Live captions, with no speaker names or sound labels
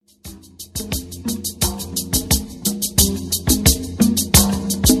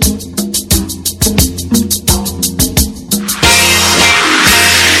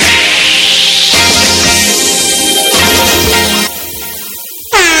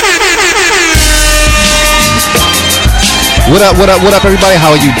What up, everybody?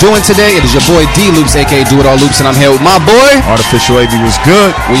 How are you doing today? It is your boy D Loops, aka Do It All Loops, and I'm here with my boy Artificial AB. Was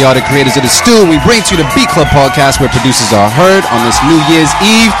good. We are the creators of the stew, and we bring to you the Beat Club podcast, where producers are heard on this New Year's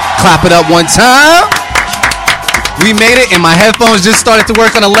Eve. Clap it up one time. We made it, and my headphones just started to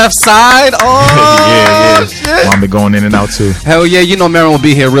work on the left side. Oh, yeah. Shit. Mom be going in and out too. Hell yeah, you know Marin will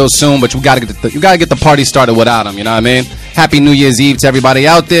be here real soon, but you gotta get the party started without him. You know what I mean? Happy New Year's Eve to everybody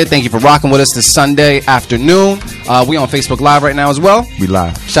out there. Thank you for rocking with us this Sunday afternoon. We on Facebook Live right now as well. We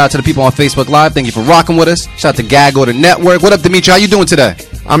live. Shout out to the people on Facebook Live. Thank you for rocking with us. Shout out to Gag or the Network. What up, Dimitri? How you doing today?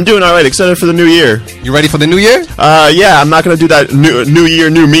 I'm doing all right. Excited for the new year. You ready for the new year? Yeah. I'm not gonna do that new year,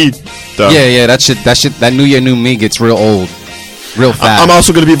 new me. Though. Yeah. That new year, new me gets real old, real fast. I'm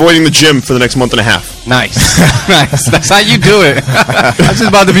also gonna be avoiding the gym for the next month and a half. Nice, nice. That's how you do it. I'm just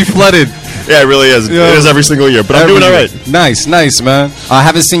about to be flooded. Yeah, it really is. It is every single year, but I'm doing all right. Nice, man. I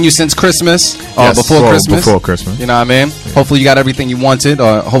haven't seen you since Christmas. Yes, before Christmas. Before Christmas. You know what I mean? Yeah. Hopefully you got everything you wanted,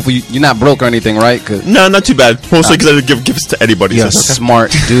 or hopefully you're not broke or anything, right? No, not too bad. Mostly because I didn't give gifts to anybody. You're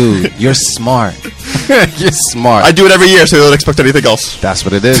smart, dude. You're smart. You're smart. I do it every year, so they don't expect anything else. That's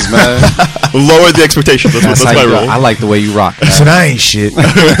what it is, man. Lower the expectations. That's my rule. I like the way you rock. So that ain't shit.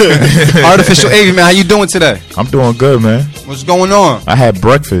 Artificial AV, man. How you doing today? I'm doing good, man. What's going on? I had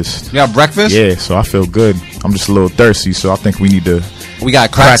breakfast. You got breakfast? Yeah, so I feel good. I'm just a little thirsty, so I think we need to. We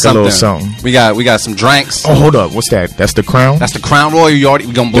got crack a little something. We got some drinks. Oh, hold up. What's that? That's the Crown? That's the Crown Royal. We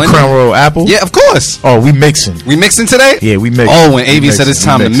gonna blend the Crown Royal apple? Yeah, of course. Oh, we mixing. We mixing today? Yeah, we mixing. Oh, when AV said it's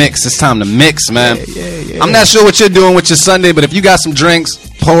time to mix. It's time to mix, man. Yeah. I'm not sure what you're doing with your Sunday, but if you got some drinks,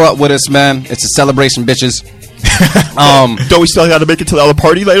 pull up with us, man. It's a celebration, bitches. Don't we still got to make it to the other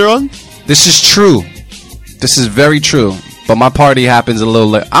party later on? This is true. This is very true. But my party happens a little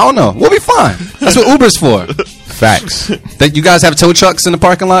late. I don't know. We'll be fine. That's what Uber's for. Facts. That you guys have tow trucks in the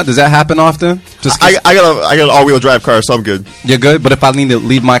parking lot? Does that happen often? I got an all-wheel drive car, so I'm good. You're good? But if I need to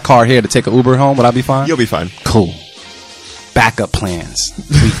leave my car here to take an Uber home, would I be fine? You'll be fine. Cool. Backup plans.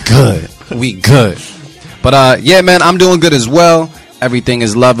 We good. But yeah, man, I'm doing good as well. Everything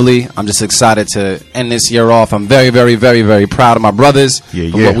is lovely. I'm just excited to end this year off. I'm very, very, very, very proud of my brothers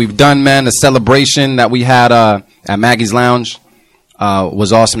for what we've done, man. The celebration that we had at Maggie's Lounge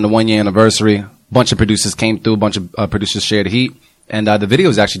was awesome. The 1 year anniversary. A bunch of producers came through. A bunch of producers shared heat. And the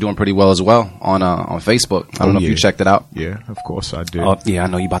video is actually doing pretty well as well on Facebook. I don't know if you checked it out. Yeah, of course I did. Yeah, I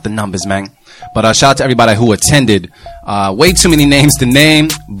know you about the numbers, man. But shout out to everybody who attended. Way too many names to name,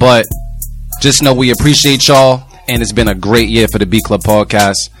 but just know we appreciate y'all. And it's been a great year for the Beat Club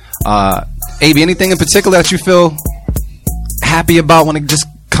podcast. AV, anything in particular that you feel happy about when it just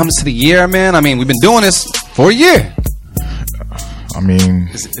comes to the year, man? I mean, we've been doing this for a year. I mean,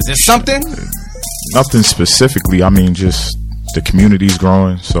 is there something? Nothing specifically. I mean, just the community's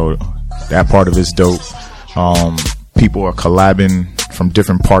growing, so that part of it's dope. People are collabing from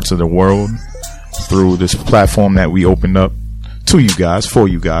different parts of the world through this platform that we opened up to you guys, for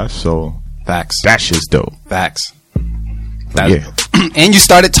you guys. So facts. That shit's dope. Facts. Yeah. And you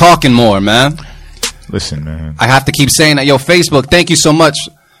started talking more, man. Listen, man. I have to keep saying that. Yo, Facebook, thank you so much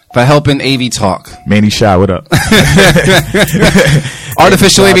for helping AV talk. Manny Shy, what up?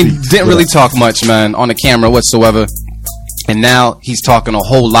 Artificial AV didn't really talk much, man, on the camera whatsoever. And now he's talking a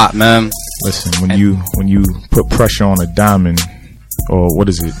whole lot, man. Listen, when you put pressure on a diamond, or what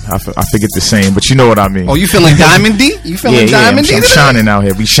is it? I forget the saying, but you know what I mean. Oh, you feeling Diamond D? You feeling Diamond D? I'm shining out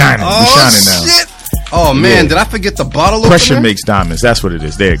here. We shining. We shining now. Shit. Oh man, did I forget the bottle? Pressure makes diamonds. That's what it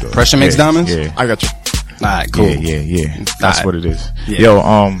is. There you go. Pressure makes diamonds. Yeah, I got you. All right, cool. Yeah. That's what it is. Yeah.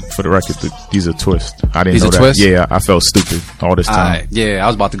 Yo, for the record, these are twists. I didn't know that. Twists? Yeah, I felt stupid all this time. Right. Yeah, I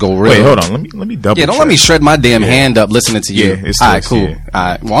was about to go real. Wait, hold on. Let me double. Yeah, don't let me shred my damn hand up listening to you. Yeah, it's all right, cool. Yeah. All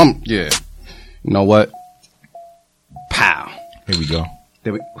right, well, You know what? Pow. Here we go.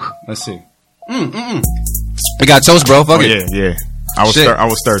 Let's see. We got toast, bro. Fuck it. Yeah. I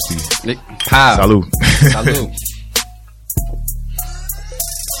was thirsty. Pow. Salud. Salud.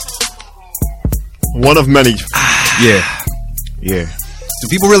 One of many. Yeah. Do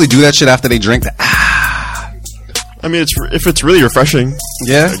people really do that shit after they drink that? I mean, if it's really refreshing.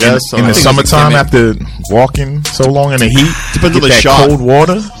 Yeah. I guess. In the summertime, after walking so long in the heat, depends on the that shot. Cold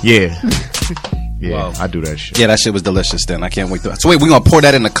water. Yeah. Wow. I do that shit. Yeah, that shit was delicious. Then I can't wait to. So wait, we're gonna pour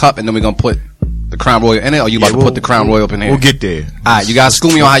that in the cup, and then we're gonna put the Crown Royal in it, or you about to put the Crown Royal up in here? We'll get there. All right, you guys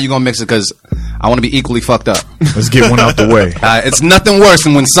school me on how you gonna mix it, because I want to be equally fucked up. Let's get one out the way. It's nothing worse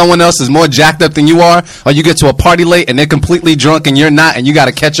than when someone else is more jacked up than you are, or you get to a party late and they're completely drunk and you're not, and you got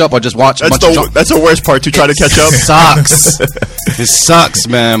to catch up or just watch. That's the worst part, to try to catch up. Sucks. It sucks,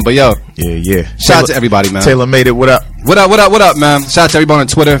 man. But yo, yeah. Shout out to everybody, man. Taylor made it. What up? What up, man? Shout out to everybody on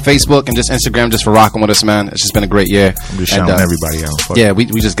Twitter, Facebook, and just Instagram, just for rocking with us, man. It's just been a great year. I'm just shouting everybody out. Fuck yeah, we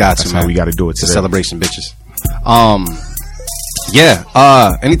just got That's to, man. how we got to do it It's a today. celebration, bitches.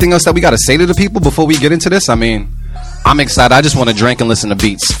 Anything else that we got to say to the people before we get into this? I mean, I'm excited. I just want to drink and listen to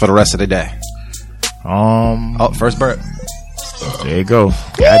beats for the rest of the day. First burp. There you go.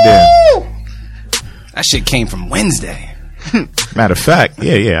 Goddamn. That shit came from Wednesday. Matter of fact,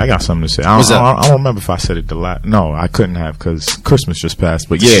 yeah, I got something to say. I don't remember if I said it the last. No, I couldn't have because Christmas just passed.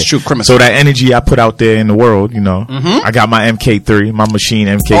 But yeah, it's true. Christmas. So that energy I put out there in the world, I got my MK3, my machine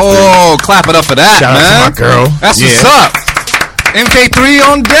MK3. Oh, clap it up for that, Shout man. out to my girl. That's what's up.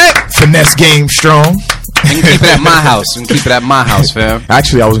 MK3 on deck. Finesse game strong. You can keep it at my house. You can keep it at my house, fam.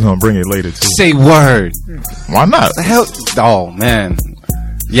 Actually, I was gonna bring it later too. Say word. Why not? The hell? Oh man.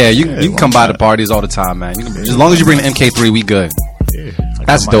 Yeah, you can come by the parties all the time, man. As long as you bring the MK3, we good. Yeah,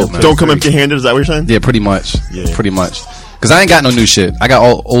 that's dope, man. Don't come empty-handed. Is that what you're saying? Yeah, pretty much. Pretty much. Because I ain't got no new shit. I got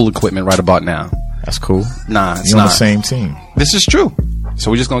all old equipment right about now. That's cool. Nah, it's You're not. on the same team. This is true.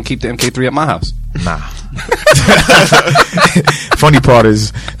 So we're just gonna keep the MK3 at my house. Nah. Funny part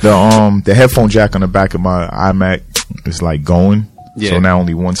is the headphone jack on the back of my iMac is like going. Yeah. So now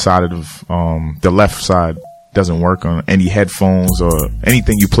only one side of the left side doesn't work on any headphones or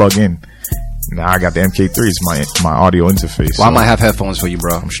anything you plug in. Now I got the MK3 is my audio interface. Well, I might have headphones for you,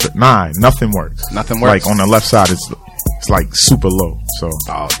 bro. Nah, nothing works. Nothing works. Like on the left side, it's like super low. So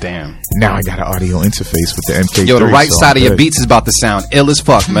oh damn. Now I got an audio interface with the MK3. Yo, the right side of your beats is about to sound ill as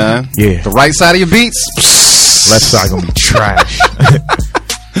fuck, man. Yeah. The right side of your beats. Left side gonna be trash.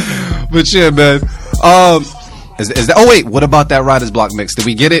 But yeah, man. Is that? Oh wait, what about that Writer's Block mix? Did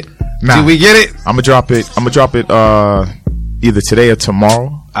we get it? Nah. Did we get it? I'm gonna drop it. Either today or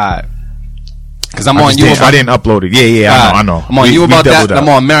tomorrow. Alright. Because I'm on you. I didn't upload it. Yeah. I know. I'm on you about that. And I'm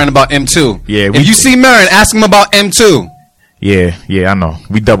on Marin about M2. Yeah. If you see Marin, ask him about M2. Yeah. I know.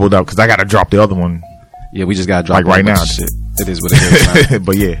 We doubled up because I gotta drop the other one. Yeah, we just gotta drop like right now. Shit. It is what it is, man.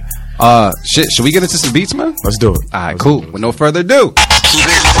 But yeah. Shit. Should we get into some beats, man? Let's do it. Alright, cool. With no further ado.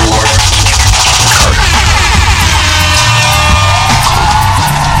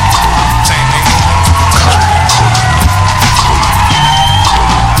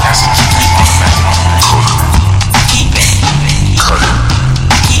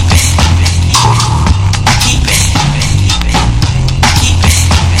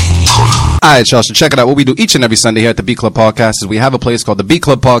 Alright, y'all, so check it out. What we do each and every Sunday here at the Beat Club Podcast is we have a place called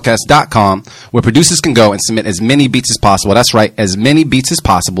thebeatclubpodcast.com where producers can go and submit as many beats as possible. That's right, as many beats as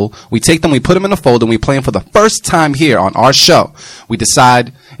possible. We take them, we put them in a folder, and we play them for the first time here on our show. We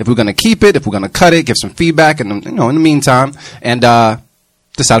decide if we're going to keep it, if we're going to cut it, give some feedback, and in the meantime, and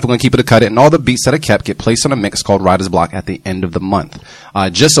decide if we're going to keep it or cut it. And all the beats that are kept get placed on a mix called Writer's Block at the end of the month.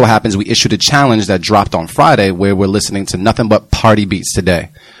 Just so happens we issued a challenge that dropped on Friday where we're listening to nothing but party beats today.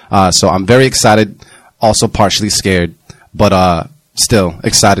 So I'm very excited, also partially scared, but still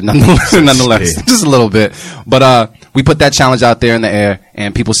excited nonetheless. Yeah. Just a little bit. But we put that challenge out there in the air,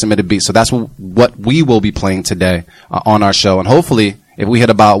 and people submitted beats. So that's what we will be playing today on our show. And hopefully, if we hit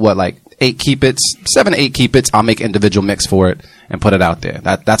about, 8 keep-its, 7 to 8 keep-its, I'll make individual mix for it and put it out there.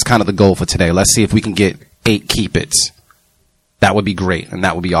 That's kind of the goal for today. Let's see if we can get 8 keep-its. That would be great, and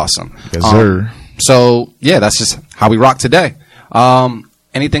that would be awesome. Yes, sir. So, yeah, that's just how we rock today.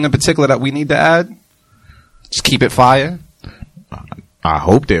 Anything in particular that we need to add? Just keep it fire. I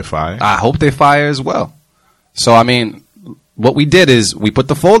hope they're fire. I hope they fire as well. So, I mean, what we did is we put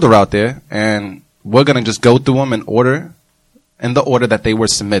the folder out there, and we're going to just go through them in the order that they were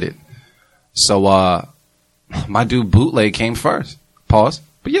submitted. So, my dude Bootleg came first. Pause.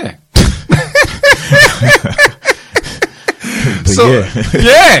 But yeah.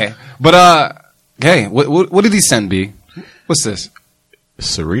 Yeah. But, hey, what did he send, B? What's this?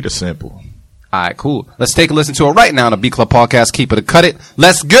 Sarita sample. All right, cool. Let's take a listen to it right now on the Beat Club Podcast. Keep it or cut it.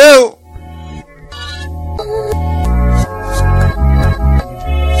 Let's go.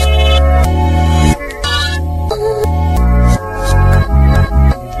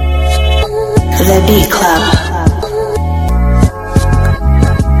 The Beat Club.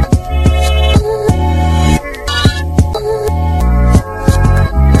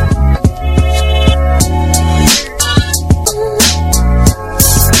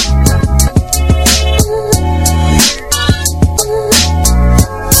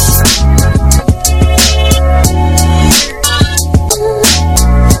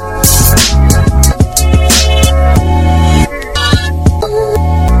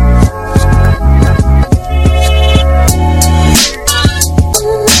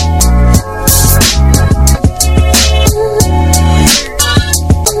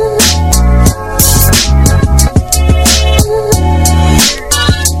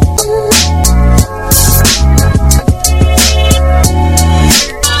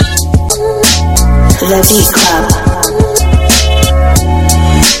 The Beat Club.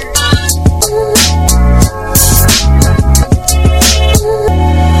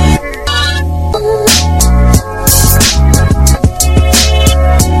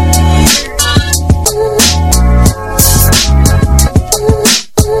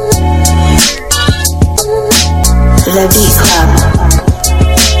 The Beat Club.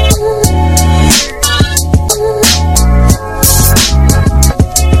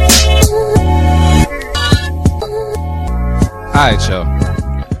 Alright, yo.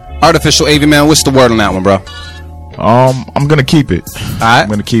 Artificial AV man, what's the word on that one, bro? I'm gonna keep it. Alright. I'm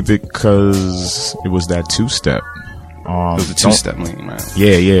gonna keep it because it was that two-step. It was a two-step lean, man.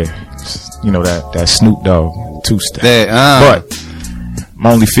 Yeah. You know that Snoop Dogg two-step. But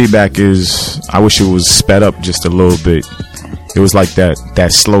my only feedback is I wish it was sped up just a little bit. It was like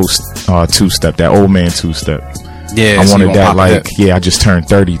that slow two-step, that old man two-step. Yeah, I so wanted that I just turned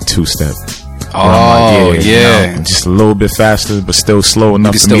 30 two-step. Oh, yeah. You know, just a little bit faster, but still slow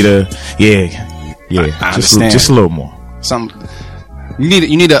enough for me to, I just a little more. You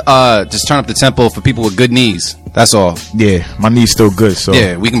need to just turn up the tempo for people with good knees. That's all. Yeah, my knee's still good, so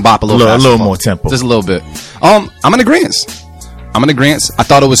yeah, we can bop a little faster, more tempo, just a little bit. I'm in agreement. I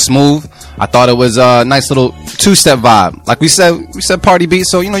thought it was smooth. I thought it was a nice little two-step vibe. Like we said party beat,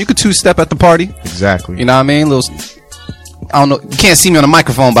 so you could two-step at the party. Exactly. You know what I mean? I don't know. You can't see me on the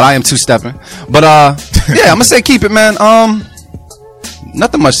microphone, but I am two-stepping. But yeah, I'm gonna say keep it, man.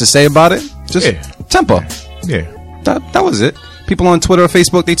 Nothing much to say about it. Just tempo. Yeah. That was it. People on Twitter or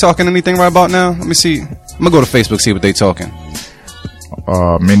Facebook, they talking anything right about now? Let me see. I'm gonna go to Facebook, see what they talking.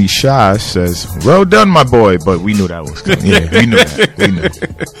 Mini Shy says, "Well done, my boy," but we knew that was coming. Yeah, we knew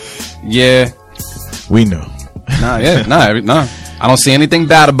that. Yeah. We knew. Nah. I don't see anything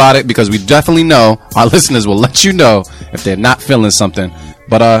bad about it because we definitely know our listeners will let you know if they're not feeling something.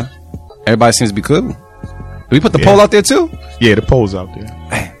 But everybody seems to be cool. Do we put the poll out there too? Yeah, the poll's out there.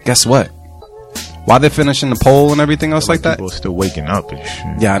 Hey, guess what? While they're finishing the poll and everything else like that, people are still waking up and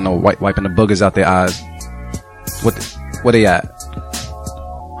shit. Yeah, I know, wiping the boogers out their eyes. What they at?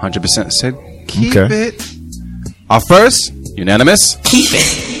 100% said keep it. Our first unanimous. Keep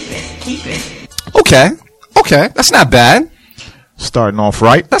it. Okay, that's not bad. Starting off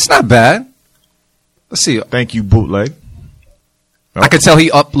right. That's not bad. Let's see. Thank you, Bootleg. I could tell he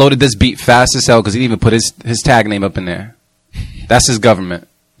uploaded this beat fast as hell because he didn't even put his tag name up in there. That's his government.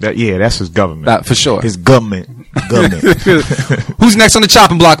 That's his government. That, for sure. His government. Who's next on the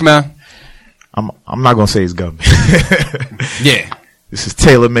chopping block, man? I'm not gonna say his government. Yeah. This is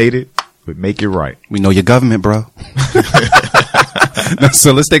Taylor Made It, but make it right. We know your government, bro.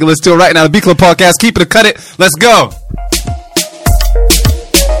 So let's take a listen to it right now. The B Club Podcast. Keep it or cut it. Let's go.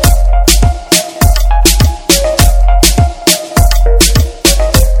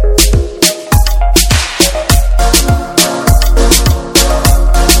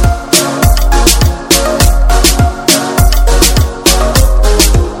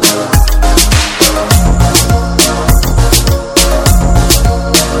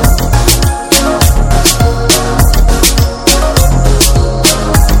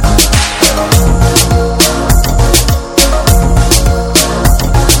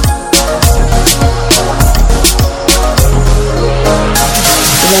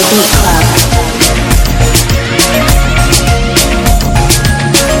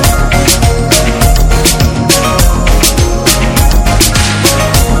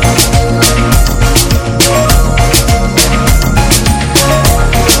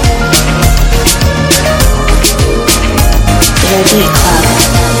 The Beat Club.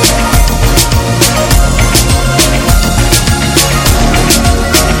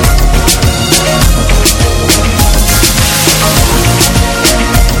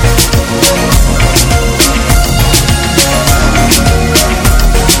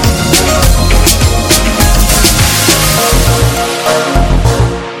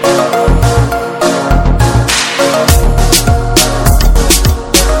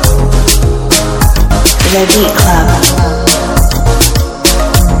 The Beat Club.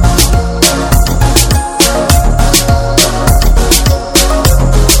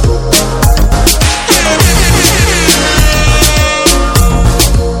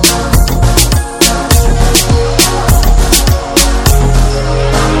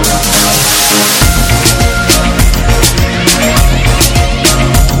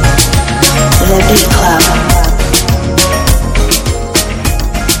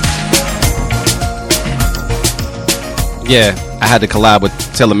 Yeah, I had to collab with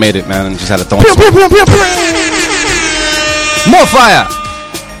Taylor Made It, man, and just had to throw in more fire.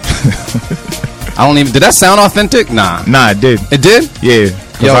 I don't even. Did that sound authentic? Nah, it did. It did. Yeah,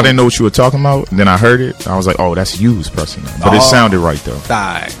 Because I didn't know what you were talking about. And then I heard it. I was like, oh, that's you pressing that. But it sounded right, though.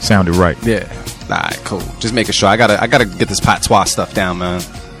 Alright. Sounded right. Yeah. Alright, cool. Just making sure. I gotta get this patois stuff down, man.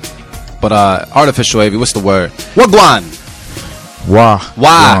 But artificial AV, what's the word? Wagwan.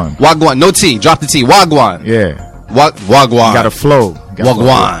 Wagwan. No T. Drop the T. Wagwan. Yeah. Wagwan. You gotta flow.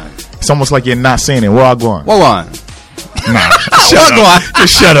 Wagwan. It's almost like you're not saying it. Wagwan. Wagwan. Nah. Wagwan.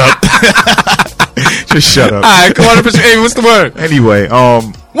 Just shut up. Just shut up. Alright, come on, artificial AV, what's the word? Anyway,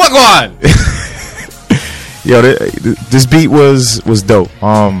 Wagwan. Yo, this beat was dope.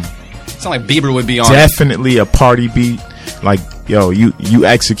 Sound like Bieber would be on. Definitely a party beat. Like, yo, you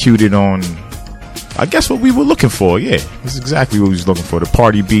executed on, I guess, what we were looking for. Yeah, that's exactly what we was looking for. The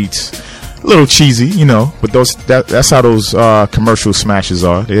party beats, a little cheesy, you know, but that's how those commercial smashes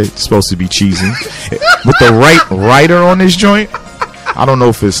are. They're supposed to be cheesy. With the right writer on this joint, I don't know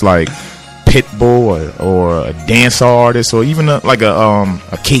if it's like Pitbull or a dancehall artist or even like a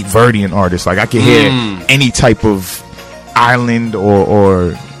Cape Verdean artist. Like I can hear any type of island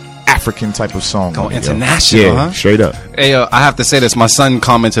or African type of song. Go international, yeah, huh? Straight up. Hey, I have to say this. My son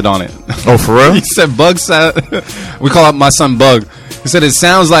commented on it. Oh, for real? He said, we call up my son Bug. He said, it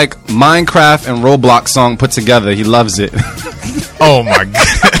sounds like Minecraft and Roblox song put together. He loves it. Oh, my God.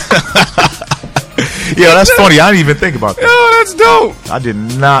 Yo, that's funny. I didn't even think about that. Yo, that's dope. I did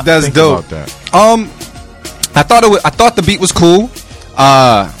not think about that. I thought the beat was cool.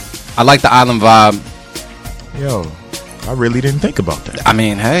 I like the island vibe. Yo, I really didn't think about that. I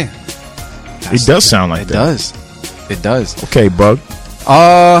mean, hey. It does sound like that. It does. Okay, Bug.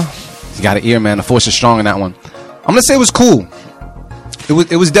 You got an ear, man. The force is strong in that one. I'm gonna say it was cool.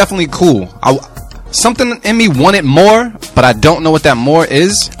 It was definitely cool. Something in me wanted more, but I don't know what that more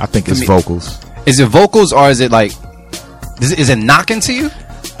is. I think it's vocals. Is it vocals or is it like? Is it knocking to you?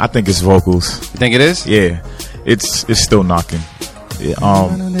 I think it's vocals. You think it is? Yeah, it's still knocking. Yeah,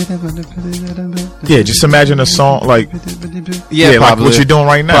 yeah, just imagine a song like like what you're doing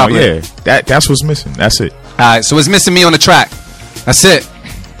right now. Probably. Yeah, that's what's missing. That's it. All right, so it's missing me on the track. That's it.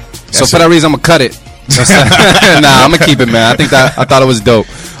 So for that reason, I'm gonna cut it. Nah, I'm gonna keep it, man. I thought it was dope.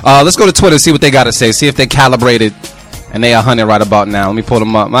 Let's go to Twitter, see what they got to say. See if they calibrated and they 100 right about now. Let me pull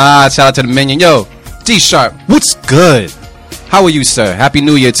them up. Shout out to the minion. Yo, D Sharp, what's good? How are you, sir? Happy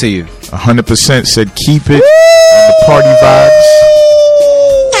New Year to you. 100% said keep it. The party vibes.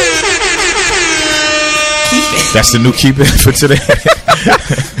 That's the new keep it for today.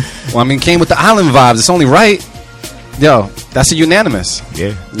 Well, I mean, came with the island vibes. It's only right. Yo, that's a unanimous.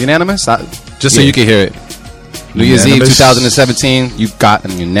 Yeah. Unanimous? Just so you can hear it. New Year's Eve 2017, you got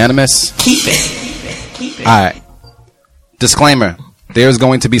an unanimous. Keep it. Keep it. All right. Disclaimer. There's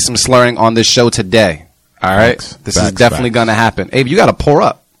going to be some slurring on this show today. All right? This is definitely going to happen. Abe, you got to pour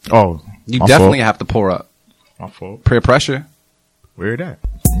up. Oh, you definitely have to pour up. My fault. Peer pressure. Where that?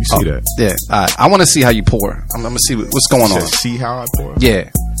 Let me see that. Yeah. I want to see how you pour. I'm going to see what's going on. See how I pour?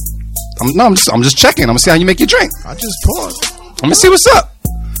 Yeah. I'm just checking. I'm going to see how you make your drink. I just poured. Let me see what's up.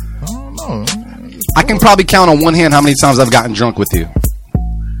 I don't know. I can probably count on one hand how many times I've gotten drunk with you.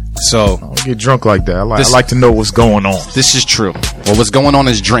 So I don't get drunk like that. I like to know what's going on. This is true. Well, what's going on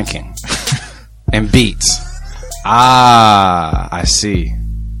is drinking and beats. I see.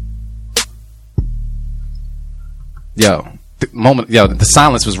 Yo, the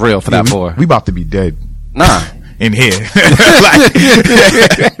silence was real for that pour. We about to be dead. Nah. In here.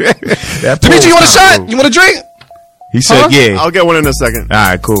 Dimitri, you want a shot? You want a drink? He said, yeah. I'll get one in a second. All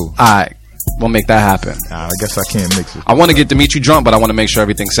right, cool. All right. We'll make that happen. I guess I can't mix it. I want to get Dimitri drunk, but I want to make sure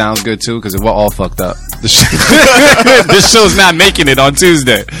everything sounds good, too, because we're all fucked up. This show's not making it on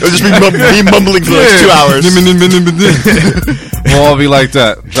Tuesday. It'll just be me mumbling for like 2 hours. We'll all be like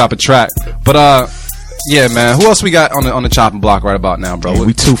that. Drop a track. But, yeah, man. Who else we got on the chopping block right about now, bro? Yeah,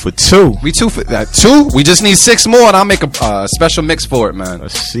 we 2 for 2. We 2 for that. 2? We just need 6 more, and I'll make a special mix for it, man.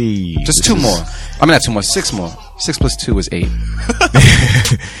 Let's see. Just 2 more. I mean, not 2 more. 6 more. 6 plus 2 is 8.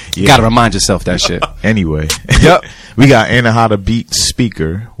 You gotta remind yourself that shit. Anyway. Yep. We got Anahata Beat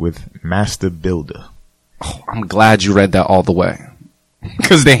Speaker with Master Builder. Oh, I'm glad you read that all the way.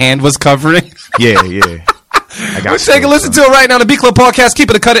 Because the hand was covering. Yeah. Let's take a listen to it right now. The Beat Club Podcast.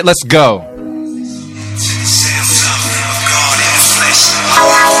 Keep it or cut it. Let's go.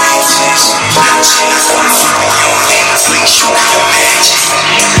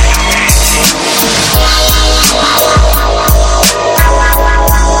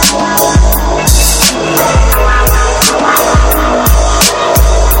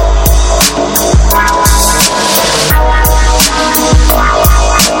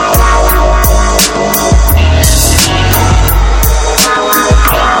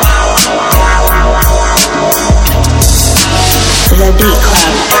 The Beat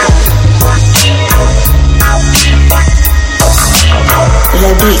Club.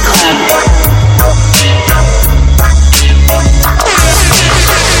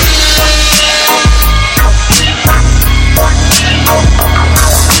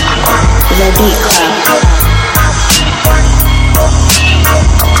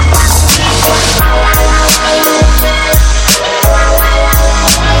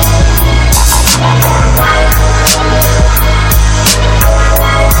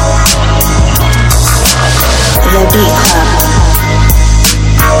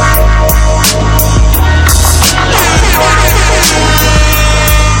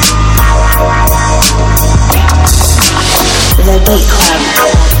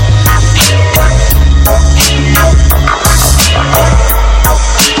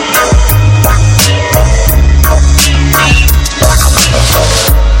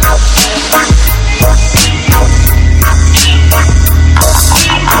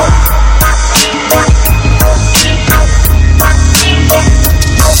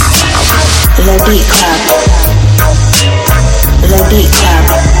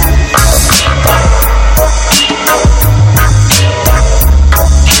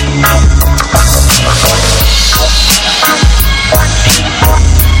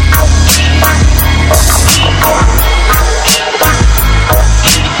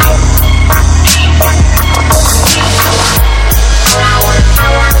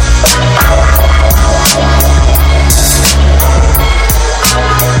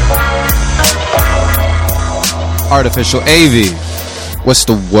 Artificial AV. What's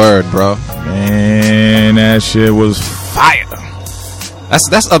the word, bro? Man, that shit was fire.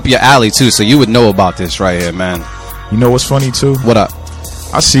 That's up your alley too, so you would know about this right here, man. You know what's funny too? What up?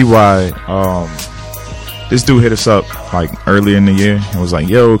 I see why this dude hit us up like earlier in the year and was like,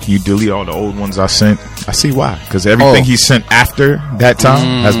 yo, can you delete all the old ones I sent? I see why. Because everything he sent after that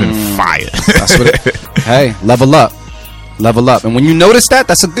time has been fire. That's what it, hey, level up. Level up. And when you notice that,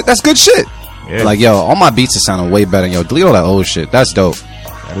 that's good shit. Yeah. Like, yo, all my beats are sounding way better. Yo, delete all that old shit. That's dope.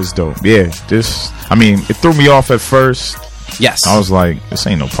 That is dope. Yeah. It threw me off at first. Yes. I was like, this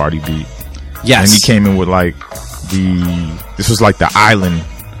ain't no party beat. Yes. And he came in with like this was like the island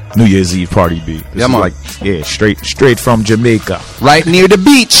New Year's Eve party beat. This is like, straight from Jamaica. Right near the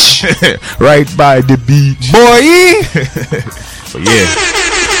beach. Right by the beach. Boy. But yeah.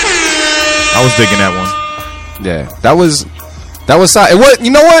 I was digging that one. Yeah. That was it was,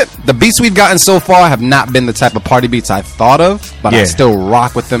 you know what? The beats we've gotten so far have not been the type of party beats I thought of, but I still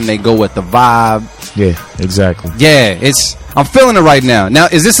rock with them. They go with the vibe. Yeah, exactly. Yeah, I'm feeling it right now. Now,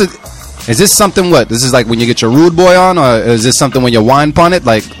 is this something what? This is like when you get your rude boy on, or is this something when you wine pun it?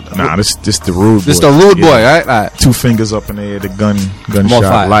 Like, nah, this the rude boy. This the rude boy, right? All right? 2 fingers up in the air, the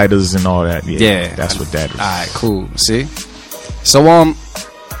gunshot, lighters and all that. Yeah, that's what that is. All right, cool. See? So,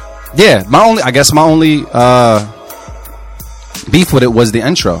 yeah, my only beef with it was the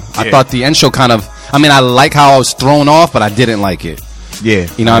intro. I thought the intro kind of, I like how I was thrown off, but I didn't like it. Yeah.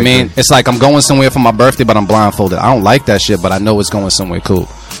 You know what I mean? It's like I'm going somewhere for my birthday, but I'm blindfolded. I don't like that shit, but I know it's going somewhere cool.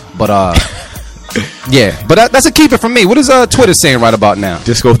 But, yeah. But that's a keeper for me. What is Twitter saying right about now?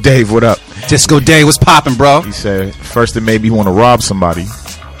 Disco Dave, what up? Disco Dave, what's popping, bro? He said, first it made me want to rob somebody.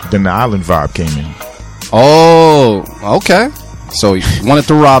 Then the island vibe came in. Oh, okay. So you wanted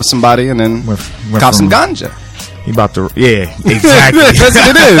to rob somebody and then cop some ganja. He about to, yeah, exactly. That's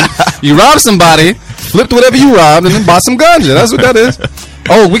what it is. You robbed somebody, flipped whatever you robbed, and then bought some ganja. That's what that is.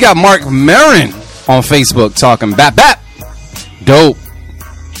 Oh, we got Mark Marin on Facebook talking bap. Dope.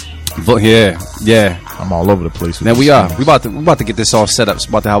 Yeah. I'm all over the place. Now we are. We about to get this all set up. It's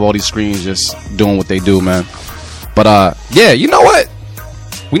about to have all these screens just doing what they do, man. But yeah, you know what?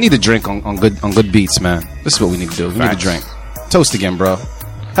 We need to drink on good beats, man. This is what we need to do. We need to drink. Toast again, bro.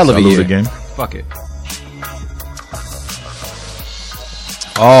 Hell of a year. Again. Fuck it.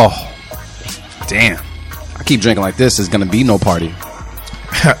 Oh, damn. I keep drinking like this. There's going to be no party.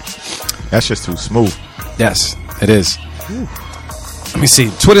 That's just too smooth. Yes, it is. Let me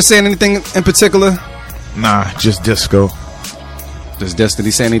see. Twitter saying anything in particular? Nah, just disco. Did he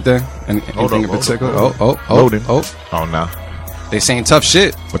say anything? Anything in particular? Loading. Oh, no. They saying tough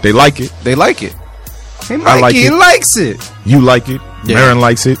shit. But they like it. They like it. He likes it. You like it. Yeah. Marin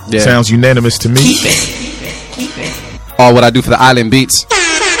likes it. Yeah. Sounds unanimous to me. Keep it. Oh, what I do for the island beats.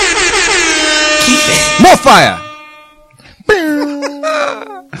 More fire.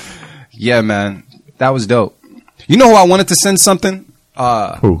 Yeah, man. That was dope. You know who I wanted to send something?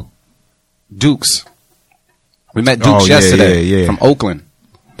 Who? Dukes. We met Dukes yesterday from Oakland.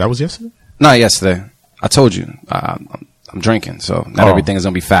 That was yesterday? Not yesterday. I told you. I'm drinking, so not everything is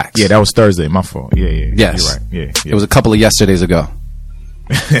going to be facts. Yeah, that was Thursday. My fault. Yeah. Yes. You're right. Yeah. It was a couple of yesterdays ago.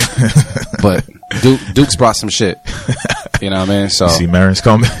 But Dukes brought some shit. You know what I mean? So you see Marin's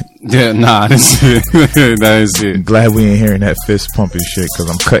coming? Yeah, nah, I didn't see it. I didn't see it. I'm glad we ain't hearing that fist pumping shit because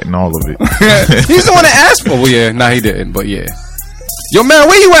I'm cutting all of it. He's the one that asked for. Well, yeah, nah, he didn't, but yeah. Yo, man,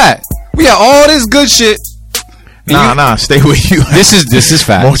 where you at? We got all this good shit. Nah, stay where you at. This is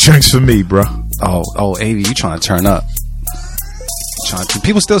fast. More drinks for me, bro. Oh, AV, you trying to turn up?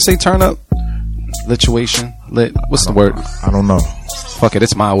 People still say turn up? Lituation? What's the word? I don't know. Fuck it,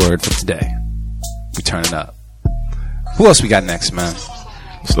 it's my word for today. We turning up. Who else we got next, man?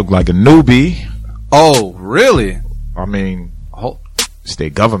 This look like a newbie. Oh, really? I mean,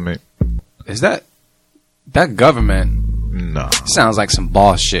 state government. Is that government? No. Sounds like some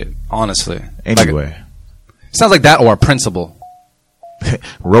boss shit, honestly. Anyway. Sounds like that or a principal.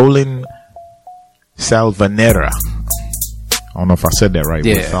 Roland Salvanera. I don't know if I said that right.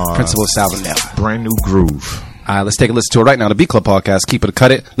 Yeah, with, Principal Salvanera. Brand new groove. All right, let's take a listen to it right now. The Beat Club Podcast. Keep it or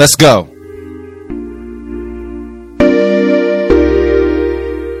cut it. Let's go.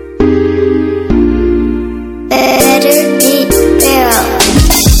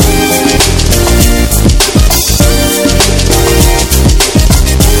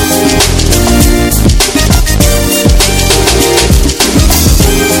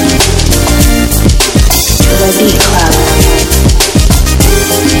 Beat Club.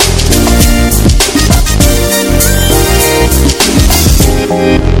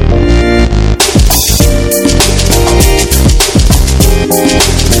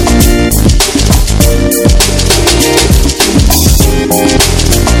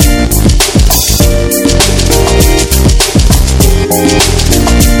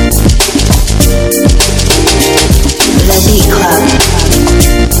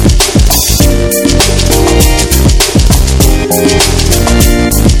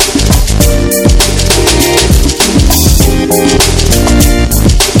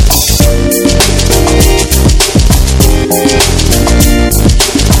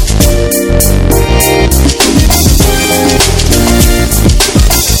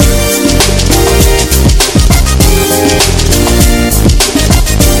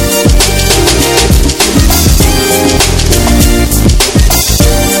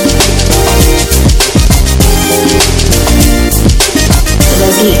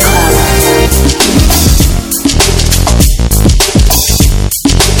 Beat Club.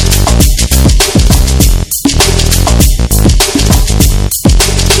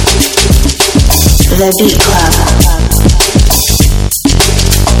 The Beat Club.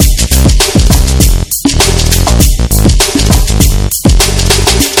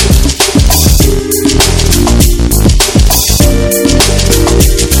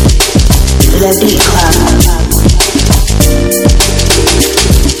 The Beat Club.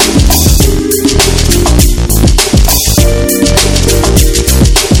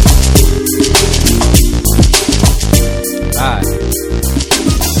 Alright.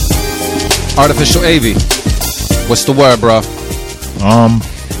 Artificial AV. What's the word, bro?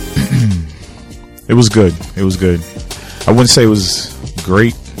 It was good. It was good. I wouldn't say it was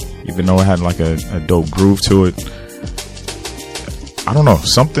great, even though it had like a dope groove to it. I don't know,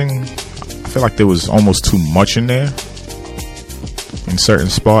 something. I feel like there was almost too much in there in certain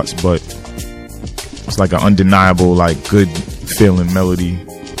spots, but it's like an undeniable, like good feeling melody,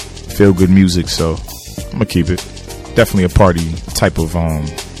 feel good music. So I'm gonna keep it. Definitely a party type of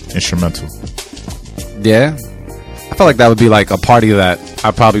instrumental. Yeah, I feel like that would be like a party that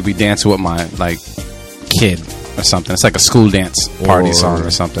I'd probably be dancing with my like kid or something. It's like a school dance party song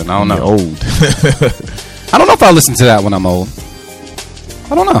or something. I don't know. Old. I don't know if I'll listen to that when I'm old.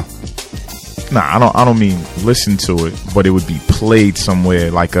 I don't know. Nah, I don't mean listen to it, but it would be played somewhere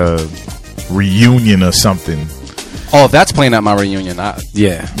like a reunion or something. Oh, if that's playing at my reunion,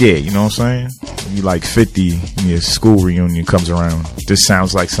 yeah. Yeah, you know what I'm saying? When you like 50 and your school reunion comes around, this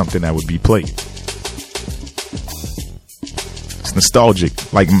sounds like something that would be played. It's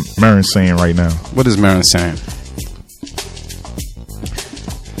nostalgic, like Marin's saying right now. What is Marin saying?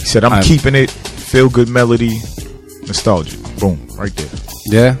 He said, I'm keeping it, feel good melody, nostalgic. Boom, right there.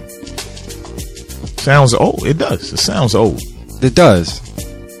 Yeah. Sounds old. It does. It sounds old. It does.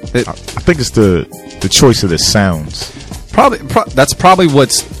 I think it's the choice of the sounds. Probably that's probably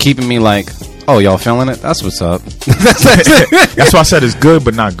what's keeping me like, oh, y'all feeling it? That's what's up. That's why I said it's good,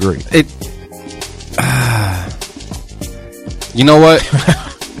 but not great. You know what?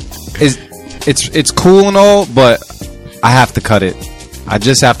 It's cool and all, but I have to cut it. I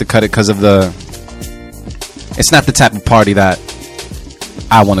just have to cut it because of it's not the type of party that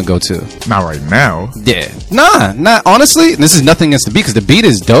I want to go to. Not right now. Yeah. Nah, honestly, this is nothing against the beat, because the beat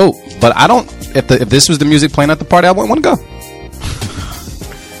is dope, but I don't, if this was the music playing at the party, I wouldn't want to go.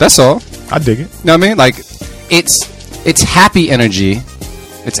 That's all. I dig it. You know what I mean? Like, it's happy energy.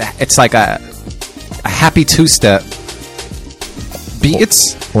 It's like a happy two-step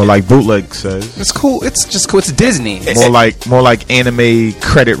beat. Or like Bootleg says, it's cool. It's just cool. It's Disney. More like anime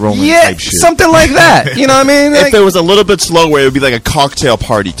credit rolling type shit. Something like that. You know what I mean? Like, if it was a little bit slower, it would be like a cocktail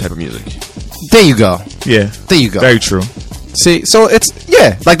party type of music. There you go. Yeah. There you go. Very true. See, so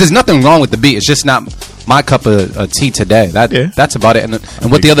like there's nothing wrong with the beat. It's just not my cup of tea today. That's about it. And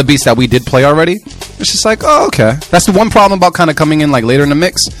with the other beats that we did play already, it's just like, oh, okay. That's the one problem about kind of coming in like later in the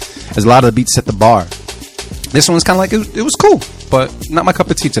mix, is a lot of the beats set the bar. This one's kind of like, it was cool, but not my cup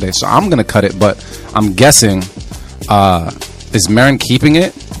of tea today. So I'm gonna cut it. But I'm guessing, is Marin keeping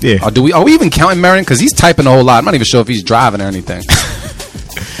it? Yeah. Are we even counting Marin? Because he's typing a whole lot. I'm not even sure if he's driving or anything.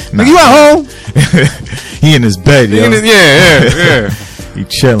 Nah. You at home? He in his bed, yo. Yeah. He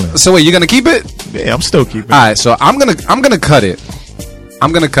chilling. So wait, you gonna keep it? Yeah, I'm still keeping it. All right, so I'm gonna cut it.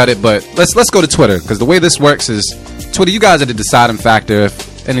 I'm gonna cut it, but let's go to Twitter, because the way this works is Twitter. You guys are the deciding factor.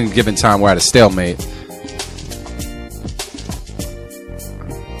 If at any given time we're at a stalemate.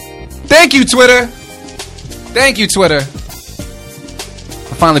 Thank you, Twitter.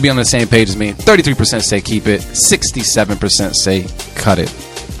 I'll finally be on the same page as me. 33% say keep it. 67% say cut it.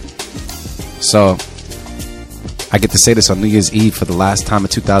 So I get to say this on New Year's Eve for the last time in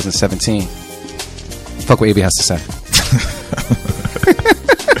 2017. Fuck what AB has to say.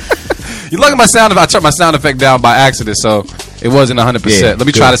 You look at my sound effect. I turned my sound effect down by accident, so it wasn't 100%. Yeah, Let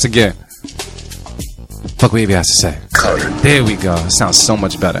me try this again. Fuck what AB has to say. There we go. It sounds so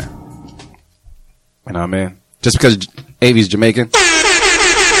much better. You know what I mean? Just because AV's Jamaican.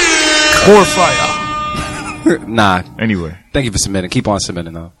 Core fire. Nah. Anyway. Thank you for submitting. Keep on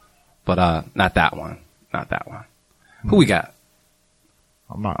submitting, though. But not that one. Who we got?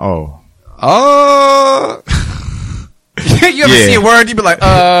 I'm not. You ever see a word, you be like,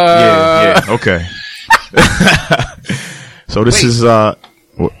 Yeah, okay. So this is,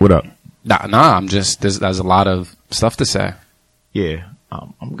 what up? Nah, I'm just, there's a lot of stuff to say. Yeah.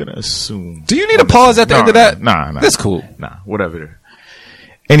 I'm going to assume. Do you need a pause at the end of that? Nah. That's cool. Nah, whatever.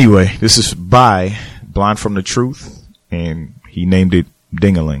 Anyway, this is by Blind from the Truth, and he named it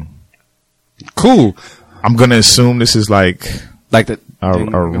Ding-a-ling. Cool. I'm going to assume this is like the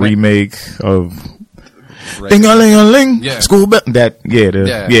a remake of Right. Ding-a-ling-a-ling, Yeah. School Bell. That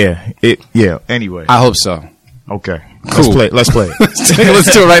Anyway, I hope so. okay. Cool. Let's play it.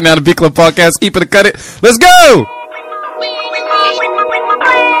 Let's do it right now. The Beat Club Podcast. Keep it, cut it. Let's go.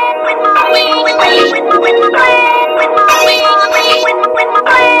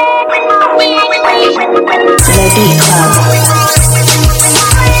 The Beat Club.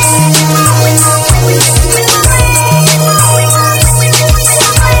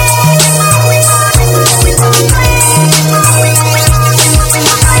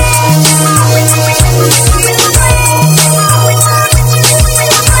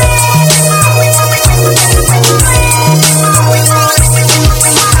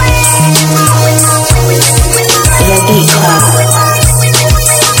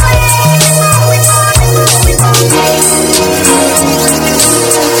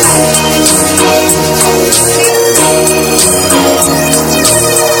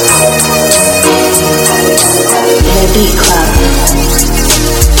 Beat Club.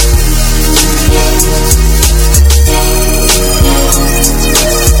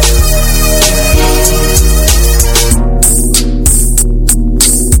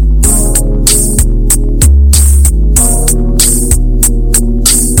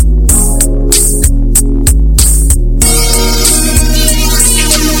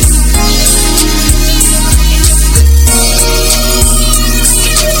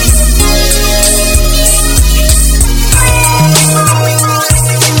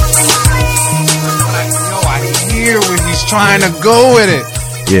 Trying to go with it.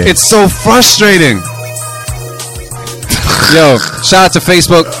 Yeah. It's so frustrating. Yo, shout out to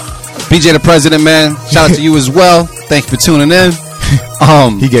Facebook. BJ the President, man. Shout out to you as well. Thank you for tuning in.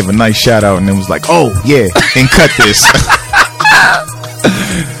 He gave a nice shout out and then was like, "Oh yeah," and cut this.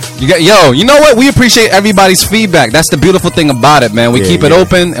 You know what? We appreciate everybody's feedback. That's the beautiful thing about it, man. We keep it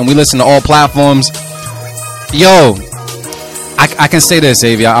open and we listen to all platforms. Yo, I can say this,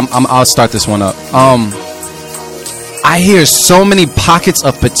 Xavier. I'll start this one up. I hear so many pockets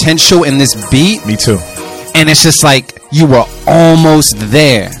of potential in this beat. Me too. And it's just like you were almost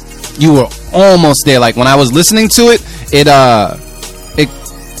there. You were almost there. Like when I was listening to it, it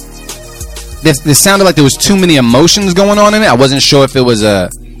sounded like there was too many emotions going on in it. I wasn't sure if it was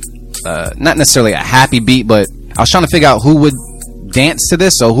not necessarily a happy beat, but I was trying to figure out who would dance to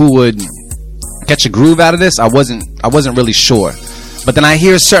this or who would catch a groove out of this. I wasn't really sure. But then I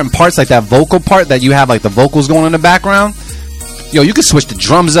hear certain parts, like that vocal part that you have, like the vocals going in the background. Yo, you can switch the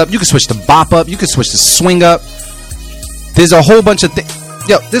drums up, you can switch the bop up, you can switch the swing up. There's a whole bunch of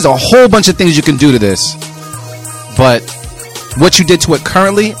there's a whole bunch of things you can do to this. But what you did to it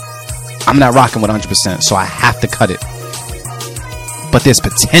currently, I'm not rocking with 100%, so I have to cut it. But there's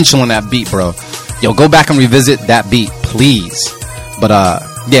potential in that beat, bro. Yo, go back and revisit that beat, please. But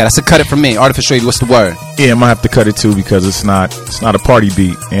yeah, that's a cut it from me. Artificial, what's the word? Yeah, I'm gonna have to cut it too because it's not a party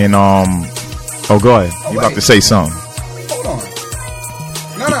beat. And go ahead. You about to say something? Hold on.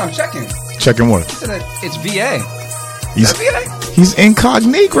 No, I'm checking. Checking what? He said it's VA. He's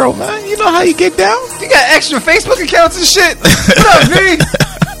incognito, man. You know how you get down. You got extra Facebook accounts and shit. What up, V?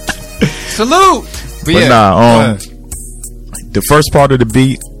 Salute. But nah, the first part of the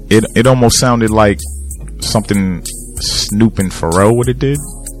beat, it almost sounded like something Snoop and Pharrell would have did,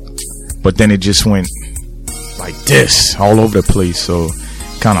 but then it just went like this all over the place, so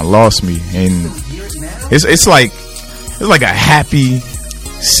kind of lost me. And it's like a happy,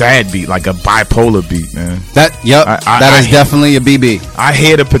 sad beat, like a bipolar beat, man. That is definitely a BB. I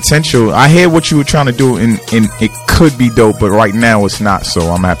hear the potential. I hear what you were trying to do, and it could be dope, but right now it's not. So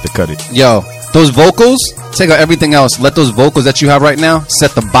I'm gonna have to cut it. Yo, those vocals, take out everything else. Let those vocals that you have right now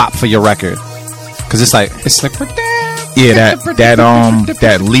set the bop for your record, because it's like. Yeah,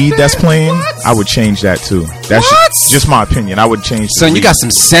 that lead that's playing, I would change that too. That's just my opinion. I would change. Son, you got some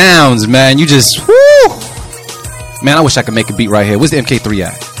sounds, man. You just, whoo. Man, I wish I could make a beat right here. Where's the MK3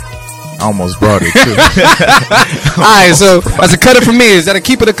 at? I almost brought it too. Alright, so that's a cut it from me. Is that a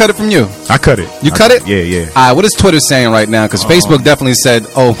keep it or cut it from you? I cut it. You cut it? Yeah. Alright, what is Twitter saying right now? Because Facebook definitely said,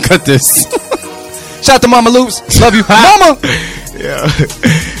 oh, cut this. Shout out to Mama Loops. Love you, Mama. Yeah.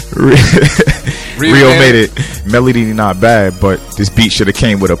 Rio made it. Melody not bad, but this beat should have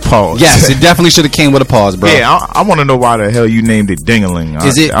came with a pause. Yes, it definitely should have came with a pause, bro. Yeah, I want to know why the hell you named it Ding-a-ling.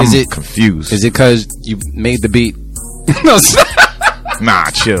 I'm confused. Is it because you made the beat? No, nah,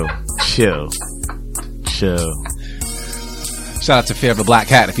 chill. Shout out to Fear of the Black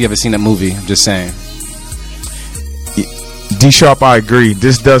Cat if you ever seen that movie. I'm just saying. D Sharp, I agree.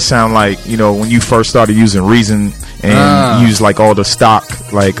 This does sound like, when you first started using Reason and use like all the stock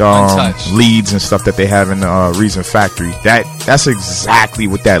like Untouched. leads and stuff that they have in the Reason Factory. That's exactly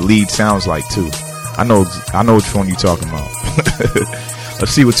what that lead sounds like too. I know which one you're talking about.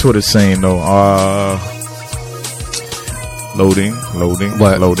 Let's see what Twitter's saying though. Loading.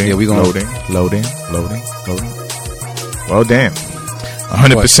 What? Loading. Yeah, we gonna loading. Well, damn.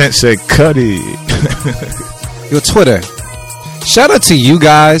 100% said cut it. Yo, Twitter. Shout out to you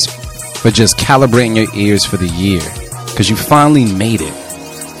guys for just calibrating your ears for the year, because you finally made it.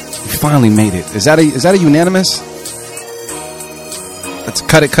 You finally made it. Is that a unanimous? Let's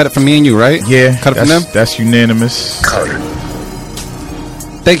cut it from me and you, right? Yeah, cut it from them. That's unanimous.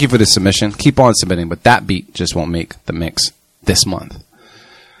 Thank you for the submission. Keep on submitting, but that beat just won't make the mix this month.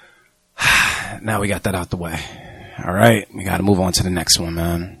 Now we got that out the way. All right, we got to move on to the next one,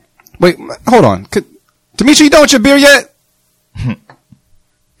 man. Wait, hold on. Dimitri, you done with your beer yet?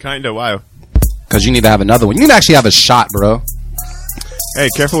 Kinda. Why? Because you need to have another one. You need to actually have a shot, bro. Hey,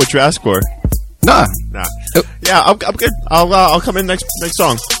 careful what you ask for. Nah. Yeah, I'm good. I'll come in next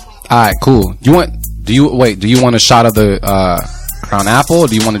song. All right, cool. Do you want a shot of the Crown Apple, or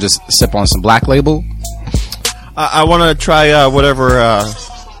do you want to just sip on some Black Label? I want to try whatever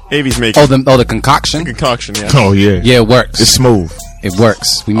Avi's making. The concoction. Concoction, yeah. Oh yeah. Yeah, it works. It's smooth. It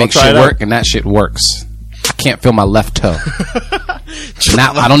works. We make try shit it work, out. and that shit works. I can't feel my left toe.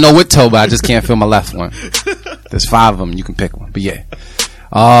 Now, I don't know what toe, but I just can't feel my left one. There's 5 of them. You can pick one. But yeah.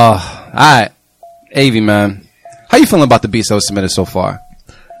 All right. Avi, man. How you feeling about the beats that was submitted so far?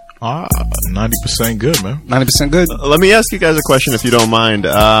 90% good, man. 90% good? Let me ask you guys a question, if you don't mind.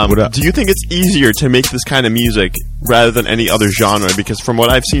 What up? Do you think it's easier to make this kind of music rather than any other genre? Because from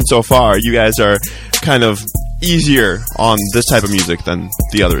what I've seen so far, you guys are kind of easier on this type of music than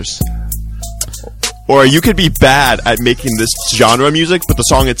the others. Or you could be bad at making this genre of music, but the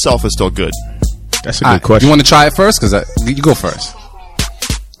song itself is still good. That's a good question. You want to try it first? Because you go first.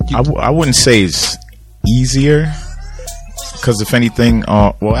 I wouldn't say it's easier, because if anything,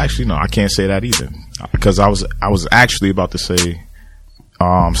 well, actually, no, I can't say that either. Because I was actually about to say,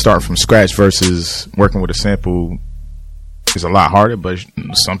 starting from scratch versus working with a sample is a lot harder. But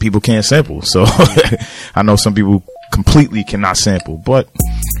some people can't sample, so I know some people completely cannot sample. But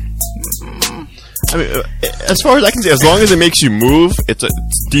I mean, as far as I can see, as long as it makes you move, it's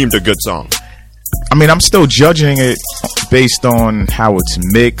deemed a good song. I mean, I'm still judging it based on how it's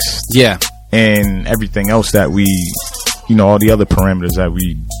mixed, Yeah. and everything else that we, all the other parameters that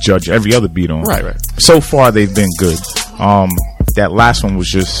we judge every other beat on. Right. So far, they've been good. That last one was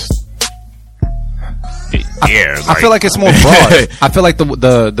just, I feel like it's more broad. I feel like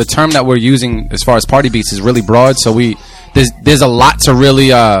the term that we're using as far as party beats is really broad. So there's a lot to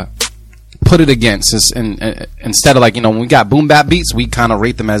really put it against. Instead of when we got boom bap beats, we kind of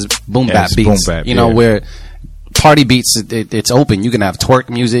rate them as boom bap beats. Boom bap, where party beats, it's open. You can have twerk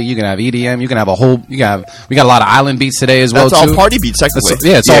music, you can have EDM, you can have we got a lot of island beats today as well. That's all too. party beats,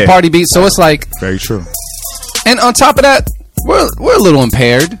 technically. It's all party beats. So it's like, very true. and on top of that, we're a little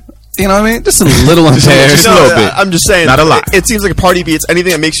impaired. You know what I mean? Just a little impaired. Just a little bit. I'm just saying, Not a lot. It seems like a party beats.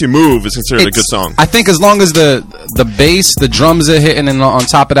 Anything that makes you move is considered a good song. I think as long as the bass, the drums are hitting, and on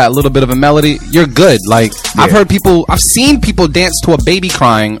top of that, a little bit of a melody, you're good. Like I've seen people dance to a baby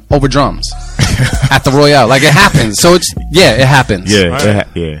crying over drums at the Royale. Like it happens. So it happens. Yeah,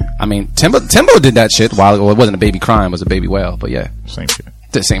 yeah. I mean, Timbo did that shit while it wasn't a baby crying, it was a baby wail. But yeah, Same shit.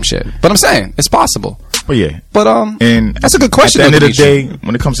 the same shit. But I'm saying it's possible. But yeah. But and that's a good question. At the end though, of the day,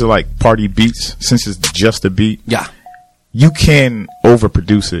 when it comes to like party beats, since it's just a beat, yeah, you can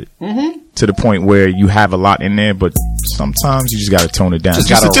overproduce it to the point where you have a lot in there, but sometimes you just got to tone it down. Just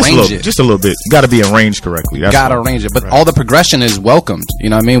gotta arrange it. Just a little bit. You got to be arranged correctly. That's gotta all. arrange it, but all the progression is welcomed. You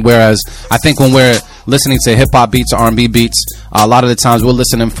know what I mean? Whereas I think when we're listening to hip hop beats or R&B beats, a lot of the times we're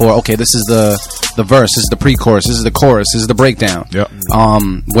listening for, okay, this is the verse, this is the pre-chorus, this is the chorus, this is the breakdown. Yep.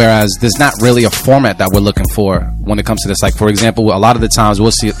 Whereas there's not really a format that we're looking for when it comes to this. Like for example, a lot of the times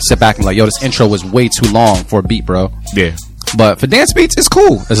we'll sit back and be like, yo, this intro was way too long for a beat, bro. Yeah. But for dance beats, it's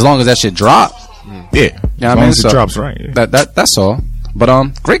cool as long as that shit drop. Yeah. You know what As I long mean? as it drops right. Yeah. That's all.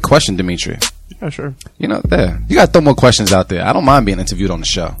 But great question, Dimitri. Yeah, sure. You know, you got to throw more questions out there. I don't mind being interviewed on the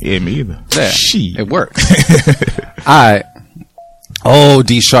show. Yeah, me either. Yeah, She. it works. Alright. Oh,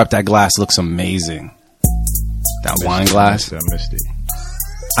 D Sharp, that glass looks amazing. That wine glass. I missed it.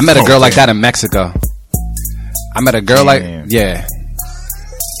 I met a girl like damn. that in Mexico. I met a girl Damn. yeah.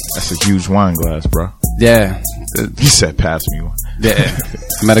 That's a huge wine glass, bro. Yeah. He said, pass me one. Yeah.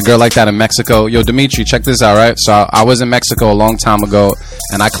 I met a girl like that in Mexico. Yo, Dimitri, check this out, right? So I was in Mexico a long time ago,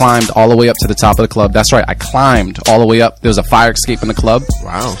 and I climbed all the way up to the top of the club. That's right, I climbed all the way up. There was a fire escape in the club.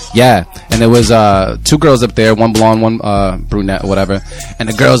 Wow. Yeah, and there was 2 girls up there, one blonde, one brunette, or whatever. And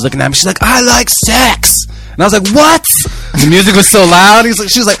the girl's looking at me. She's like, "I like sex." And I was like, "What?" The music was so loud.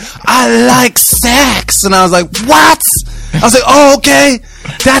 She was like, "I like sex." And I was like, "What?" I was like, "Oh, okay.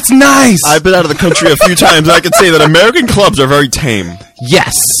 That's nice." I've been out of the country a few times, and I can say that American clubs are very tame.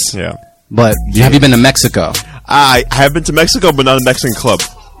 Yes. Yeah. But have you been to Mexico? I have been to Mexico, but not a Mexican club.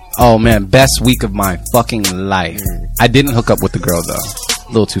 Oh, man. Best week of my fucking life. I didn't hook up with the girl, though. A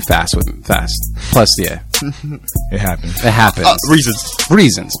little too fast. Plus, yeah. It happens. It happens.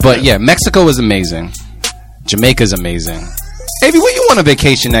 Reasons. But, yeah, Mexico is amazing. Jamaica's amazing. Avi, where you on a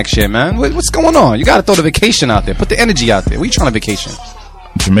vacation next year, man? What's going on? You got to throw the vacation out there. Put the energy out there. Where you trying to vacation?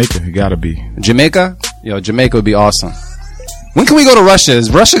 Jamaica, it gotta be. Jamaica? Yo, Jamaica would be awesome. When can we go to Russia? Is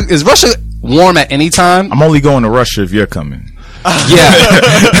Russia warm at any time? I'm only going to Russia if you're coming. Yeah.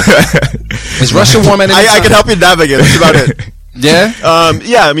 Is Russia warm at any time? I can help you navigate. That's about it. Yeah?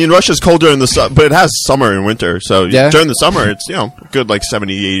 Yeah, I mean, Russia's cold during the summer, but it has summer and winter. So Yeah. during the summer, it's, good like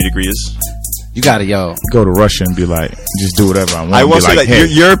 70, 80 degrees. You got to, yo. Go to Russia and be like, just do whatever I want. I will be say like, that hey.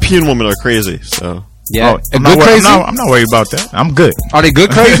 European women are crazy. So Yeah. I'm Good not crazy? I'm not worried about that. I'm good. Are they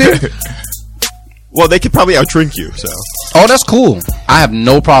good crazy? well, they could probably outdrink you. So Oh, that's cool. I have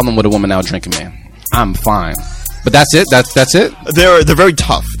no problem with a woman out drinking me. I'm fine. But that's it? That's it? they're very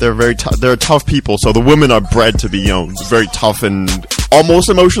tough. They're very tough. They're tough people. So the women are bred to be very tough and almost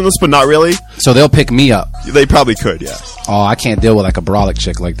emotionless, but not really. So they'll pick me up. They probably could, yeah. Oh, I can't deal with like a brolic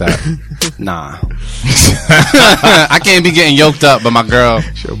chick like that. Nah. I can't be getting yoked up by my girl.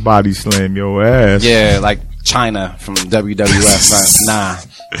 Your body slam your ass. Yeah, like China from WWF. Nah.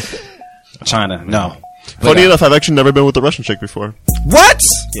 China, no. Funny enough, I've actually never been with a Russian chick before. What?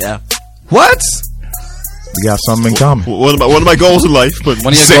 Yeah. What? We got something in common. One of my goals in life, but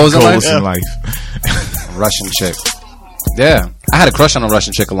One of your Same goals in life? in life. Russian chick. Yeah. I had a crush on a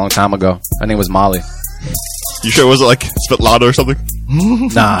Russian chick a long time ago. Her name was Molly. You sure it wasn't like Svetlana or something?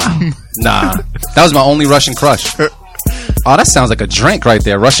 Nah. That was my only Russian crush. Oh, that sounds like a drink right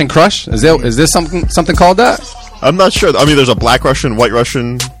there. Russian crush? Is there something called that? I'm not sure. I mean, there's a black Russian, white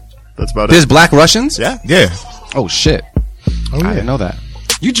Russian. That's about There's it. black Russians? Yeah. Yeah. Oh, shit. Oh, yeah. I didn't know that.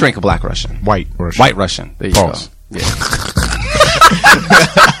 You drink a black Russian. White Russian. White Russian. There you Pause. go. Yeah.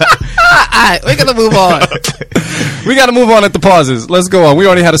 Alright, we're gonna move on. We gotta move on at the pauses. Let's go on. We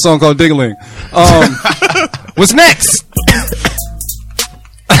already had a song called Diggling. What's next? Yeah,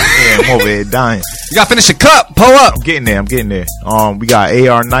 I'm over here dying. You gotta finish your cup. Pull up. I'm getting there. We got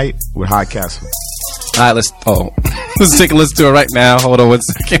AR Night with High Castle. Alright, let's take a listen to it right now. Hold on 1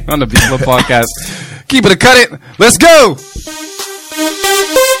 second on the Beatles podcast. Keep it or cut it. Let's go.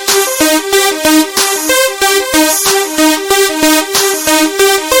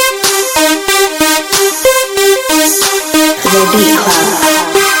 The Beat Club.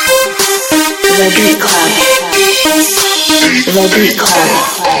 The Beat Club. The Beat Club.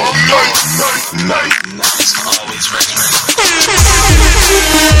 Night. Always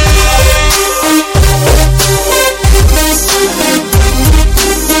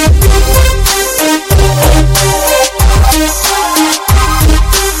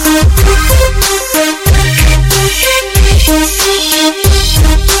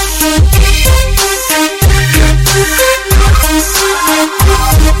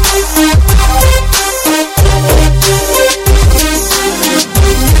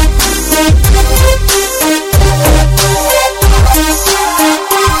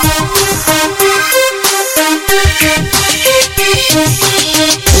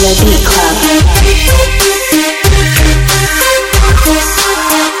The Beat Club.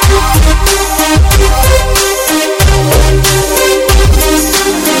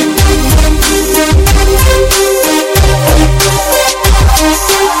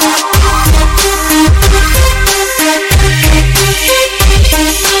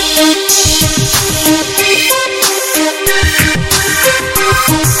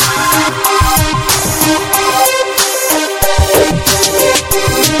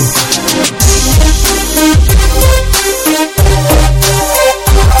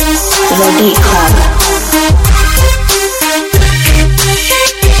 The Beat Club.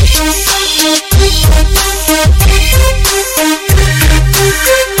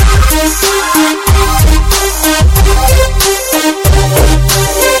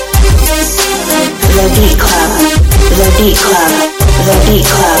 The Beat Club. The Beat Club. The Beat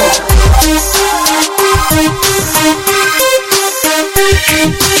Club.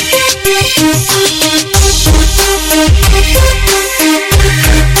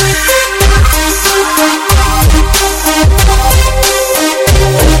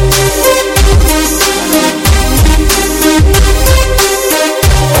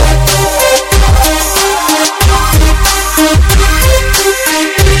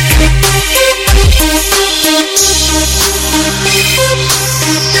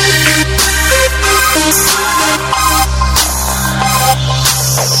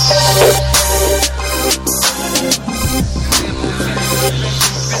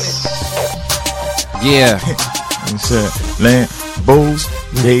 Yeah. He said, Lambos,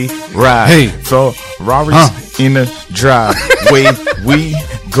 they ride. Hey. Ferraris in the driveway. We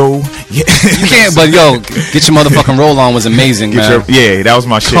go. Yeah. You can't, but yo, get your motherfucking roll on was amazing, man. Yeah, that was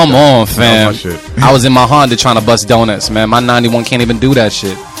my shit. Come on, That fam. was my shit. I was in my Honda trying to bust donuts, man. My 91 can't even do that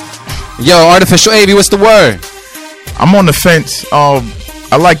shit. Yo, Artificial AV, what's the word? I'm on the fence.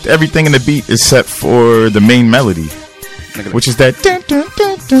 I liked everything in the beat except for the main melody, which is that.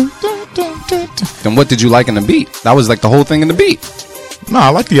 Then what did you like in the beat? That was like the whole thing in the beat. No, I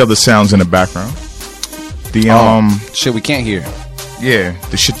like the other sounds in the background. The shit we can't hear. yeah,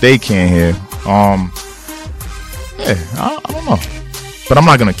 the shit they can't hear. Yeah, I don't know, but I'm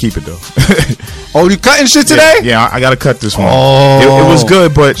not gonna keep it though. Oh, you cutting shit today? Yeah, I gotta cut this one. Oh. It was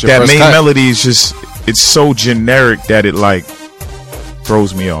good, but Your that first main cut. melody is just, it's so generic that it like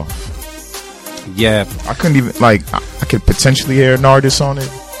throws me off. Yeah. I couldn't even like, I could potentially hear an artist on it,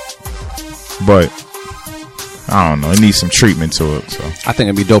 but I don't know. It needs some treatment to it. So, I think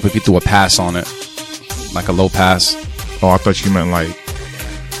it'd be dope if you threw a pass on it, like a low pass. oh, I thought you meant like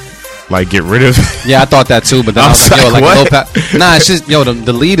get rid of it. Yeah, I thought that too, but then I I'm was like, yo, like, like what? a low pass. Nah, it's just, yo,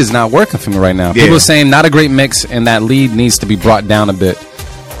 the lead is not working for me right now. Yeah. People are saying not a great mix, and that lead needs to be brought down a bit.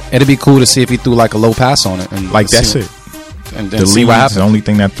 It'd be cool to see if he threw like a low pass on it, and Like that's see, it. and The see lead what is happens. the only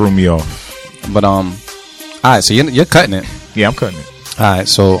thing that threw me off. But all right, so you're cutting it. Yeah, I'm cutting it. All right,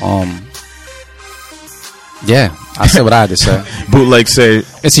 so yeah, I said what I had to say. Bootleg said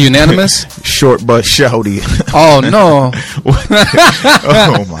It's unanimous. short but shouty. Oh no.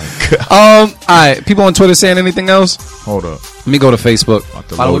 Oh my god. All right, people on Twitter saying anything else? Hold up. Let me go to Facebook. About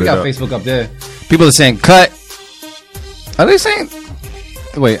to By the way, load we it got up. Facebook up there. People are saying cut. Are they saying?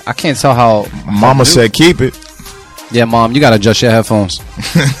 Wait, I can't tell how. Mama said keep it. Yeah, Mom, you gotta adjust your headphones.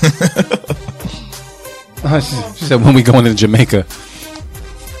 She said when we going to Jamaica.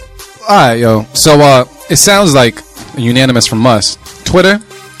 All right, yo. So it sounds like unanimous from us. Twitter.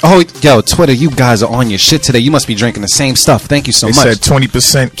 Oh, yo, Twitter, you guys are on your shit today. You must be drinking the same stuff. Thank you so They much. said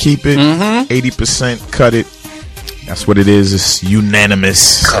 20% keep it, 80% cut it. That's what it is. It's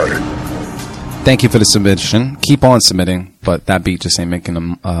unanimous. Thank you for the submission. Keep on submitting, but that beat just ain't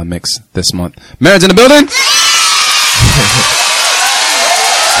making a mix this month. Marin's in the building.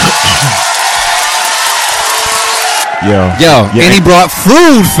 Yo, Yo, your, and he brought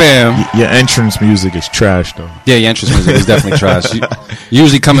food, fam. your entrance music is trash though. Yeah, your entrance music is definitely trash. You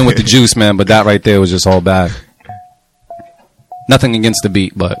usually come in with the juice, man, but that right there was just all bad. Nothing against the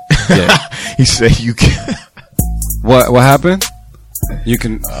beat, but yeah. He said you can. What happened? You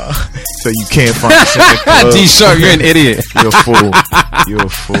can So you can't find us in the club. D Sharp, you're an idiot. You're a fool. You're a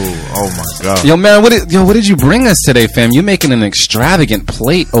fool. Oh my god. Yo, man, what did you bring us today, fam? You're making an extravagant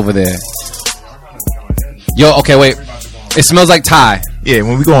plate over there. Yo, okay, wait. It smells like Thai. Yeah,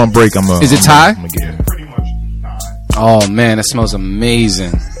 when we go on break, Is it Thai? I'm gonna get it. Oh man, it smells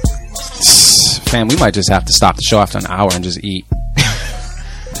amazing. Fam, we might just have to stop the show after an hour and just eat.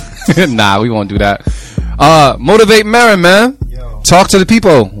 Nah, we won't do that. Motivate Marin, man. Talk to the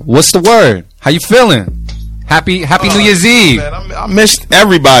people. What's the word? How you feeling? Happy New Year's Eve. Man, I missed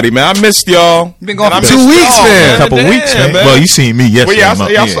everybody, man. I missed y'all. You've been gone And for I 2 missed weeks, y'all, man. A couple Yeah, weeks, man. Well, you seen me yesterday. Well,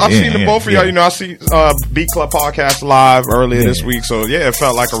 yeah, I've seen the both of y'all. You know, I see Beat Club podcast live earlier this week, so yeah, it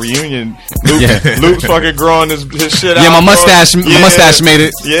felt like a reunion. Luke's fucking growing his shit out. Yeah, my bro. mustache made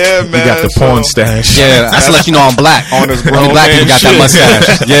it. Yeah, man. You got the porn stash. Yeah, that's to let you know I'm black. On his Only grown black man people got shit. that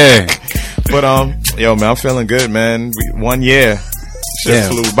mustache. Yeah. But yo, man, I'm feeling good, man. 1 year, shit Yeah.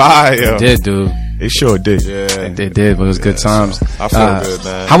 flew by. Yo. Did, dude. It sure did. Yeah, It did, but it was good times. I feel good,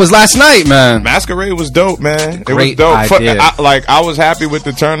 man. How was last night, man? Masquerade was dope, man. It was Great dope. idea. I was happy with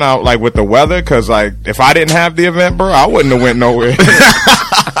the turnout, like with the weather, because like if I didn't have the event, bro, I wouldn't have went nowhere.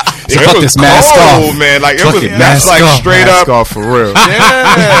 fuck was this mask cold, off. man. Like it Fuck was it, that's mask like off. straight Mask up. off for real.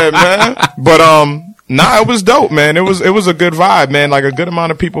 Yeah, man. But nah, it was dope, man. It was a good vibe, man. Like a good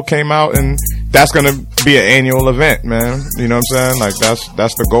amount of people came out, and that's gonna be an annual event, man. You know what I'm saying? Like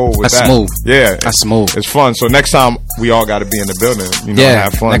that's the goal with That's that. smooth. Yeah, That's smooth. It's fun. So next time we all got to be in the building. You know, Yeah.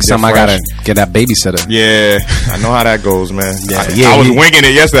 have fun. Next get time I fresh. gotta get that babysitter. Yeah, I know how that goes, man. Yeah. I was winging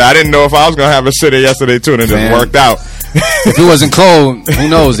it yesterday. I didn't know if I was gonna have a sitter yesterday too, and it Man. just worked out. If it wasn't cold, who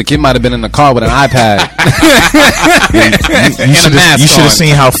knows? The kid might have been in the car with an iPad. You should have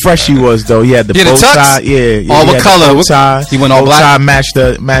seen how fresh he was, though. He had the Yeah, the bow tux? tie. Yeah. Oh, he what had color? The bow tie. He went all bow black? tie matched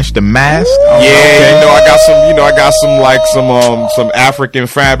the mask. Yeah, you know, I got some African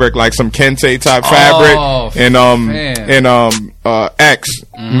fabric, like some kente type fabric, and X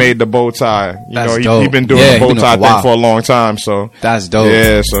made the bow tie. You That's know, he dope. been doing Yeah, the he bow been doing tie it for a while. thing for a long time. So That's dope.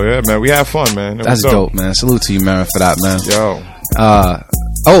 yeah, so yeah, man, we had fun, man. It That's was dope, man. Salute to you, Marin, for that, man. Yo,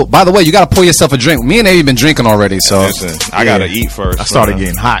 Oh, by the way, you gotta pour yourself a drink. Me and Abe been drinking already, so Listen, I gotta eat first. I started man.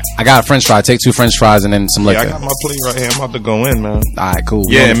 getting hot. I got a French fry. Take 2 French fries and then some liquor. Yeah, I got my plate right here. I'm about to go in, man. All right, cool.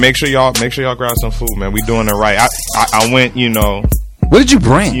 Yeah, and make sure y'all grab some food, man. We doing it right. I went, What did you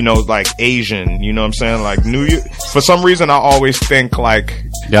bring? Like Asian, you know what I'm saying? Like New Year. For some reason, I always think like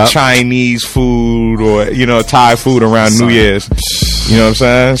Chinese food or, Thai food around New Year's. You know what I'm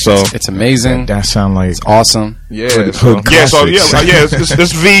saying? So It's amazing. That sound like It's awesome. yeah, hood classics.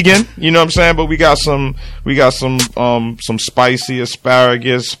 it's vegan. You know what I'm saying? But we got some spicy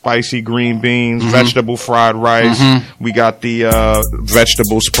asparagus, spicy green beans, vegetable fried rice. We got the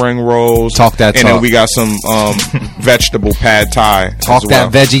vegetable spring rolls. Talk that and talk. then we got some vegetable pad thai. Talk as well.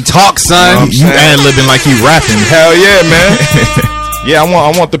 that veggie talk, son. you ad-libbing like you rapping. Hell yeah, man. Yeah,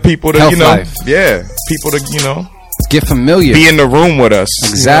 I want the people to Health life. people to Get familiar. be in the room with us.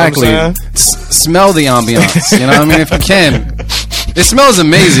 Exactly. You know what I'm saying? Smell the ambiance. You know what I mean? If you can. It smells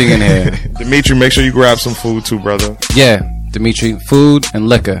amazing in here. Dimitri, make sure you grab some food too, brother. Yeah, Dimitri, food and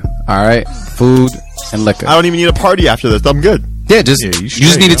liquor. All right? Food and liquor. I don't even need a party after this. I'm good. Yeah, you you just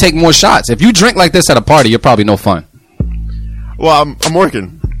straight, need to yo. take more shots. If you drink like this at a party, you're probably no fun. Well, I'm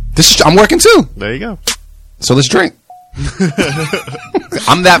working. I'm working too. There you go. So let's drink.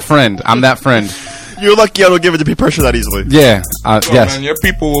 I'm that friend. You're lucky I don't give it to pressure that easily. Yeah. So, Yes. man, your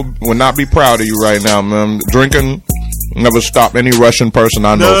people will not be proud of you right now, man. Drinking never stopped any Russian person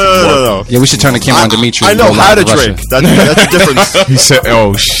I know from working. No. Yeah, we should turn the camera on Dimitri. I and know go how live to Russia. drink. That's the difference. He said,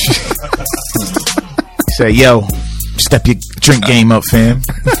 "Oh shit." He said, "Yo, step your drink game up, fam."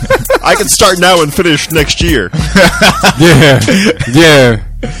 I can start now and finish next year.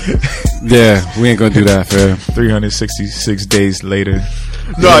 Yeah. We ain't gonna do that, fam. 366 days later.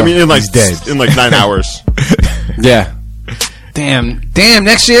 No, I mean in he's dead. in like 9 hours. Yeah. Damn.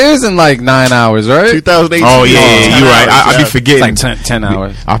 Next year is in like 9 hours, right? 2018. Oh yeah, 10 you're right. hours, I'll be yeah. forgetting. Like 10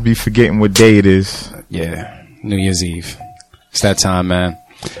 hours. I'll be forgetting what day it is. Yeah. New Year's Eve. It's that time, man.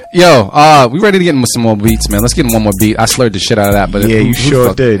 Yo, we ready to get in with some more beats, man. Let's get in one more beat. I slurred the shit out of that, but Yeah, you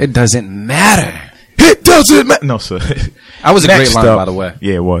sure did. It doesn't matter. It doesn't matter. No, sir. That was a Next great line, up- by the way.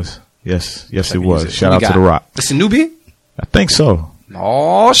 Yeah, it was. Yes, it Music. was. Shout What out we to got? The Rock. It's a new beat? I think so.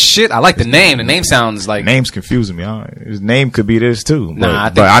 Oh shit! I like the name. The name sounds like Name's confusing me. His name could be this too. Nah,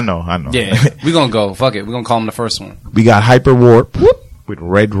 but I know. Yeah, we're gonna go. Fuck it. We're gonna call him the first one. We got Hyper Warp with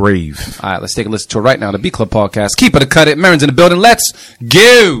Red Rave. All right, let's take a listen to it right now. The Beat Club podcast. Keep it or cut it. Marin's in the building. Let's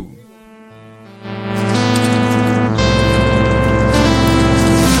go.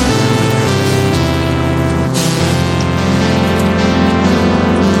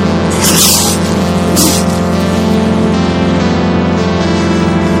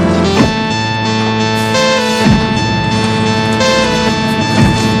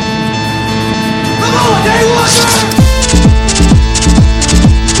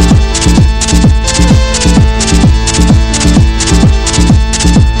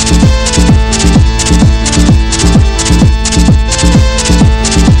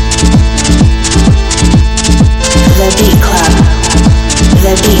 The Beat Club.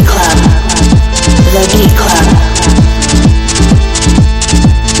 The Beat Club. The Beat Club.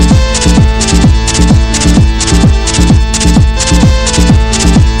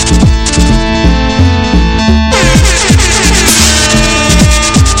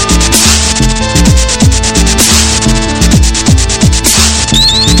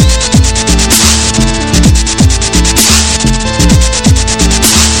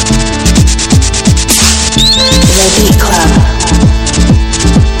 The Beat Club.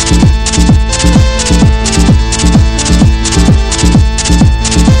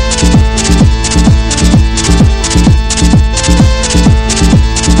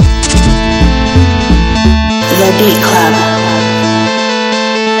 The Beat Club.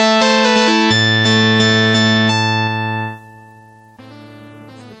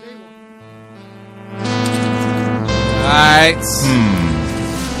 All right.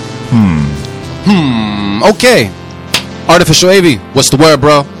 Okay. Artificial AV. What's the word,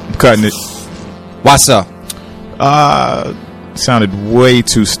 bro? I'm cutting it. What's up? Sounded way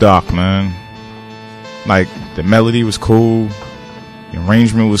too stock, man. Like the melody was cool, the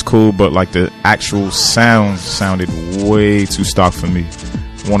arrangement was cool, but like the actual sound sounded way too stock for me.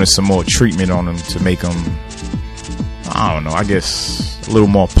 Wanted some more treatment on them to make them, I don't know, I guess a little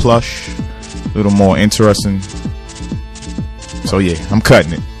more plush, a little more interesting. So yeah, I'm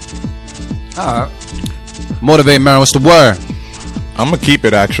cutting it. All right. Motivate, Marin. What's the word? I'm gonna keep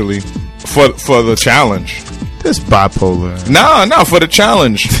it actually for the challenge. This bipolar. Nah, for the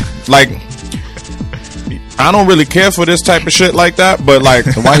challenge. Like, I don't really care for this type of shit like that, but like,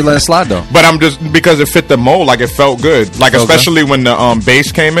 Why you let it slide though? but I'm just because it fit the mold. Like it felt good. Like Okay. especially when the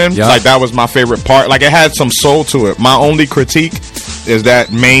bass came in. Yeah. Like that was my favorite part. Like it had some soul to it. My only critique is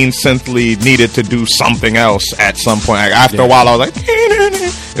that main synth lead needed to do something else at some point. Like after a while, I was like,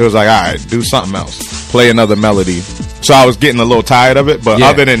 it was like, all right, do something else. Play another melody. So I was getting a little tired of it. But Yeah.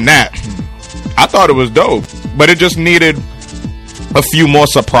 other than that, I thought it was dope. But it just needed a few more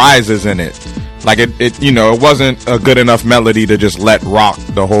surprises in it. Like it wasn't a good enough melody to just let rock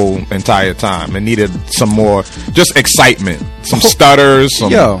the whole entire time. It needed some more, just excitement, some stutters,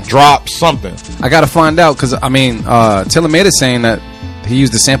 some Yo. drops, something. I gotta find out because I mean, Taylor made it saying that he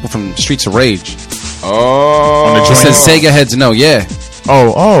used the sample from Streets of Rage. Oh, On the It says Sega heads no, yeah.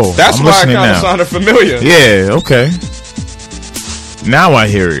 Oh, that's I'm why it listening kind of now. sounded familiar. Yeah, okay. Now I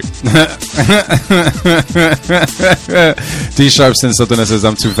hear it. D Sharp sent something that says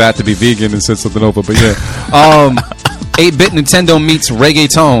I'm too fat to be vegan and sent something over, but yeah. 8-bit Nintendo meets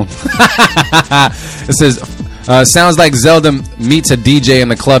reggaeton. It says sounds like Zelda meets a DJ in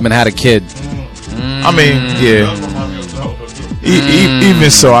the club and had a kid. I mean, yeah. Even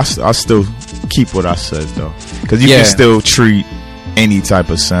so, I still keep what I said though, because you Yeah. can still treat any type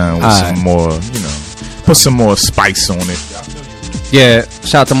of sound with some more, put some more spice on it. Yeah,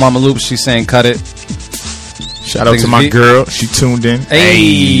 shout out to Mama Loop. She's saying cut it. Shout out Things to my beat. girl. She tuned in.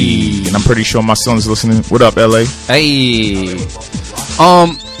 Hey. And I'm pretty sure my son's listening. What up, LA? Hey.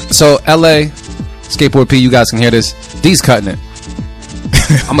 So LA, Skateboard P, you guys can hear this. D's cutting it.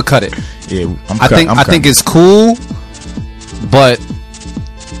 I'm gonna cut it. Yeah, I think it's cool, but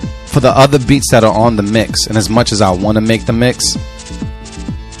for the other beats that are on the mix, and as much as I want to make the mix,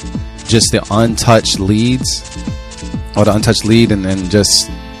 just the untouched leads, or the untouched lead, and then just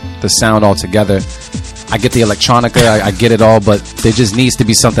the sound all together. I get the electronica, I get it all, but there just needs to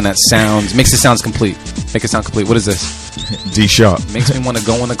be something that makes it sound complete. Make it sound complete. What is this? D Sharp. Makes me want to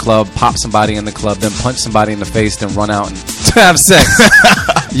go in the club, pop somebody in the club, then punch somebody in the face, then run out and have sex.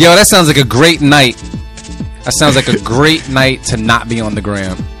 Yo, that sounds like a great night. That sounds like a great night to not be on the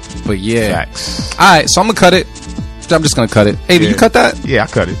gram. But yeah. Facts. Alright, so I'm going to cut it. I'm just going to cut it. Hey, did you cut that? Yeah, I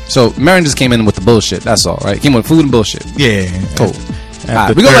cut it. So, Marin just came in with the bullshit. That's all, right? Came with food and bullshit. Yeah. Cool.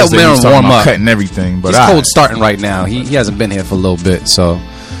 After we gonna let Thursday, Marin he was talking warm about up. cutting everything, but He's cold starting right now. He hasn't been here for a little bit, so.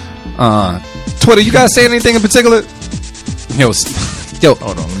 Twitter, you guys say anything in particular? Yo,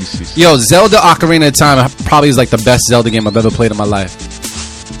 hold on, let me see. Yo, Zelda Ocarina of Time probably is like the best Zelda game I've ever played in my life.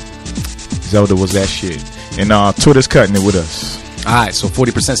 Zelda was that shit. And Twitter's cutting it with us. Alright, so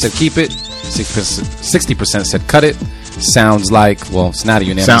 40% said keep it, 60% said cut it. Sounds like, well, it's not a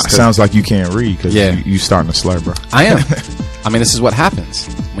unanimous. Sounds like you can't read because Yeah. you starting to slur, bro. I am. I mean, this is what happens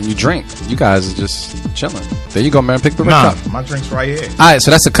when you drink. You guys are just chilling. There you go, man. Pick the right up. My drink's right here. Alright,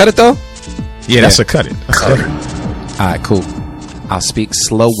 so that's a cut it though? Yeah, that's a cut it. That's cut it. Alright, cool. I'll speak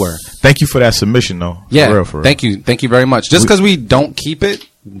slower. Thank you for that submission, though. Yeah, For real, for real. thank you very much. Just because we don't keep it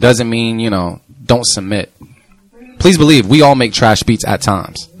doesn't mean, don't submit. Please believe we all make trash beats at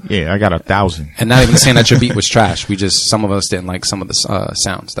times. Yeah, I got 1,000. And not even saying that your beat was trash. Some of us didn't like some of the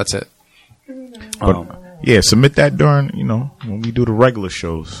sounds. That's it. But yeah, submit that during, when we do the regular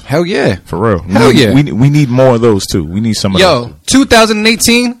shows. Hell yeah. For real. Hell yeah. We need more of those too. We need some of those. Yo,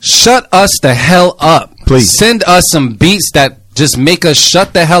 2018, shut us the hell up. Please. Send us some beats that just make us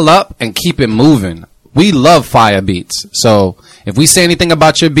shut the hell up and keep it moving. We love fire beats. So if we say anything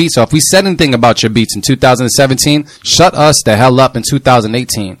about your beats, or if we said anything about your beats in 2017, shut us the hell up in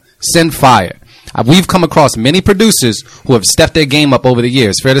 2018. Send fire. We've come across many producers who have stepped their game up over the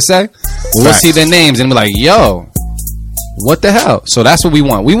years. Fair to say? We'll Facts. see their names and be like, yo, what the hell? So that's what we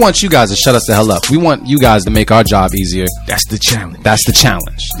want. We want you guys to shut us the hell up. We want you guys to make our job easier. That's the challenge. That's the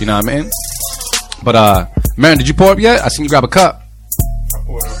challenge. You know what I mean? But, Marin, did you pour up yet? I seen you grab a cup. I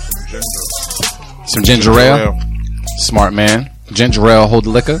poured up some ginger. Some ginger ale. Smart man. Ginger ale, hold the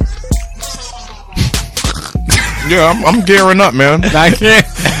liquor. Yeah, I'm gearing up, man. I can't.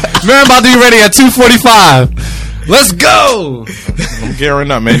 Marin about to be ready at 2:45. Let's go. I'm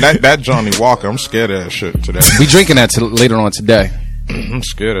gearing up, man. That Johnny Walker, I'm scared of that shit today. We drinking that later on today. I'm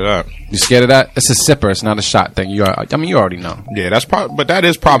scared of that. You scared of that? It's a sipper. It's not a shot thing. You already know. Yeah, but that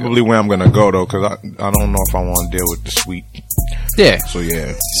is probably where I'm gonna go though, because I don't know if I want to deal with the sweet. Yeah. So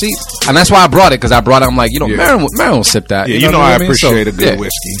yeah. See, and that's why I brought it, because I brought it. I'm like, Yeah. Marin will sip that. Yeah, you know what I mean? appreciate So, a good yeah.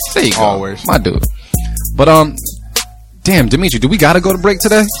 whiskey. There you go. Always. My dude. But damn, Dimitri, do we gotta go to break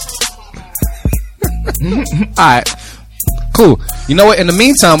today? Alright. Cool. You know what? In the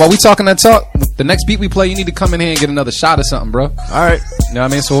meantime, while we talking that talk, the next beat we play, you need to come in here and get another shot or something, bro. Alright. You know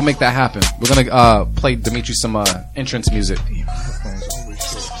what I mean? So we'll make that happen. We're gonna play Dimitri some entrance music.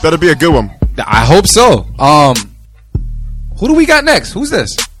 Better be a good one. I hope so. Who do we got next? Who's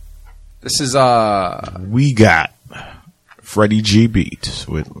this? This is We got Freddie G Beats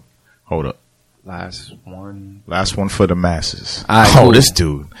with. Hold up. Last one for the masses. All right, cool. This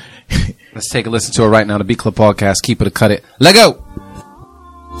dude. Let's take a listen to it right now. The Beat Club Podcast. Keep it or cut it. Let go.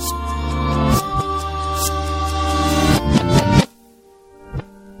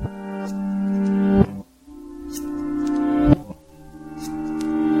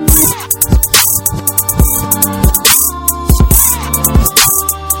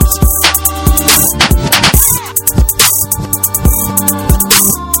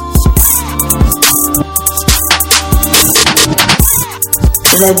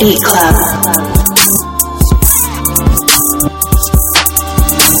 The Beat Club.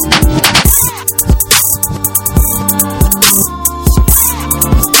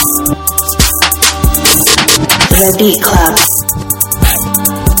 The Beat Club.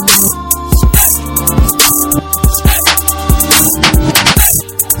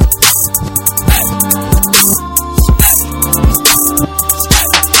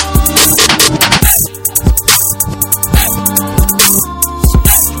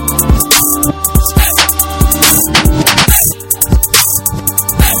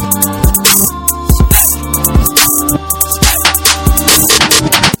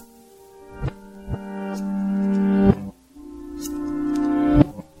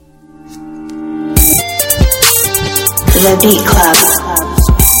 The Beat Club.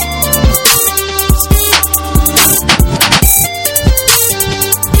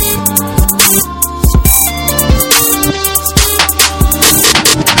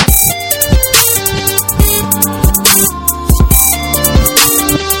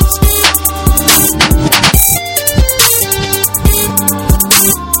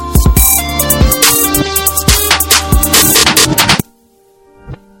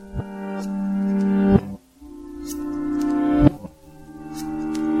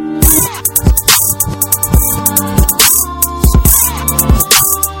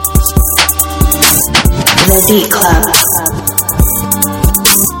 The Beat Club.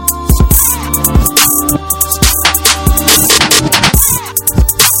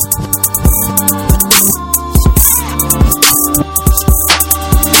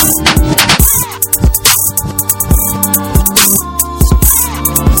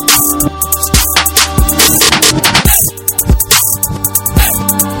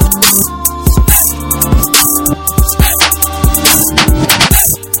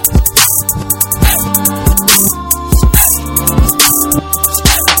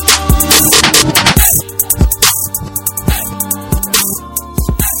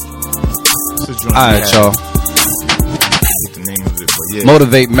 Alright, y'all. Get the name of it, but yeah.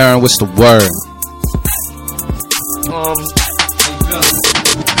 Motivate Marin, what's the word?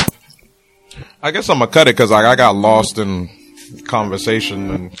 I guess I'm gonna cut it because I got lost in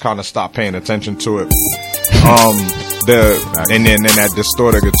conversation and kind of stopped paying attention to it. And then that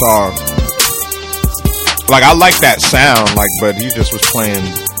distorted guitar. Like, I like that sound, like, but he just was playing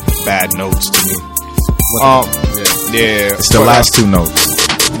bad notes to me. Yeah. It's the last two notes.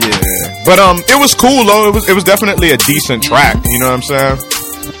 Yeah, but it was cool though. It was definitely a decent track. You know what I'm saying?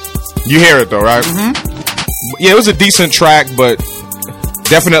 You hear it though, right? Mm-hmm. Yeah, it was a decent track, but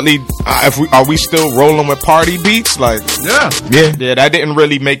definitely, are we still rolling with party beats? Like, yeah. That didn't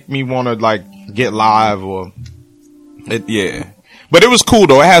really make me want to like get live or it. Yeah, but it was cool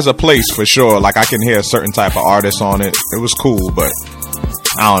though. It has a place for sure. Like, I can hear a certain type of artist on it. It was cool, but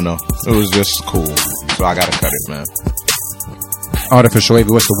I don't know. It was just cool, so I gotta cut it, man. Artificial Wavy,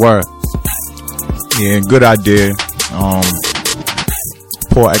 what's the word? Yeah, good idea.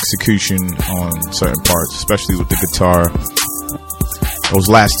 Poor execution on certain parts, especially with the guitar. Those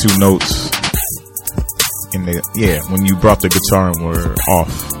last two notes, when you brought the guitar in, were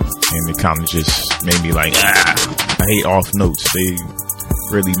off, and it kind of just made me like, I hate off notes. They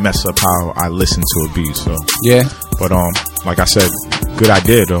really mess up how I listen to a beat. So yeah, but like I said, good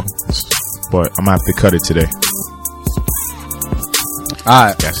idea though. But I'm gonna have to cut it today.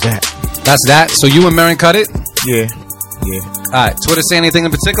 Alright. That's that. That's that. So you and Marin cut it? Yeah. Alright. Twitter say anything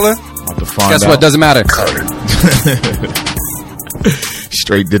in particular? About to find Guess out. what? Doesn't matter.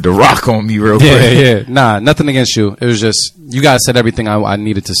 Straight did the rock on me real quick. Yeah. Nah, nothing against you. It was just, you guys said everything I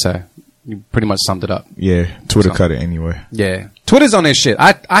needed to say. You pretty much summed it up. Yeah. Twitter cut it anyway. Yeah. Twitter's on their shit.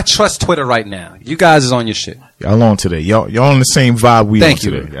 I trust Twitter right now. You guys is on your shit. Y'all on today. Y'all on the same vibe we Thank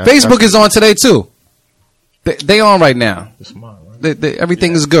on you. today. Facebook is on today too. They on right now.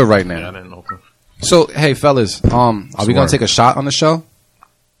 Everything is good right now. Yeah, I didn't know. So, hey, fellas, are we gonna take a shot on the show?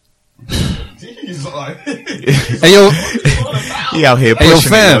 Hey, yo, He out here Hey, yo, pushing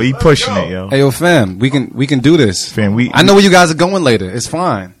it, fam. yo. He pushing it, yo. Hey, yo, fam, we can do this. Fam, I know where you guys are going later. It's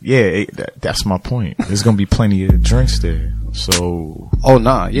fine. Yeah, that's my point. There's gonna be plenty of drinks there, so Oh,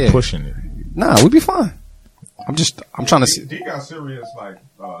 nah, yeah. pushing it. Nah, we'll be fine. I'm trying to see. D got serious, like,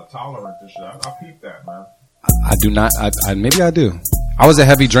 tolerant to shit. I peeped that, man. I do not. Maybe I do. I was a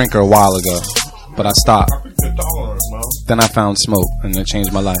heavy drinker a while ago, but I stopped. I peeped the tolerance, man. Then I found smoke, and it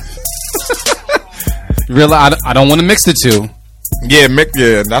changed my life. Really, I don't want to mix the two. Yeah, Mick.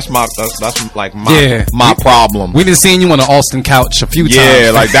 Yeah, that's like my problem. We done seen you on the Austin couch a few times.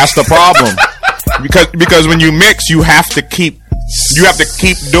 Yeah, like that's the problem. because when you mix, you have to keep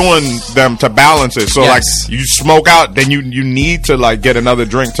doing them to balance it. So Yes. like you smoke out, then you need to like get another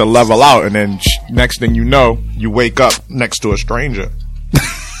drink to level out, and then next thing you know, you wake up next to a stranger.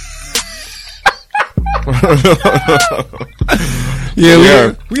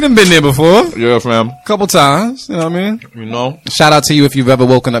 Yeah, we done been there before. Yeah, fam. A couple times. You know what I mean? You know. Shout out to you if you've ever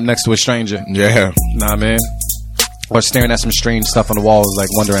woken up next to a stranger. Yeah. Nah, man. Or staring at some strange stuff on the walls, like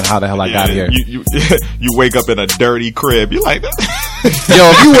wondering how the hell I got here. You wake up in a dirty crib. You like that?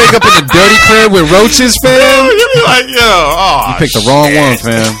 Yo, if you wake up in a dirty crib with roaches, fam, You be like, yo, you picked the wrong one,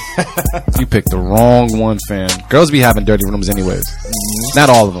 fam. You picked the wrong one, fam. Girls be having dirty rooms anyways. Not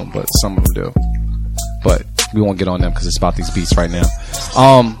all of them, but some of them do. But we won't get on them because it's about these beats right now.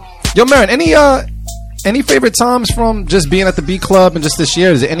 Yo, Marin, any favorite times from just being at the Beat Club and just this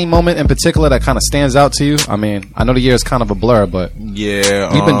year? Is there any moment in particular that kind of stands out to you? I mean, I know the year is kind of a blur, but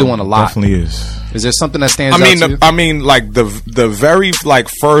Yeah, we've been doing a lot. Definitely is. Is there something that stands out to you? I mean, like the very like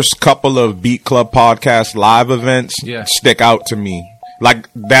first couple of Beat Club podcast live events Yeah. stick out to me. Like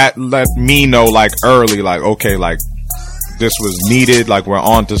that let me know like early, like okay, like this was needed. Like we're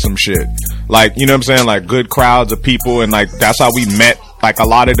on to some shit. Like you know what I'm saying? Like good crowds of people, and like that's how we met. Like a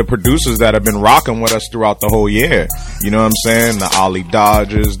lot of the producers that have been rocking with us throughout the whole year. You know what I'm saying? The Ollie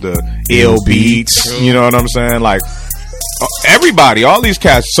Dodgers, the Ill Beats. You know what I'm saying? Like everybody, all these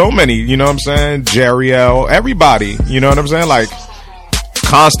cats, so many. You know what I'm saying? Jerry L. Everybody. You know what I'm saying? Like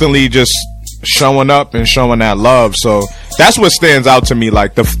constantly just showing up and showing that love. So that's what stands out to me.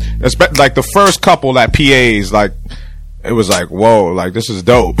 Like the first couple at PAs, like it was like, whoa, like this is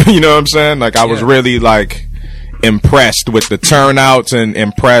dope. You know what I'm saying? Like I was really like impressed with the turnouts and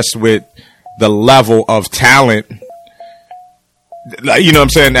impressed with the level of talent. Like, you know what I'm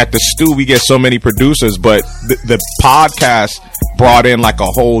saying? At the stew, we get so many producers, but the podcast brought in like a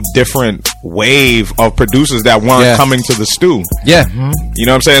whole different wave of producers that weren't coming to the stew. Yeah. You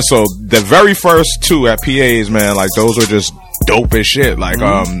know what I'm saying? So the very first two at PAs, man, like those were just dope as shit. Like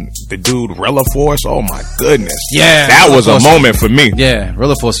the dude Rilla Force, oh my goodness. Yeah. That Rilla was Force. a moment for me. Yeah,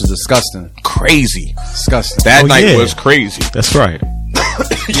 Rilla Force was disgusting. Crazy. Disgusting. That night yeah. was crazy. That's right.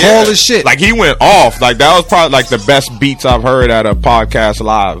 Tall as shit. Like he went off. Like that was probably like the best beats I've heard at a podcast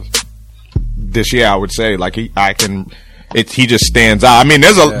live this year. I would say. Like he just stands out. I mean,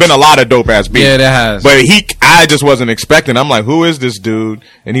 there's been a lot of dope ass beats. Yeah, there has. But I just wasn't expecting. I'm like, who is this dude?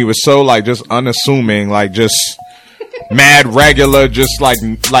 And he was so like just unassuming, like just mad regular, just like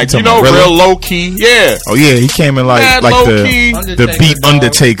you know, Rilla? real low key. Yeah. Oh yeah, he came in like Mad like low-key. the beat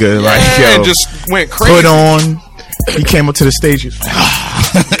Undertaker, like Yeah, yo, just went crazy. put on. He came up to the stage. It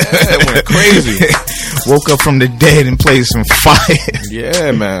went crazy. Woke up from the dead and played some fire.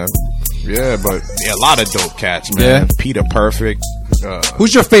 Yeah, man. Yeah, but a lot of dope cats, man. Yeah. Peter Perfect.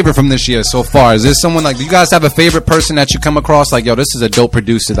 Who's your favorite from this year so far? Is there someone like, do you guys have a favorite person that you come across like, yo, this is a dope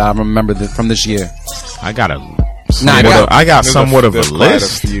producer that I remember from this year? I got There's somewhat of a there's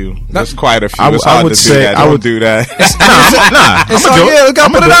list. Quite a few. There's quite a few. I It's hard would to say do that. I Don't would do that. It's like, yeah, we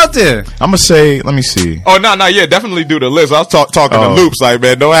gotta put it out there. I'm gonna say, let me see. Oh no, yeah, definitely do the list. I was talking to Loops, like,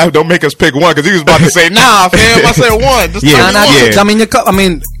 man, don't make us pick one because he was about to say, nah, fam, I said one. Just Yeah, tell me one. I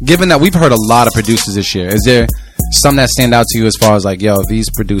mean, given that we've heard a lot of producers this year, is there some that stand out to you as far as like, yo, these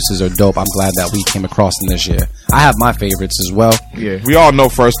producers are dope? I'm glad that we came across them this year. I have my favorites as well. Yeah, we all know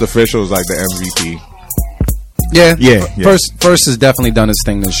First Official is like the MVP. Yeah. First has definitely done his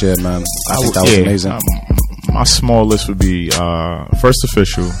thing this year, man. I think that was amazing. My small list would be First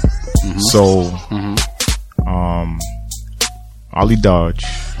Official, Soul, Ollie Dodge.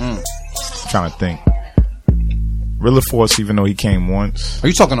 I'm trying to think. Rilla Force, even though he came once. Are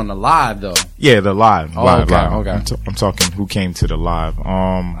you talking on the live though? Yeah, the live. Okay. I'm talking who came to the live.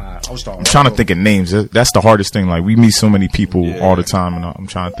 I was talking I'm trying to think of names. That's the hardest thing. Like we meet so many people all the time, and I'm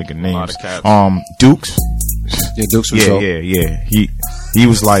trying to think of names. lot of cats. Dukes. Yeah, Dukes was dope. Yeah. He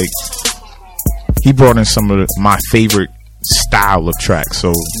was like, he brought in some of my favorite style of tracks,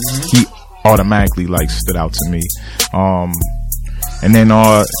 so he automatically like stood out to me. And then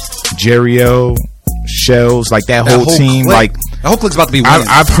Jerry L, Shells, like that whole team. clique. Like the whole clique's about to be winning.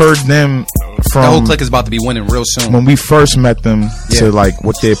 I've heard them from the whole clique is about to be winning real soon. when we first met them Yeah. to like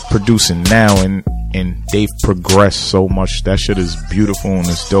what they're producing now, and they've progressed so much. That shit is beautiful and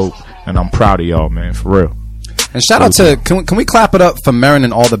it's dope, and I'm proud of y'all, man, for real. And shout out to can we clap it up for Marin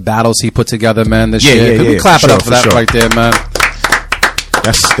and all the battles he put together, man, this year. Can we clap it up for that right there, man?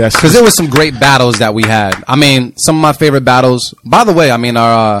 That's Because there was some great battles that we had. I mean, some of my favorite battles. By the way, I mean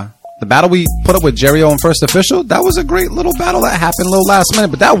our the battle we put up with Jerry and First Official, that was a great little battle that happened a little last minute,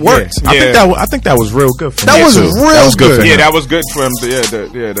 but that worked. Yeah. I think that was real good for him. That was too. real That was good. For Yeah, him. that was good for him.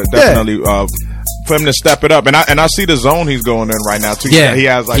 Definitely. For him to step it up, and I see the zone he's going in right now too. Yeah, he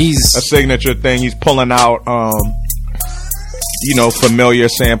has like a signature thing. He's pulling out, familiar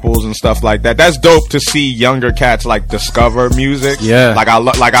samples and stuff like that. That's dope to see younger cats like discover music. Yeah, like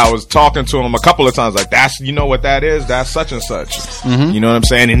I was talking to him a couple of times. Like that's what that is. That's such and such. Mm-hmm. You know what I'm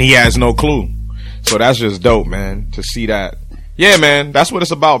saying? And he has no clue. So that's just dope, man. To see that. Yeah, man. That's what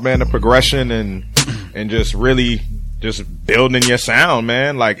it's about, man. The progression and just really. Just building your sound,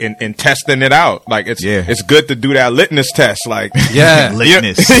 man, like and testing it out. Like it's good to do that litmus test, like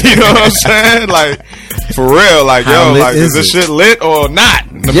litmus. You know what I'm saying? Like for real, like How lit is this shit lit or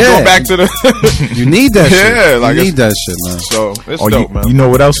not? Let me go back to the. You need that shit. Yeah, like you need that shit, man. So it's dope, man. You know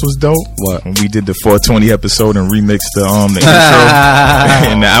what else was dope? What? When we did the 420 episode and remixed the intro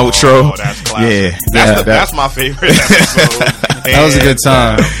and the outro. Oh, that's classic. That's my favorite episode. That was a good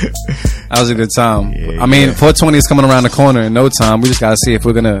time. That was a good time. I mean, 420 is coming around the corner in no time. We just gotta see if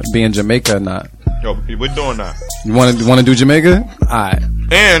we're gonna be in Jamaica or not. Yo, we're doing that. You want to do Jamaica? All right.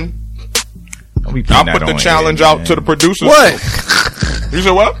 And I'll put the challenge out to the producers. What? You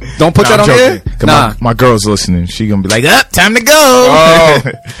said what? Don't put that on air? Nah. My girl's listening. She gonna be like, time to go. Oh.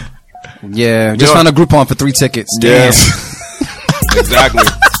 Yeah. Just found a Groupon for 3 tickets. Damn. Exactly.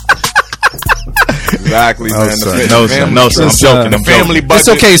 Exactly, man. No, sir. I'm joking. The family budget.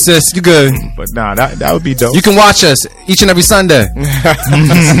 It's okay, sis. You good. But nah, that would be dope. You can watch us each and every Sunday.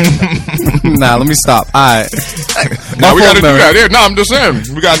 Nah, let me stop. All right. Nah, we gotta do that. Yeah, I'm just saying.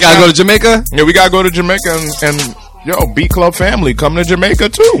 We gotta go to Jamaica? Yeah, we gotta go to Jamaica and Beat Club family, come to Jamaica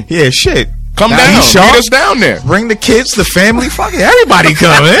too. Yeah, shit. Come down. Meet us down there. Bring the kids, the family. Fuck it. Everybody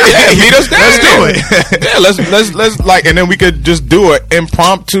come. Yeah, meet us down there. Let's do it. Yeah, let's like, and then we could just do an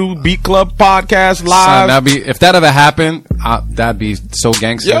impromptu Beat Club podcast live. Son, if that ever happened, that'd be so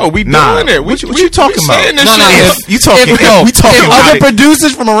gangster. Yo, we doing it. What you talking about? We talking if about other it.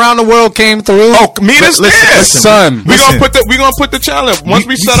 producers from around the world came through. Oh, meet us there, son. We gonna put the challenge once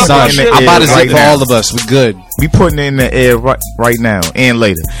we set up our shit. I'm about to right zip for all of us. We good. We putting it in the air right now and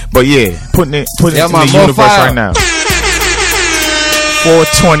later. But yeah, putting it in the universe right now.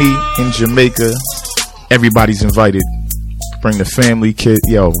 420 in Jamaica. Everybody's invited. Bring the family, kid.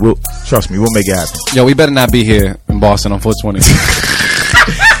 Yo, trust me, we'll make it happen. Yo, we better not be here in Boston on 420.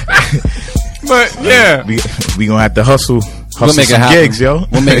 But yeah, we gonna have to hustle We'll make it happen. Gigs, yo.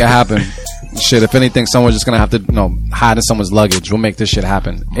 We'll make it happen. Shit, if anything, someone's just gonna have to hide in someone's luggage. We'll make this shit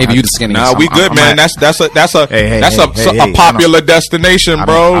happen. Maybe you the skinny. Nah, we good, man. That's a popular destination,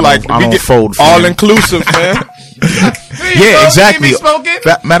 bro. Like we get all inclusive, man. Yeah, exactly.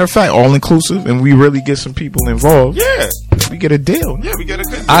 Matter of fact, all inclusive, and we really get some people involved. Yeah, we get a deal. Yeah, we get a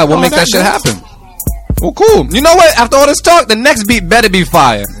good deal. All right, we'll make that shit happen. Well, cool. You know what? After all this talk, the next beat better be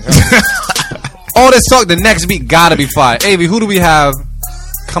fire. All this talk, the next beat gotta be fire. Avi, who do we have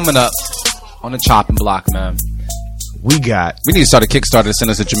coming up on the chopping block, man? We need to start a Kickstarter to send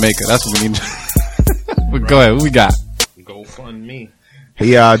us to Jamaica. That's what we need. Go ahead. Who we got? Go fund me.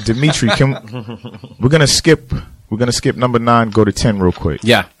 Hey, Dimitri, we're gonna skip number 9, go to 10 real quick.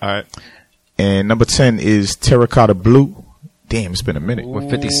 Yeah. All right. And number 10 is Terracotta Blue. Damn, it's been a minute. With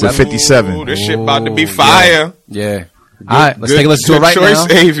 57. Ooh, this shit about to be fire. Yeah. All right, let's take a listen to it right choice,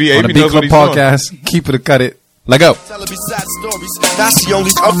 now. Avi. On the Beat Club podcast. Keep it or cut it. Let go. Tell her sad stories. That's the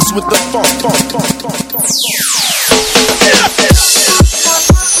only others with the funk.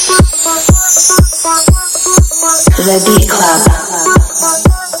 The Beat Club.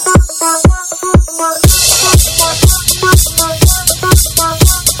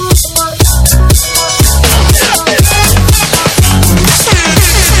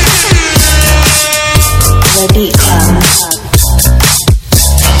 The Beat Club.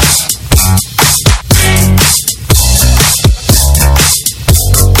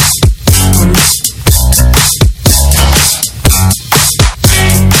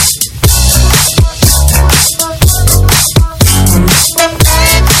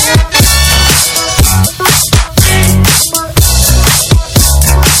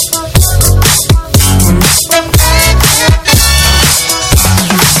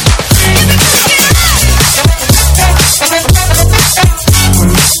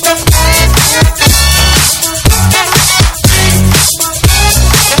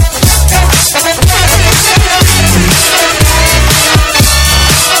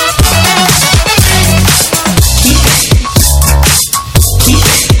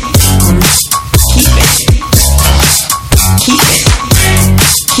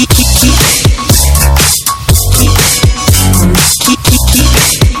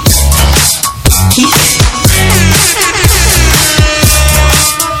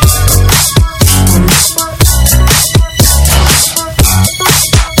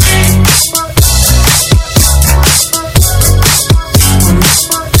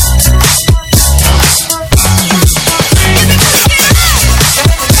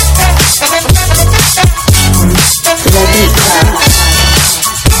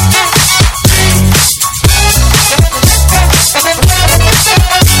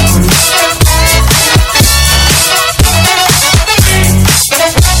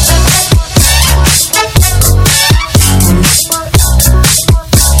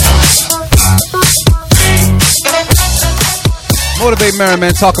 motivate Mary,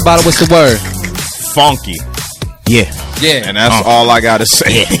 man. Talk about it. What's the word? Funky. Yeah. Yeah. And that's all I gotta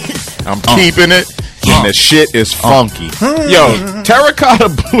say. I'm keeping it. And the shit is funky. Yo, Terracotta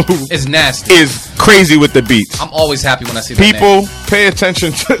Blue It's nasty. is crazy with the beats. I'm always happy when I see that People, pay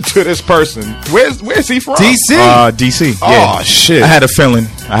attention to this person. Where's he from? DC. DC. Oh, Yeah. shit. I had a feeling.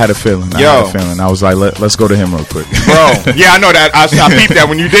 Yo. I was like, let's go to him real quick. Bro, yeah, I know that. I peeped that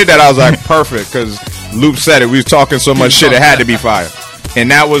when you did that. I was like, perfect, because Loop said it. We was talking so much shit, it had to be fire,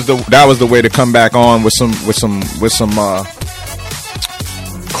 and that was the way to come back on with some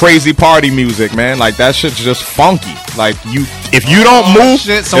crazy party music, man. Like that shit's just funky. Like if you don't move,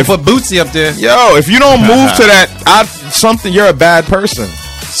 shit. So put Bootsy up there, yo. If you don't move to that, you're a bad person.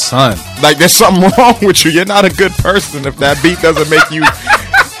 son. Like there's something wrong with you. You're not a good person if that beat doesn't make you.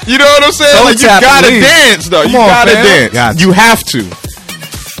 You know what I'm saying? Don't Like you tap, gotta please. dance though. Come You on, gotta fam. dance. Got You have to.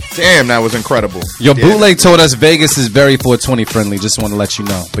 Damn, that was incredible. Your bootleg told us Vegas is very 420 friendly. Just want to let you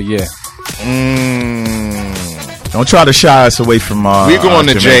know. But yeah, Don't try to shy us away from. We going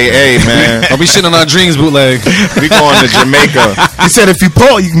to Jamaica. JA, man. don't be shitting on our dreams, bootleg. We going to Jamaica. He said if you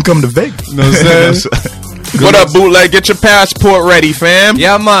pull, you can come to Vegas. You know what I'm saying? What up, bootleg? Get your passport ready, fam.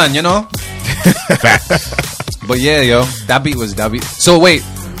 Yeah, man. You know. But yeah, yo, that beat. So wait,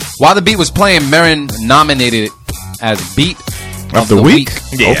 while the beat was playing, Marin nominated it as beat Of the week?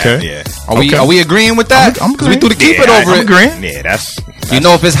 Yeah, Okay. yeah. Are we agreeing with that? I'm 'Cause we threw the keep it Yeah, over I'm it. agreeing. Yeah, that's You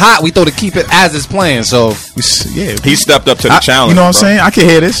know, if it's hot, we throw the keep it as it's playing. So Yeah. he stepped up to the challenge. You know what I'm bro. saying? I can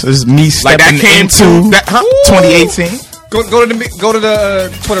hear this. This is me Like stepping that came into to that, huh? 2018. go to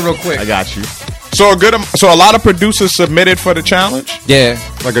the Twitter real quick. I got you. So a lot of producers submitted for the challenge. Yeah,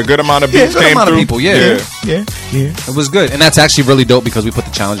 Like a good amount of Yeah, beats good came amount of through. people, yeah. Yeah. it was good, and that's actually really dope because we put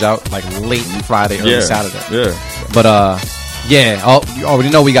the challenge out like late Friday, early Saturday. Yeah. But yeah, you already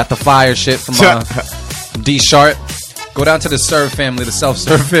know we got the fire shit from D Sharp. Go down to the Serve family, the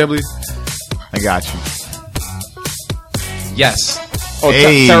Self-Serve family. I got you. Yes. Oh,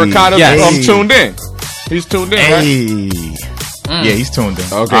 Hey. Terracotta Yes. tuned in. He's tuned in, right? Hey. Yeah, he's tuned in.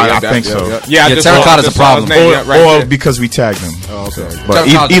 Okay, I think so. Yeah, Yeah, Terracotta's a problem. Or because we tagged him. Oh, okay. But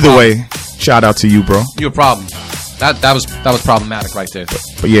Terracotta's a either problem. way, shout out to you, bro. You a problem. That was problematic right there.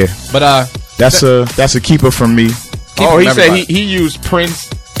 But yeah, But that's a keeper from me. Oh, he said everybody. he used Prince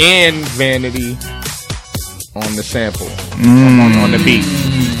and Vanity on the sample on the beat.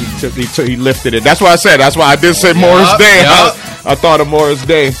 He lifted it. That's why I said. That's why I did say Morris Day. yup. I thought of Morris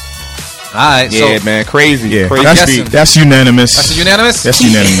Day. all right, Yeah, so man, crazy. Yeah, Crazy that's, beat. that's unanimous. that's unanimous. That's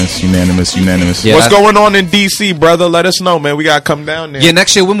unanimous. Yeah, What's that's- going on in DC, brother? Let us know, man. We gotta come down there. Yeah,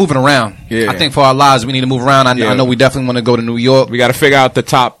 next year we're moving around. Yeah. I think for our lives we need to move around. I Yeah. know we definitely want to go to New York. We gotta figure out the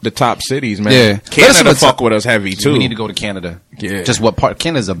top cities, man. Yeah. Let us know Canada what's fuck up. with us heavy too. We need to go to Canada. Yeah. Just what part?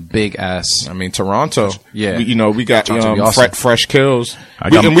 Canada's a big ass. I mean, Toronto. Yeah. We got Toronto be awesome. fresh kills.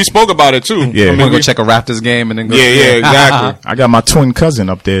 got And we spoke about it too. Yeah. I We're mean, gonna go check a Raptors game and then go. Yeah, exactly. I got my twin cousin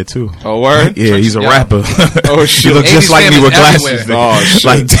up there too. Oh, word? Yeah, he's a Yeah. rapper. Oh, shit. He looks Avi's just like fam me is with glasses. everywhere. Oh, shit.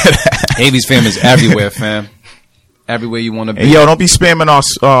 Like that. Avi's fam is everywhere, fam. Everywhere you want to be. And yo, don't be spamming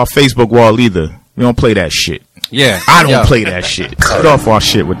our Facebook wall either. We don't play that shit. Yeah, I don't Yo. play that shit. Cut off our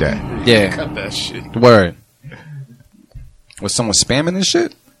shit with that. Yeah, that shit. word. Was someone spamming this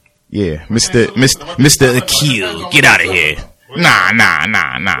shit? Yeah, Mr. Akil, get out of here.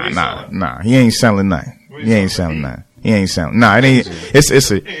 Nah. He ain't selling nothing. Nah, it ain't.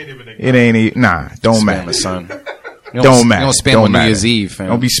 It ain't. Nah, don't matter. son. Don't matter. You don't spam Don't on New matter. Year's Eve, fam.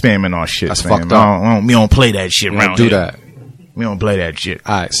 Don't be spamming our shit, That's fam. fucked up. We don't play that shit You around don't do here. that. We don't play that shit.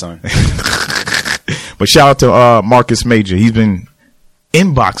 All right, son. But shout out to Marcus Major. He's been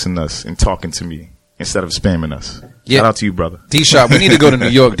inboxing us and talking to me instead of spamming us. Yeah. Shout out to you, brother. D Sharp, we need to go to New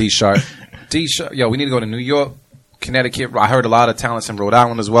York. D Sharp, yo, we need to go to New York, Connecticut. I heard a lot of talents in Rhode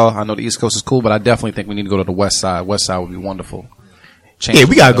Island as well. I know the East Coast is cool, but I definitely think we need to go to the West Side. West Side would be wonderful. Change Yeah,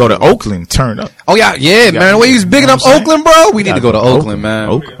 we gotta go to the- Oakland. Turn up. Oh yeah, man. The way he's bigging You know up what I'm saying? Oakland, bro. We need to go to Oakland, man.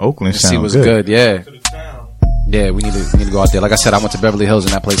 Oakland See sounds what's good. good. Yeah. Yeah, we need to go out there. Like I said, I went to Beverly Hills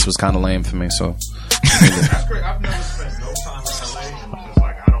and that place was kind of lame for me. So That's great. I've never spent no time in LA. And just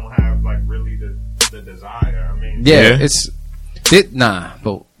like I don't have like really the desire. I mean, yeah, Yeah.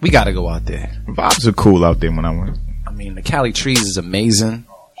 but we got to go out there. Vibes are cool out there when I went. I mean, the Cali trees is amazing.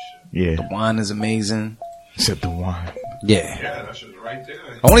 Yeah, The wine is amazing. except the wine. Yeah. that shit's right there.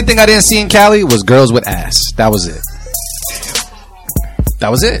 The only thing I didn't see in Cali was girls with ass. That was it.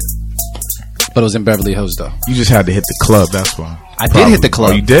 But it was in Beverly Hills, though. You just had to hit the club. That's why. I did hit the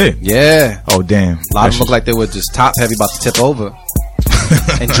club. Oh, you did? Yeah. Oh, damn. A lot of them looked like they were just top heavy, about to tip over.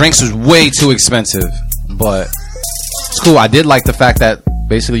 And drinks was way too expensive. But it's cool. I did like the fact that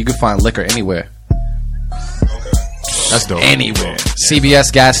basically you could find liquor anywhere. That's dope. Anywhere.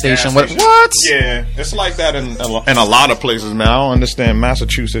 CBS gas station. What? Yeah, it's like that in a lot of places, man. I don't understand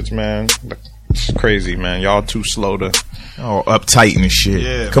Massachusetts, man. It's crazy, man. Y'all too slow to. Oh, uptight and shit.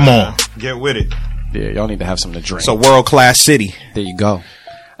 Yeah, Come on. Get with it. Yeah, y'all need to have something to drink. It's a world-class city. There you go.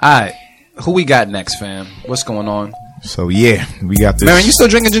 All right. Who we got next, fam? What's going on? So, yeah, we got this. Man, you still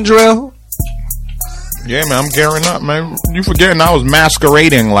drinking ginger ale? Yeah, man, I'm gearing up, man. You forgetting I was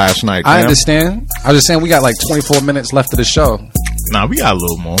masquerading last night, man. I understand. I was just saying we got like 24 minutes left of the show. Nah, we got a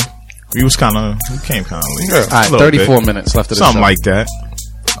little more. We came kind of late. Yeah. All right, 34 minutes left of the show. Something like that.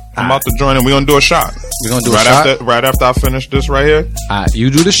 I'm about to join in. We're going to do a shot. We're going to do a shot? Right after I finish this right here. All right, you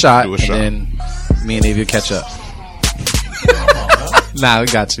do the shot, Do a shot. and then me and Avia catch up. Nah, we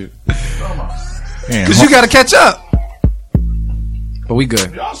got you. Damn, Because you got to catch up. But we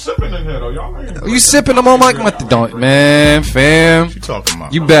good. Y'all sipping in here, though. Y'all ain't... You sipping them on my... Don't, man, fam. what you talking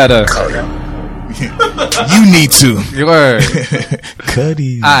about? You better. You need to. Your word.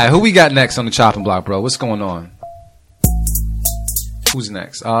 Cuddy. All right, who we got next on the chopping block, bro? What's going on? Who's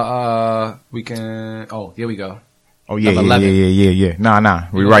next? We can. Oh, here we go. Oh yeah, Number yeah. 11. Nah.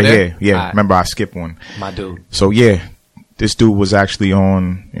 We You right over there? here. Yeah. All right. Remember, I skipped one. My dude. So yeah, this dude was actually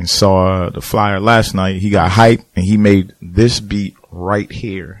on and saw the flyer last night. He got hyped and he made this beat right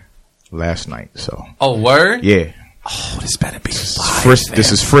here last night. So Oh, word? yeah, Oh, this better be fire.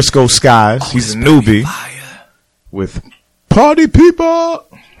 this is Frisco Skies. He's a newbie Fire. with Party People.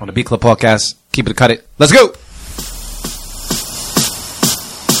 On the Beat Club podcast. Keep it, cut it. Let's go.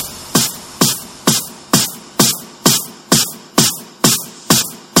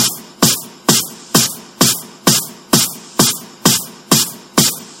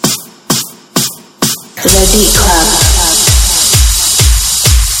 The Beat Club.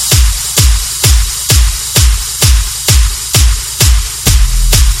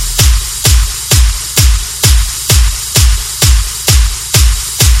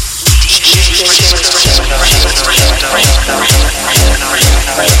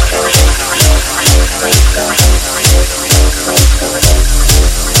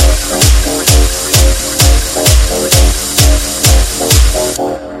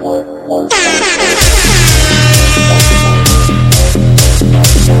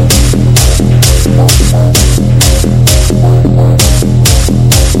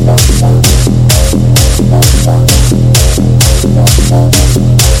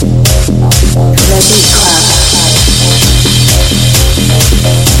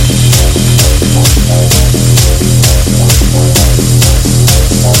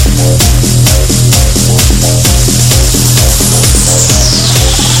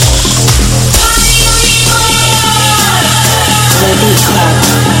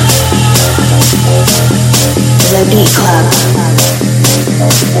 The Beat Club.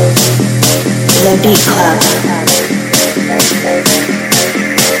 The Beat Club.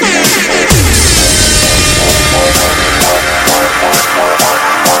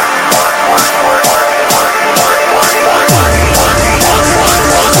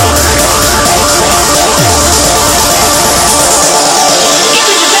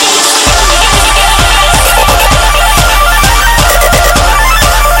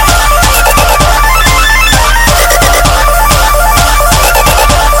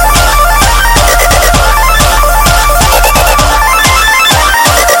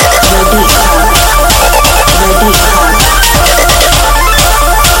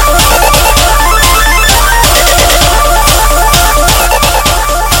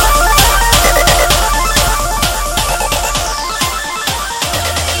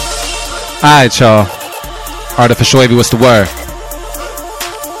 Alright, y'all. Artificial Avy, what's the word?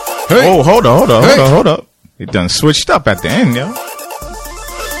 Oh, hold up. It done switched up at the end, yo.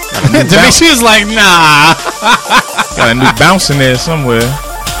 She was like, nah. Got a new bounce in there somewhere.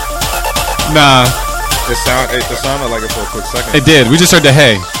 Nah. It sounded like it for a quick second. It did. We just heard the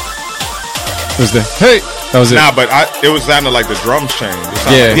hey. It was the hey. That was it. Nah, but it was sounding like the drums changed. It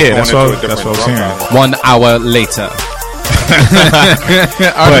sounded Yeah. like Yeah, going that's into what- a different that's what I was drum hearing. pattern. 1 hour later.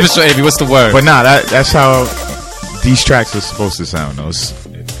 Artificial Avy, what's the word? But nah, that's how these tracks are supposed to sound. Though.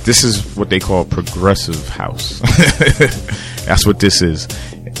 This is what they call progressive house. That's what this is.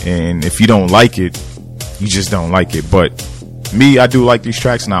 And if you don't like it, you just don't like it. But me, I do like these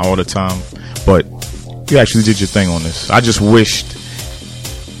tracks, not all the time. But you actually did your thing on this. I just wished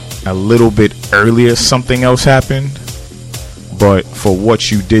a little bit earlier something else happened. But for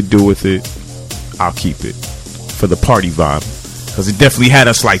what you did do with it, I'll keep it. For the party vibe. Because it definitely had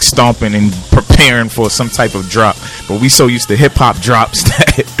us like stomping and preparing for some type of drop. But we so used to hip hop drops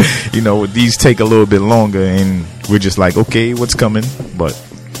that, you know, these take a little bit longer and we're just like, okay, what's coming? But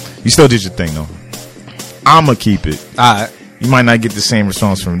you still did your thing though. I'ma keep it. All right. You might not get the same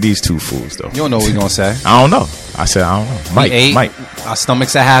response from these two fools though. You don't know what we're gonna say. I don't know. I said I don't know. We ate. Might. Our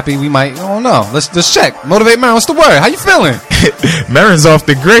stomachs are happy. We might. I don't know. Let's check. Motivate man. What's the word? How you feeling? Marin's off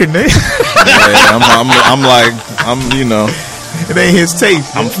the grid, man. Yeah, I'm like, you know, It ain't his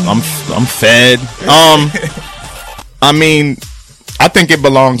taste. I'm fed. I mean, I think it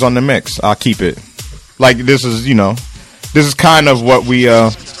belongs on the mix. I'll keep it. Like this is kind of what we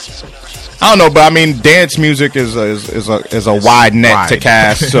I don't know, but I mean, dance music is a wide net to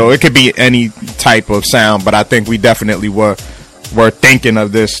cast, so it could be any type of sound. But I think we definitely were thinking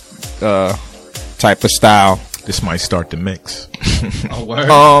of this type of style. This might start the mix. Oh, word.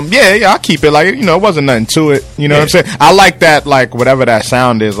 Yeah, I keep it. Like, it wasn't nothing to it. You know what I'm saying? I like that, like whatever that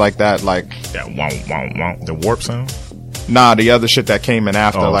sound is, like that, like That wow, the warp sound. nah, the other shit that came in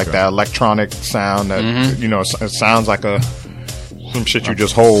after, Oh, like okay. that electronic sound that it sounds like some shit you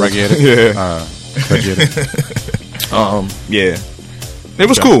just hold. Yeah. Yeah. It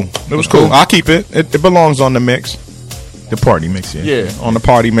was cool. It was cool. I'll keep it. It belongs on the mix. The party mix, yeah. Yeah, on the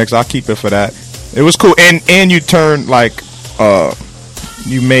party mix. I'll keep it for that. It was cool. And you turned like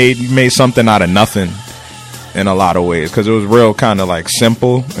you made something out of nothing in a lot of ways, because it was real kind of like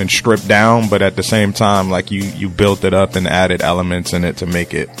simple and stripped down, but at the same time like you built it up and added elements in it to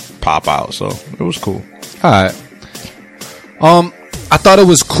make it pop out. So it was cool. All right. I thought it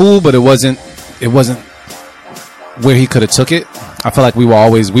was cool, but it wasn't where he could have took it. I feel like we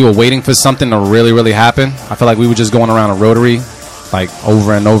were waiting for something to really, really happen. I feel like we were just going around a rotary, like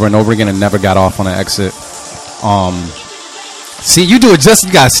over and over and over again, and never got off on an exit. See, you do it just,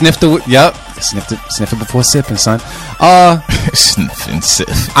 you gotta sniff the, yep, sniff it before sipping, son. Sniff and sip.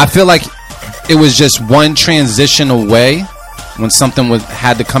 I feel like it was just one transition away when something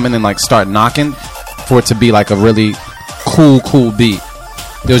had to come in and like start knocking for it to be like a really cool beat.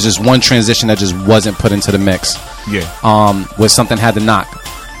 There was just one transition that just wasn't put into the mix. Yeah. Where something had to knock.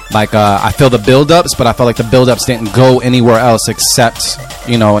 Like I feel the build-ups, but I felt like the build-ups didn't go anywhere else except,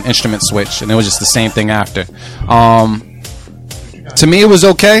 an instrument switch, and it was just the same thing after. To me, it was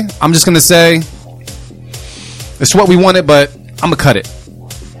okay. I'm just gonna say it's what we wanted, but I'm gonna cut it.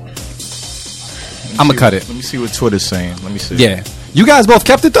 Let me see what Twitter's saying. Let me see. Yeah, you guys both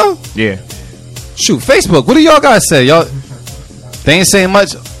kept it though. Yeah. Shoot, Facebook. What do y'all guys say? Y'all, they ain't saying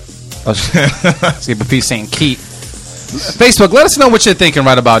much. Oh, see, but P's saying keep. Facebook, let us know what you're thinking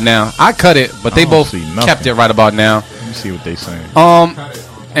right about now. I cut it, but they both kept it right about now. Let me see what they saying.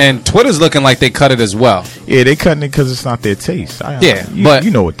 And Twitter's looking like they cut it as well. Yeah, they cutting it because it's not their taste. But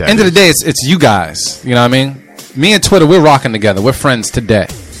you know what that end is. of the day, it's you guys. You know what I mean? Me and Twitter, we're rocking together. We're friends today.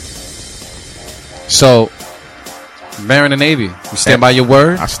 So, Baron and Navy, you stand by your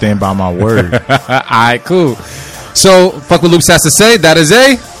word? I stand by my word. All right, cool. So, fuck what Loops has to say. That is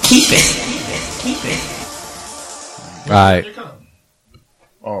a Keep it. all right.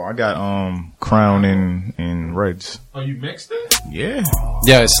 Oh, I got Crown and Reds. Oh, you mixed it? Yeah.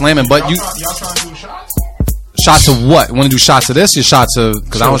 Yeah, it's slamming. But you Y'all trying to do shots? shots of what? Want to do shots of this? Or shots of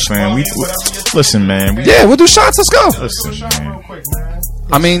because I was man. Listen, man. yeah, we'll do shots. Let's go. Listen, man. Quick, man.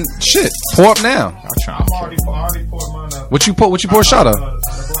 I mean, shit. Pour up now. I'm trying to already poured mine up. What you pour a shot of?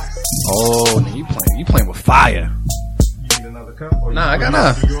 The black. Oh, man, you playing with fire. You need another cup? Or Nah, I got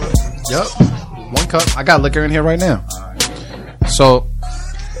none. Yep. One cup. I got liquor in here right now. So,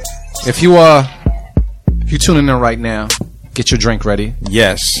 if you tuning in right now, get your drink ready.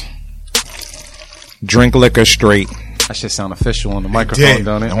 Yes. Drink liquor straight. That shit sound official on the microphone,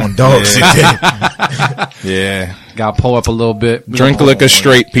 don't it? On dogs. Yeah. Got to pull up a little bit. Drink liquor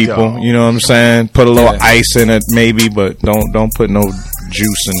straight, people. You know what I'm saying? Put a little Yeah. ice in it, maybe, but don't put no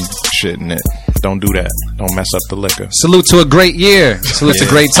juice and shit in it. Don't do that. Don't mess up the liquor. Salute to a great year. Salute to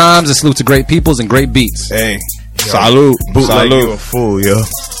great times. And salute to great peoples and great beats. Hey, salute, Bootleg, you a salute fool, yo.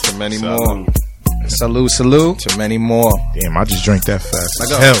 to many more. Salute. To many more. Damn, I just drank that fast. Let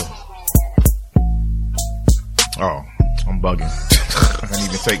go. Hell. Oh, I'm bugging. I can't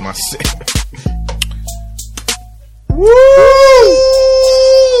even take my sip.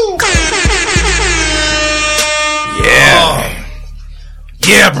 Yeah.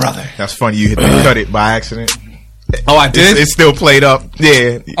 Yeah, brother. That's funny. You cut it by accident. Oh, I did? It's still played up.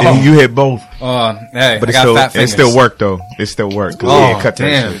 Yeah. Oh. You hit both. Hey, But I got fat it fingers. still worked, though. It still worked. Oh, Cut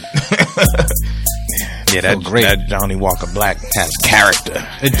damn. that shit. Yeah, that great. that Johnny Walker Black has character.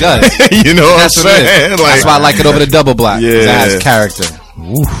 It does. You know what I'm That's what it saying? is. That's why I like it over the double black. 'Cause it Yeah. has character.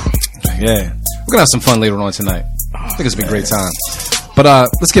 Yeah. We're going to have some fun later on tonight. I think it's been a great time. But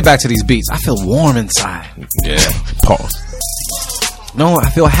let's get back to these beats. I feel warm inside. Yeah. Pause. No, I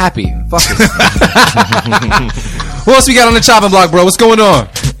feel happy. Fuck it. What else we got on the chopping block, bro? What's going on?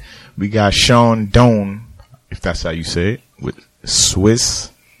 We got Sean Doan if that's how you say it, with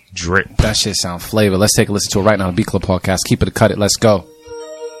Swiss drip. That shit sound flavor. Let's take a listen to it right now on the Beat Club podcast. Keep it, cut it. Let's go.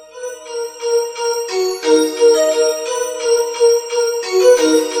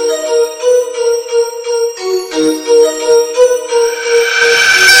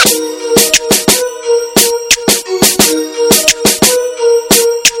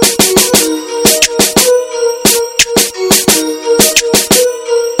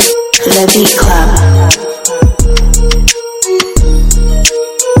 The Beat Club.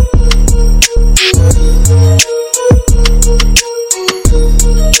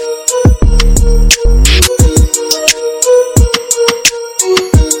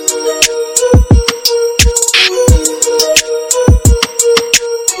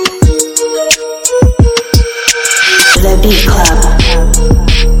 The Beat Club.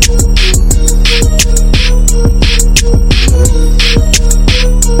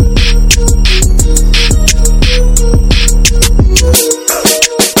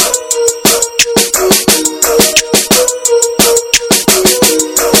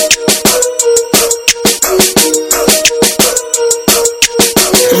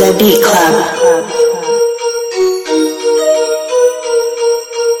 The Beat Club.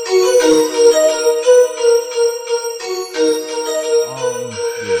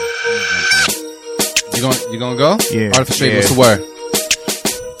 You gonna go? Yeah. Artificial Yeah. what's the word?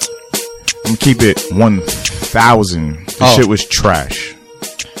 I'm gonna keep it 1,000. The Oh. shit was trash.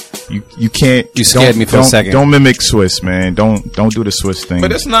 You can't. You scared me for a don't- second. Don't mimic Swiss, man. Don't do the Swiss thing.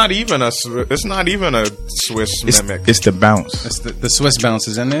 But it's not even a Swiss mimic. It's the bounce. It's the Swiss bounce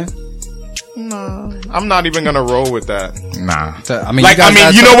is in there. I'm not even gonna roll with that. Nah. I mean, Like, guys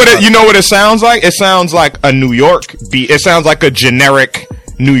gotta you talk know what about you know what it sounds like? It sounds like a New York beat. It sounds like a generic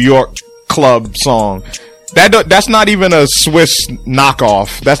New York club song. That's not even a Swiss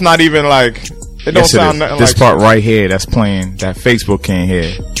knockoff. That's not even like it don't Yes, it sound is. nothing This like part right here that's playing that Facebook can't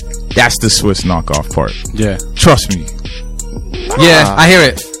hear. That's the Swiss knockoff part. Yeah. Trust me. Yeah, I hear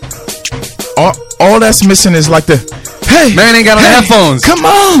it. All that's missing is like the hey. Man ain't got on the headphones. Come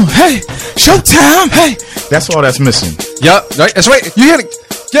on, hey, Showtime, hey. That's all that's missing. Yup, right. That's right. You hear it?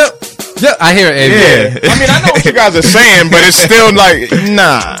 Yep. I hear it. Abe. Yeah. I mean, I know what you guys are saying, but it's still like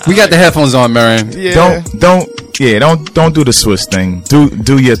nah. We got the headphones on, Marion. Yeah. Don't do the Swiss thing.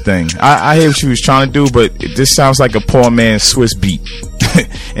 Do your thing. I hear what you was trying to do, but this sounds like a poor man's Swiss beat.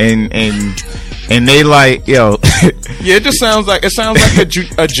 and they like, yo. Yeah, it sounds like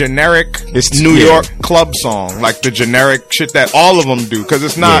a generic It's- New yeah. York club song, like the generic shit that all of them do. Because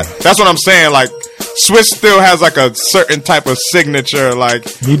it's not. Yeah. That's what I'm saying. Like Swiss still has like a certain type of signature, like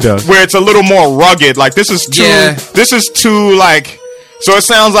He does. where it's a little more rugged. Like this is too. Yeah. This is too like. So it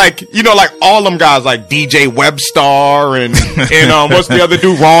sounds like, you know, like all them guys like DJ Webstar and what's the other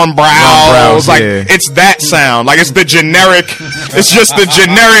dude? Ron Browse. Like yeah. it's that sound. Like it's the generic. It's just the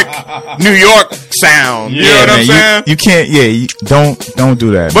generic New York sound. You know what I'm saying? You can't. Yeah, don't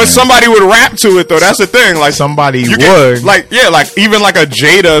do that. But man. somebody would rap to it though. That's the thing. Like Somebody you would. like even like a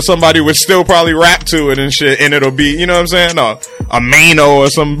Jada, somebody would still probably rap to it and shit, and it'll be, you know what I'm saying? Or a Mano or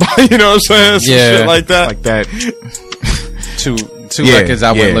somebody, you know what I'm saying? Some Yeah. shit like that. like that. Two Yeah, records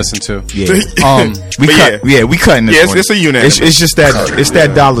I yeah. wouldn't listen to. Yeah. But We cut. Yeah, we cutting this. Yeah, one. it's a unanimous. It's just that. It's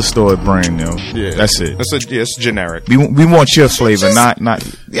that dollar store brand, yo. Yeah, That's it. It's generic. We want your flavor, not. Yeah,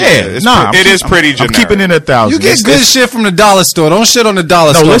 it's nah. it is pretty I'm generic. keeping it 1,000. You get good shit from the dollar store. Don't shit on the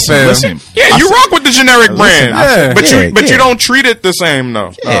dollar No, store, listen, fam. listen. Yeah, you rock with the generic brand, I- but yeah, you yeah. don't treat it the same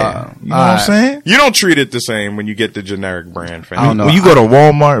though. Yeah, you know what I'm saying? You don't treat it the same when you get the generic brand, fam. I don't know. When you go to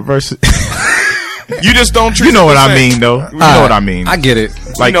Walmart versus, You just don't treat. you know it what the I same. mean, though. You know what I mean. I get it.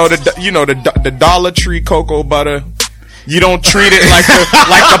 Like, the Dollar Tree cocoa butter. You don't treat it like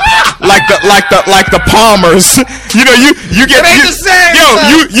the Palmers. You know, you get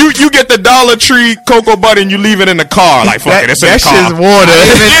you get the Dollar Tree cocoa butter and you leave it in the car. Like fuck it, it's in the that car. shit's water.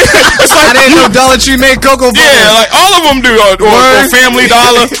 It's like I didn't know Dollar Tree made cocoa butter. yeah, like all of them do, or Family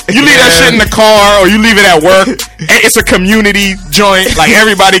Dollar. You leave that shit in the car, or you leave it at work. And it's a community joint, like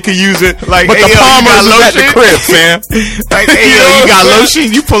everybody can use it. Like, but hey, the yo, you Palmers got is at the lotion? crib, fam. Like, hey, yo, you got lotion.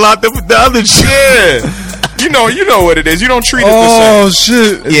 You pull out the other shit. Yeah. You know what it is. You don't treat it the same. Oh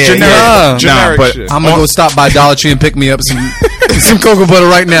shit! It's Yeah, generic, yeah. generic Nah, but shit. I'm gonna go stop by Dollar Tree and pick me up some cocoa butter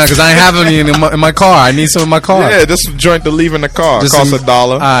right now because I ain't have any in my car. I need some in my car. Yeah, this joint to leave in the car Just costs some- $1.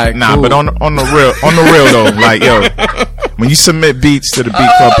 All right, Nah, cool. but on the real though, like yo, when you submit beats to the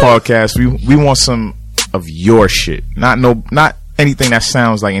Beat Club podcast, we want some of your shit, not anything that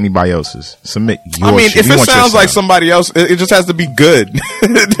sounds like anybody else's. Submit your I mean, shit. if We it want your sounds like sound. somebody else, it just has to be good.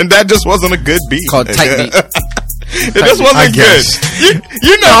 That just wasn't a good beat. Called tight beat. This wasn't good.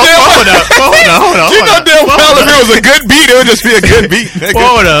 You know Hold on. You know damn well if it was a good beat, it would just be a good beat. Nigga.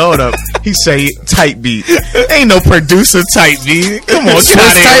 Hold up. He say tight beat. Ain't no producer tight beat. Come on, Swiss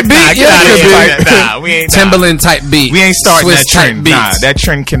type beat? Nah, get Yeah, out it of could here. be. Nah, we ain't. Timberland type beat. We ain't starting Swiss that trend. type beats. Nah, that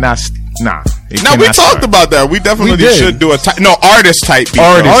trend cannot. Nah. It No, we cannot talked start. about that. We definitely We did. should do a artist type beat.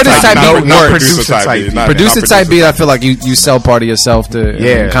 Artist type not, beat not would producer work. type beat. Not Producer type beat, type. I feel like you sell part of yourself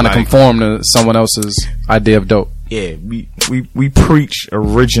to kind of like- conform to someone else's idea of dope. Yeah, we preach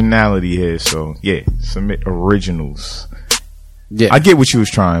originality here, so yeah, submit originals. Yeah. I get what you was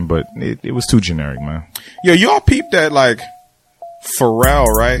trying, but it was too generic, man. Yo, y'all peeped that like Pharrell,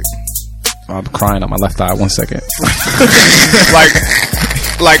 right? I'm crying on my left eye. 1 second.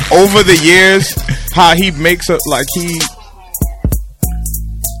 like over the years, how he makes it like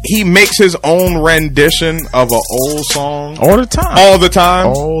he makes his own rendition of an old song All the time. all the time.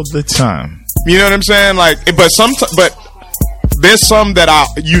 All the time. You know what I'm saying? Like, but there's some that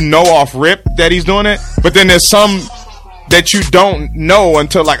off rip that he's doing it, but then there's some that you don't know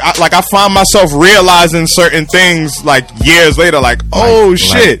until I find myself realizing certain things like years later, like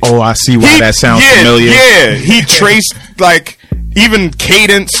shit. Oh, I see why that sounds familiar. Yeah, he traced like even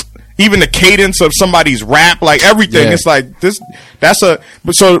the cadence of somebody's rap, like everything. Yeah. It's like this.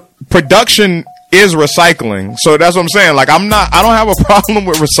 So production is recycling. So that's what I'm saying. Like I don't have a problem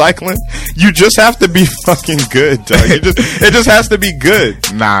with recycling. You just have to be fucking good, dog. It just has to be good.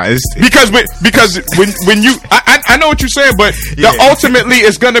 Nah, it's Because when you I know what you're saying, but ultimately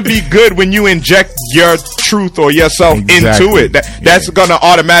it's gonna be good when you inject your truth or yourself into it. That's gonna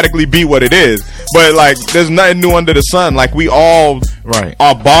automatically be what it is. But like, there's nothing new under the sun. Like we all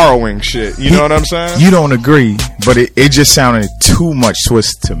are borrowing shit. You know what I'm saying? You don't agree, but it just sounded too much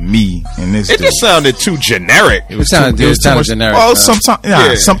Swiss to me in this. It just sounded too generic. It sounded generic. Well,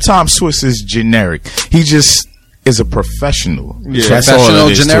 man. sometimes Swiss is generic. He just is a professional. Yeah. That's all Professional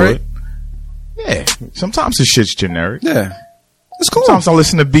it is to generic? it. Yeah, sometimes his shit's generic. Yeah. It's cool. Sometimes I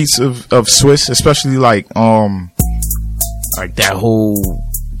listen to beats of Swiss, especially like that whole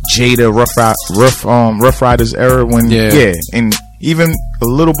Jada Rough Riders era when and even a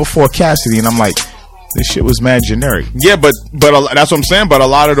little before Cassidy, and I'm like, this shit was mad generic. Yeah, but that's what I'm saying. But a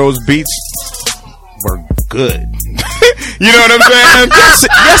lot of those beats were good. You know what I'm saying?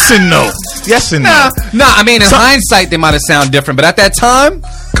 Yes and no. Yes and no. Nah, I mean, in hindsight, they might have sounded different, but at that time,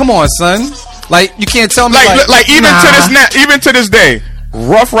 come on, son. Like, you can't tell me like even to this day,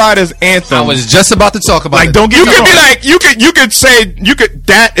 Rough Riders anthem. I was just about to talk about it. Don't get You me could wrong. be like, you could say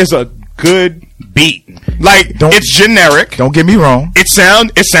that is a good beat. Like it's generic. Don't get me wrong. It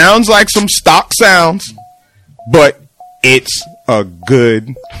sounds like some stock sounds, but it's a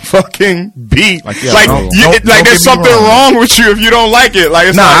good fucking beat. Like, Like don't there's get me something wrong. wrong with you if you don't like it. Like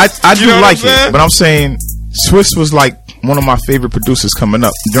it's Nah, not, I you do know what like I'm saying? it, but I'm saying Swiss was like one of my favorite producers coming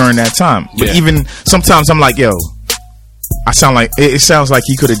up during that time. But even sometimes I'm like, yo, I sound like it sounds like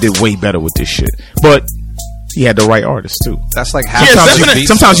he could have did way better with this shit. But he had the right artist too. That's like half Yeah, the definitely. beats.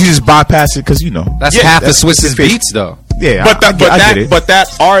 Sometimes you just bypass it because That's Yeah, half the that's Swiss's the beats, though. Yeah, But I get it.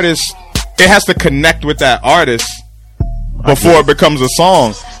 that artist, it has to connect with that artist before it becomes a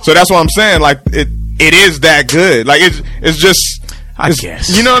song. So that's what I'm saying. Like it is that good. Like it's just. I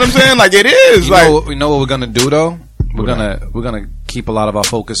guess. You know what I'm saying? Like it is. You like know what we're gonna do though? We're gonna keep a lot of our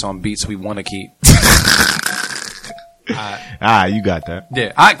focus on beats we want to keep. You got that.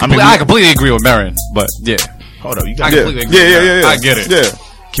 Yeah, I completely agree with Marin, but yeah, Hold up, you I got completely agree. yeah. I get it. Yeah.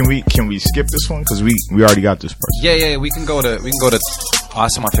 Can we skip this one because we already got this person? Yeah. We can go to. Oh,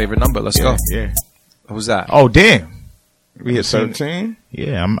 that's my favorite number. Let's go. Yeah. Who's that? Oh damn. We hit 13.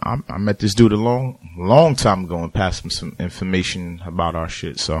 Yeah, I met this dude a long time ago and passed him some information about our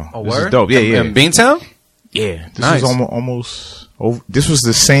shit. So this is dope. Yeah. In Beantown? Yeah, this Nice. was almost. This was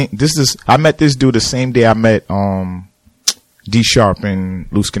the same. I met this dude the same day I met D Sharp and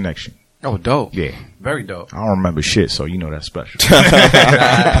Loose Connection. Oh, dope. Yeah, Very dope. I don't remember shit, so you know that's special.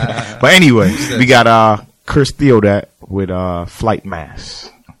 But anyway, we got Chris Theodat with Flight Mass.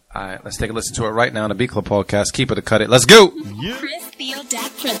 All right, let's take a listen to it right now on the Beat Club podcast. Keep it or cut it. Let's go. Chris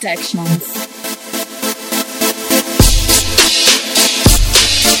Theodat Productions.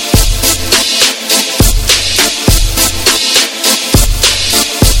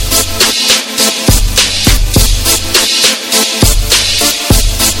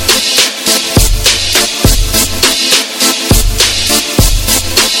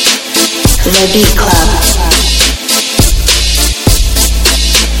 The Beat Club.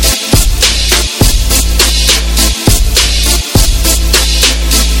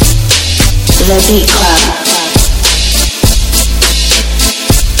 The Beat Club.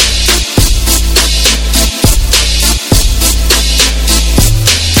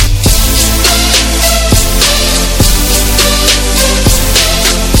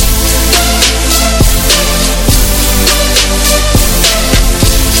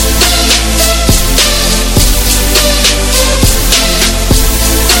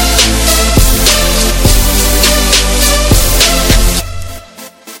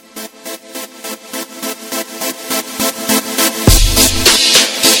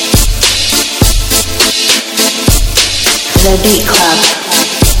 The Beat Club.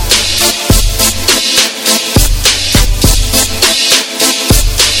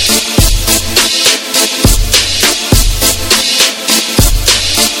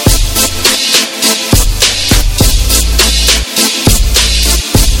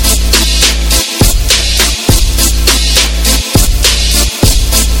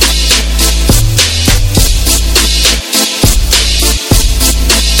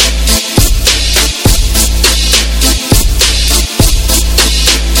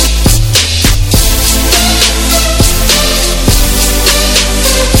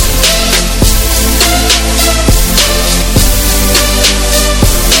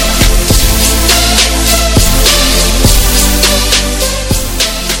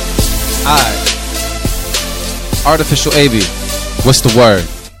 Artificial AV, what's the word?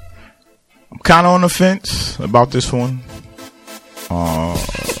 I'm kind of on the fence about this one.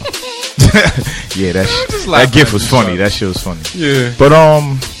 Yeah, that gif was funny. That shit was funny. Yeah. But I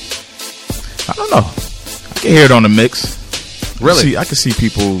don't know. I can hear it on the mix. Really? I can see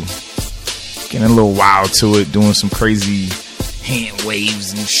people getting a little wild to it, doing some crazy hand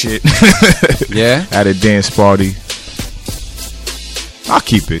waves and shit. Yeah. At a dance party. I'll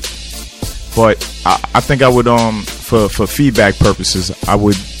keep it. But I think I would for feedback purposes I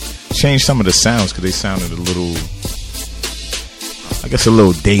would change some of the sounds because they sounded a little, I guess, a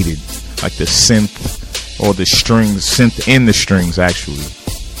little dated, like the synth or the strings, synth in the strings. Actually,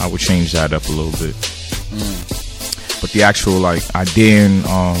 I would change that up a little bit. But the actual like idea and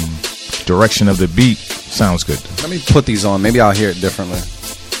direction of the beat sounds good. Let me put these on. Maybe I'll hear it differently.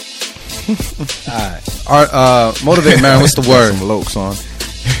 All right. Motivate, man. What's the word? Some Lokes on.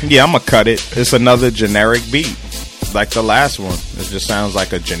 Yeah, I'm gonna cut it. It's another generic beat, like the last one. It just sounds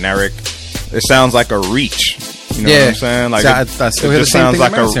like a generic. It sounds like a reach. You know what I'm saying? Like I still hear the same thing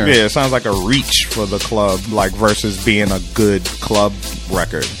like Matt's hearing. it sounds like a reach for the club, like versus being a good club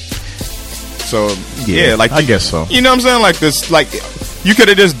record. So yeah, like I guess so. You know what I'm saying? Like this, like you could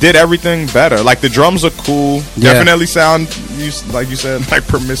have just did everything better. Like the drums are cool. Yeah. Definitely sound, like you said, like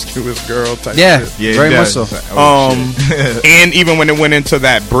promiscuous girl type. Yeah, shit. Yeah, very it much does. so. And even when it went into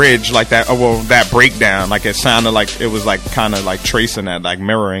that bridge, like that, that breakdown, like it sounded like it was like kind of like tracing that, like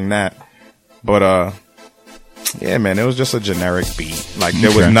mirroring that. But yeah, man, it was just a generic beat. Like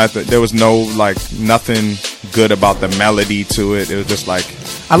there was nothing, there was no like nothing good about the melody to it. It was just like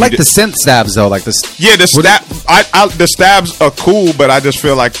I like the synth stabs though, like this. Yeah, the the stabs are cool, but I just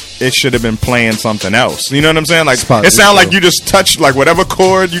feel like it should have been playing something else. You know what I'm saying? Like it sounded like you just touched like whatever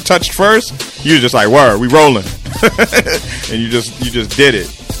chord you touched first. You just like, word, we rolling, and you just did it.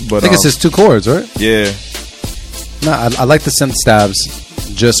 But I think it's just two chords, right? Yeah. No, I like the synth stabs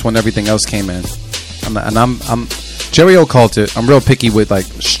just when everything else came in. I'm Jerry O called it. I'm real picky with like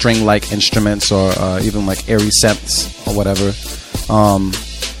string-like instruments or even like airy synths or whatever.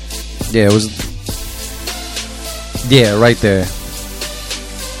 Yeah, it was. Yeah, right there.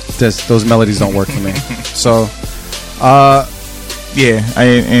 Those melodies don't work for me. So, yeah,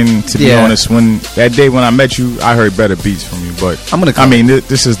 and to be honest, when that day when I met you, I heard better beats from you. But I mean,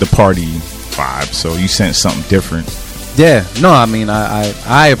 this is the party vibe, so you sent something different. Yeah, no, I mean,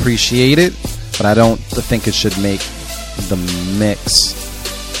 I appreciate it, but I don't think it should make the mix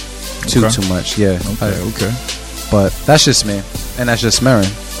too much. Yeah. Okay. But that's just me, and that's just Marin.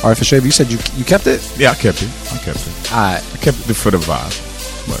 Artificial AV, you said you kept it? Yeah, I kept it. Alright. I kept it for the vibe.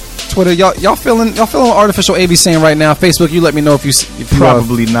 But Twitter, y'all feeling Artificial AV saying right now. Facebook, you let me know if you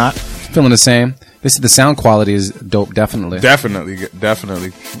probably not feeling the same. This is the sound quality is dope, definitely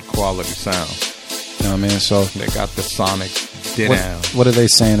quality sound. You know what I mean? So they got the sonic down. What are they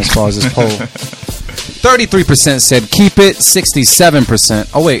saying as far as this poll? 33% said keep it.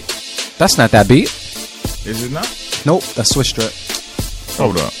 67%. Oh wait, that's not that beat. Is it not? Nope, that's Swiss Strip.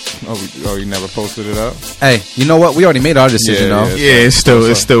 Hold up. Oh, you never posted it up? Hey, you know what? We already made our decision, though. Yeah, it still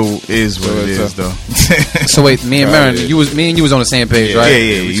is what it is, though. So wait, me and Marin, you was on the same page, right?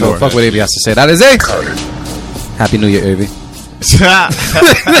 Yeah. So fuck what Avi has to say. That is it. Happy New Year, Avi.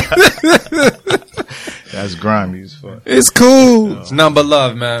 That's grimy as fuck. It's cool. It's none but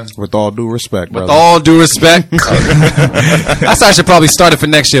love, man. With all due respect, brother. With all due respect. That's how I should probably start it for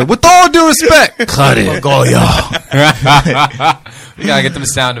next year. With all due respect. Cut it. Go, y'all. We gotta get them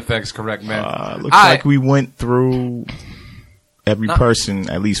sound effects correct, man. Looks like we went through every person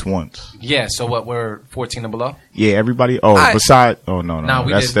at least once. Yeah, so what, we're 14 and below? Yeah, everybody. Oh, no. Nah,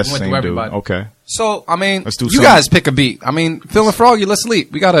 that's the went same through everybody. dude. Okay. So, I mean, Let's do you something. guys pick a beat. I mean, Feeling Froggy, let's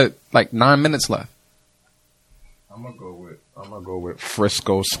sleep. We got like 9 minutes left. I'm gonna go with I'm gonna go with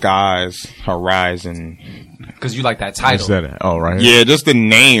Frisco Skies Horizon. Because you like that title. Right. Yeah, just the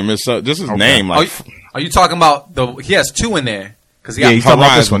name. It's just his name. Like, are you talking about the? He has two in there. Because he's talking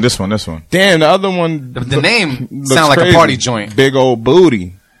about this one. Damn, the other one. The name sound like a party joint. Big old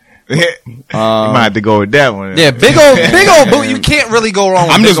booty. You might have to go with that one. Yeah, big old booty. You can't really go wrong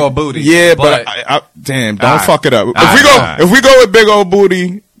with big old booty. Yeah, but damn, don't fuck it up. If we go with big old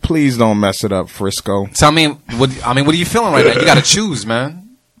booty, please don't mess it up, Frisco. So what are you feeling right now? You got to choose,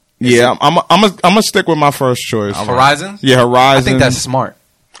 man. I'm gonna stick with my first choice. Horizon? Yeah, Horizon. I think that's smart.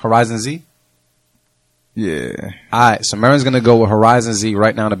 Horizon Z? Yeah. Alright, so Marin's gonna go with Horizon Z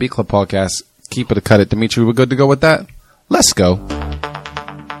right now on the Beat Club podcast. Keep it or cut it. Dimitri, we're good to go with that? Let's go.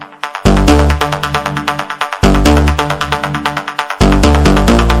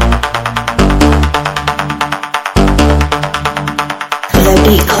 The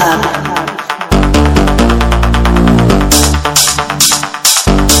Beat Club.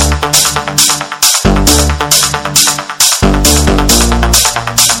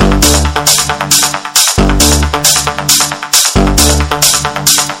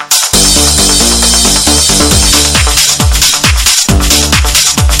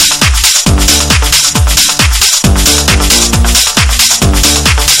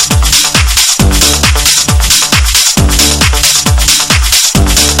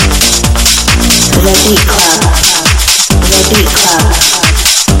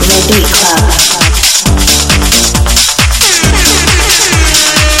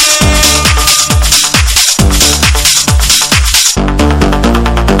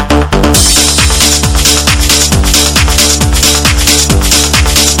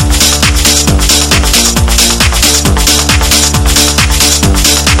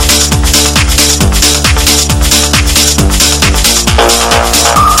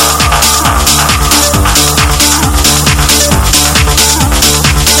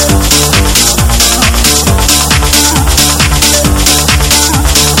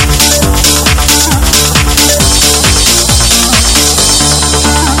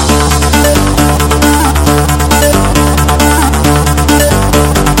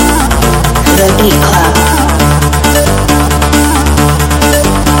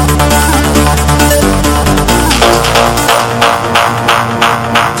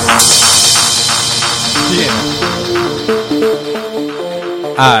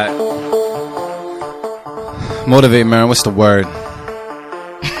 Motivate, man. What's the word?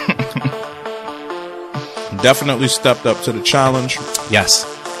 Definitely stepped up to the challenge. Yes.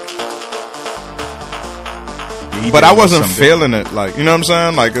 But I wasn't feeling it. Like, you know what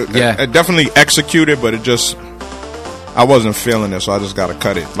I'm saying? Like, it definitely executed, but I wasn't feeling it, so I just got to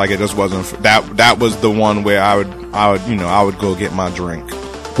cut it. Like, it just wasn't. That was the one where I would go get my drink.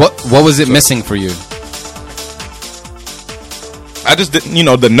 What was it missing for you? I just didn't,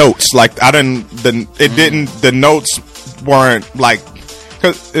 the notes. Like, the notes weren't like,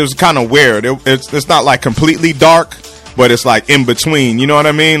 cause it was kind of weird. It's not like completely dark, but it's like in between. You know what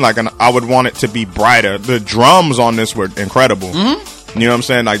I mean? Like, I would want it to be brighter. The drums on this were incredible. Mm-hmm. You know what I'm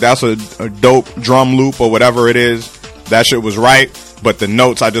saying? Like, that's a dope drum loop or whatever it is. That shit was right. But the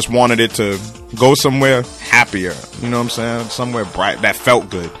notes, I just wanted it to go somewhere happier. You know what I'm saying? Somewhere bright that felt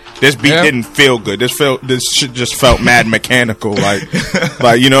good. This beat didn't feel good. This shit just felt mad mechanical. Like,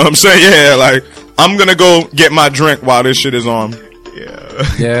 you know what I'm saying? Yeah, like, I'm gonna go get my drink while this shit is on.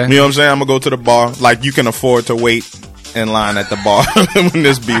 Yeah. You know what I'm saying? I'm gonna go to the bar. Like, you can afford to wait in line at the bar when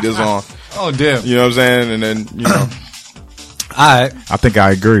this beat is on. Oh, damn. You know what I'm saying? And then, Alright. I think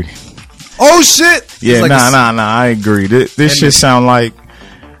I agree. Oh, shit! Yeah, like I agree. This shit sound like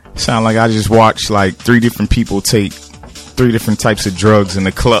I just watched like 3 different people take 3 different types of drugs in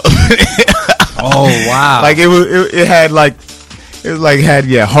the club. Oh, wow. Like, it had like,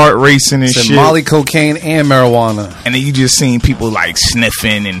 heart racing and shit. Molly, cocaine, and marijuana. And then you just seen people like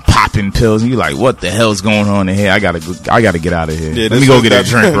sniffing and popping pills, and you like, what the hell's going on in here? I gotta get out of here. Yeah, let me go get a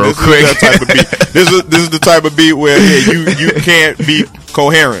drink real quick. This is the type of beat where you can't be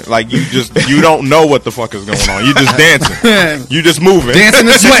coherent. Like, you don't know what the fuck is going on. You just dancing. You just moving. Dancing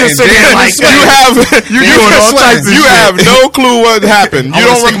and sweating. You have no clue what happened. You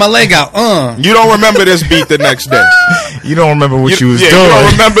don't stick my leg out. You don't remember this beat the next day. You don't remember what you was doing. You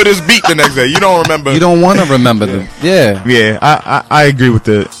don't remember this beat the next day. You don't remember. You don't want to remember them. Yeah. Yeah, I agree with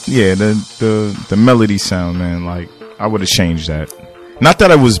the melody sound, man. Like, I would have changed that. Not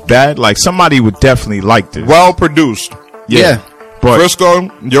that it was bad. Like, somebody would definitely like this. Well produced. Yeah. But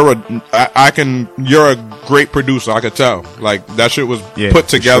Frisco, you're a great producer. I could tell. Like, that shit was put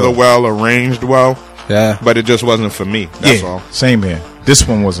together well, arranged well. Yeah. But it just wasn't for me. That's all. Same here. This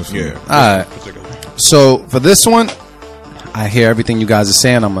one wasn't for me. All right. So for this one, I hear everything you guys are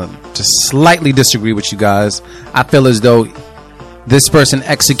saying. I'm gonna just slightly disagree with you guys. I feel as though this person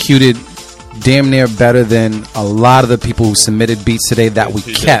executed damn near better than a lot of the people who submitted beats today that we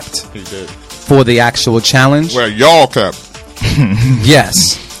kept for the actual challenge. Well, y'all kept.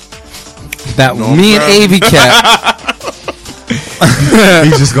 Yes. That me and Avi kept.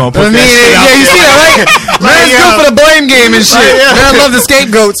 He's just gonna put that shit out. Yeah, you see that, right? Man's good for the blame game and shit. Man, I love the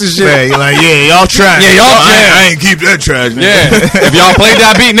scapegoats and shit. Man, you're like, yeah, y'all trash. Yeah, y'all trash. I ain't keep that trash. Man. Yeah. If y'all played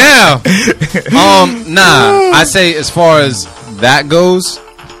that beat now. Nah. I say as far as that goes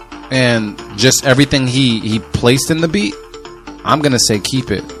and just everything he placed in the beat, I'm gonna say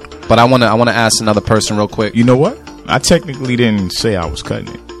keep it. But I wanna ask another person real quick. You know what? I technically didn't say I was cutting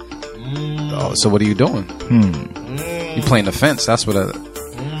it. Oh, so what are you doing? You playing the fence. That's what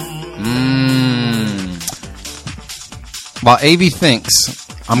While AV thinks,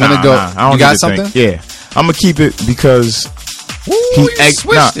 I'm gonna go. I don't you got need to something? think. Yeah, I'm gonna keep it because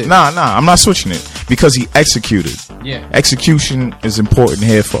switched it. I'm not switching it because he executed. Yeah. Execution is important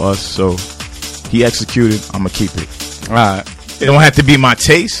here for us, so he executed. I'm gonna keep it. All right. It don't have to be my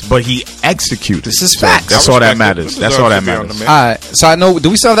taste, but he executed. This is facts. That's all that matters. That's all that matters. All right. So I know. Do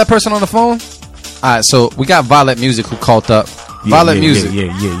we still have that person on the phone? All right. So we got Violet Music who called up. Violet Music. Yeah.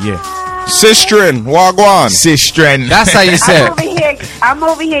 Sistren, Wagwan. Sistren. That's how you say it. I'm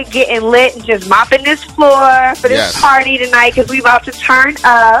over here getting lit and just mopping this floor for this party tonight because we about to turn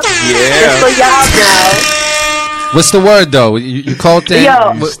up. Yeah. Just so y'all know. What's the word though? You called in. Yo,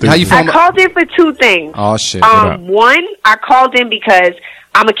 how you I called in for two things. Oh shit. One, I called in because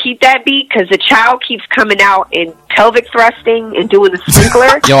I'm gonna keep that beat because the child keeps coming out and pelvic thrusting and doing the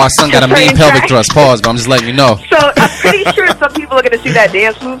sprinkler. Yo, our son got a mean pelvic thrust. Pause, but I'm just letting you know. So I'm pretty sure some people are gonna see that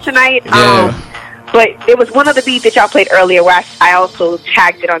dance move tonight. Yeah. But it was one of the beats that y'all played earlier where I also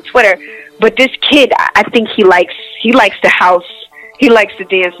tagged it on Twitter. But this kid, I think he likes the house. He likes the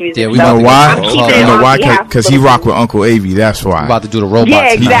dance music. Yeah, we know why? You know why? Because he rock with Uncle AV. That's why. I'm about to do the robot.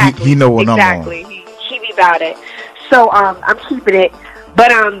 Yeah, exactly. He know what I'm on. Exactly. He be about it. So I'm keeping it. But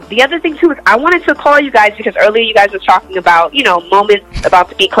the other thing too is I wanted to call you guys because earlier you guys were talking about moments about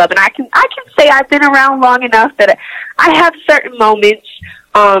the Beat Club, and I can say I've been around long enough that I have certain moments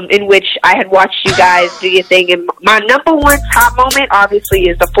in which I had watched you guys do your thing, and my number one top moment obviously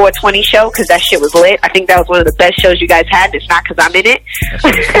is the 420 show because that shit was lit. I think that was one of the best shows you guys had. It's not because I'm in it,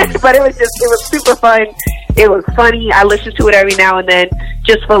 but it was super fun. It was funny. I listen to it every now and then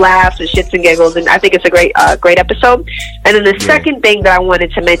just for laughs and shits and giggles, and I think it's a great episode. And then the second thing that I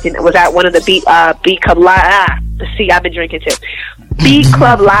wanted to mention was at one of the Beat Club Live. See, I've been drinking too. Beat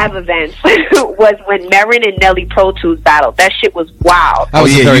Club Live events was when Marin and Nelly Pro Tools battled. That shit was wild. That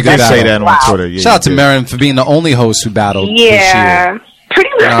was a very good battle. Say that on Twitter. Yeah, shout out to Marin for being the only host who battled. Yeah. Pretty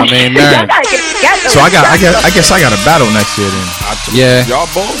much. You know what I mean, Marin. So I guess I got a battle next year then. Yeah. Y'all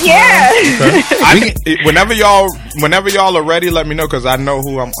both. Yeah. Whenever y'all are ready, let me know because I know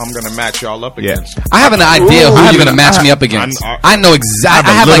who I'm gonna match y'all up against. I have an idea who you're gonna match me up against. I know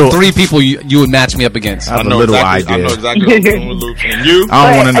exactly. I have like 3 people you would match me up against. I have a little idea. I know exactly what I'm doing with Luke. And you? I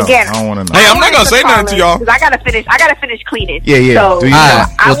don't want to know. Again, I don't want to know. Hey, I'm not gonna say nothing to y'all. I gotta finish cleaning. Yeah. So I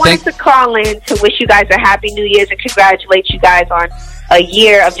wanted thank- to call in to wish you guys a happy New Year's and congratulate you guys on a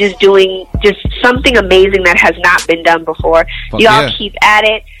year of just doing just something amazing that has not been done before. Y'all keep at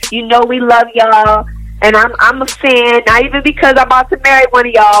it. You know we love y'all. And I'm a fan, not even because I'm about to marry one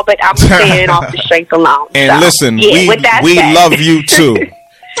of y'all, but I'm a fan off the strength alone. And so, listen, we said. love you too.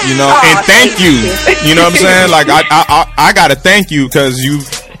 You know, and thank you. You know what I'm saying? Like I gotta thank you because you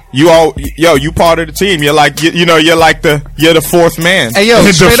part of the team. You're like you're the fourth man. Hey yo,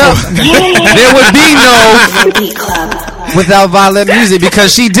 straight up, there would be no The Beat Club. without Violet Music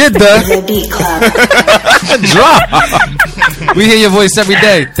because she did The Beat Club. drop. We hear your voice every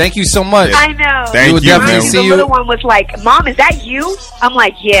day. Thank you so much. I know. Thank would you, definitely man. see The you. little one was like, "Mom, is that you?" I'm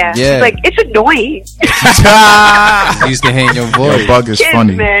like, "Yeah." Yeah. She's like, "It's annoying." Used to hear your voice. Your bug is Kids,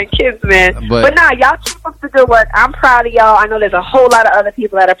 funny. Kids, man. But- But nah, y'all keep up the good work. I'm proud of y'all. I know there's a whole lot of other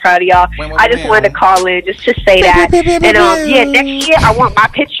people that are proud of y'all. I just wanted to call in just to say that. And next year I want my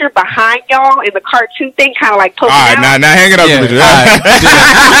picture behind y'all in the cartoon thing, kind of like poking All right, out. now hang it up.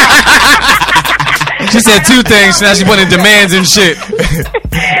 She said 2 things. Now she putting demands and shit.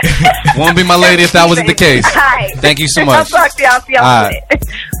 Won't be my lady if that wasn't the case. Right. Thank you so I'll much. talk to y'all. See y'all All right. later.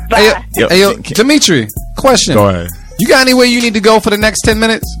 Bye. Hey yo, Dimitri, question. Go ahead. You got anywhere you need to go for the next 10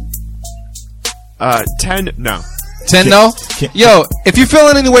 minutes? 10, no. 10 no? Yo, if you're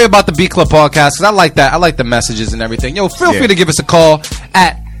feeling any way about the Beat Club podcast, because I like that. I like the messages and everything. Yo, feel free to give us a call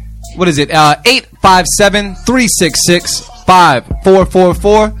at,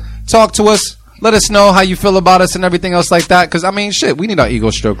 857-366-5444. Talk to us. Let us know how you feel about us and everything else like that. Because I mean, shit, we need our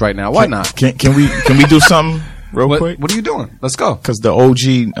ego stroke right now. Why not? Can we do something real quick? What are you doing? Let's go. Because the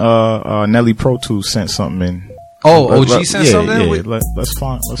OG Nelly Pro Tools sent something in. Oh, OG sent something? Yeah, let's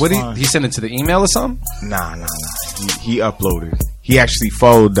find. He sent it to the email or something? Nah. He uploaded. He actually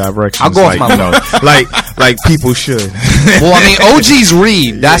followed directions. I'll go off my like people should. Well, I mean, OGs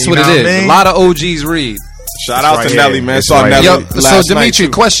read. That's what it is. I mean? A lot of OGs read. Shout out to Nelly, man. Saw Nelly. Yo, last so Dimitri, night, too.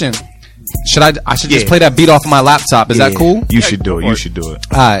 question. I should just play that beat off of my laptop. Is that cool? You should do it. You should do it.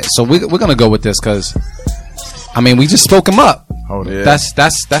 All right, so we're gonna go with this because, I mean, we just spoke him up. Hold on. Yeah.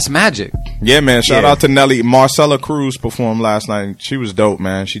 That's magic. Yeah, man. Shout out to Nelly. Marcella Cruz performed last night. She was dope,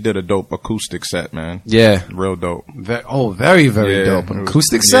 man. She did a dope acoustic set, man. Yeah, Real dope. very dope. It was-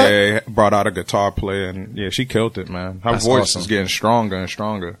 Acoustic set. Yeah, brought out a guitar player, and yeah, she killed it, man. Her That's voice awesome. is getting stronger and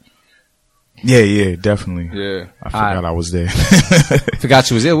stronger. Yeah, definitely. Yeah. I forgot I was there. Forgot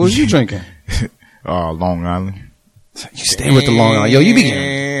you was there. What was you drinking? Long Island. You stay with the Long Island. Yo, you be getting.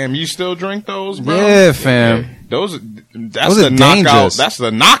 Damn, you still drink those, bro? Yeah, fam. That's Those the are knockout. dangerous. That's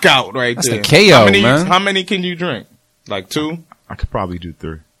the knockout right That's there. the KO, man. How many can you drink? Like 2, I could probably do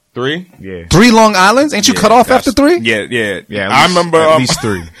 3. 3? Yeah. 3 Long Islands? Ain't you cut off after 3? Yeah. Yeah, I remember at least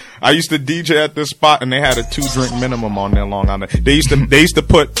 3. I used to DJ at this spot, and they had a 2-drink minimum on their Long Island. They used to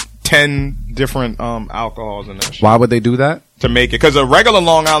put 10 different alcohols in that shit Why would they do that? to make it. Because a regular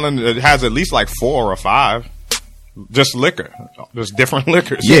Long Island it has at least like 4 or 5, just liquor, just different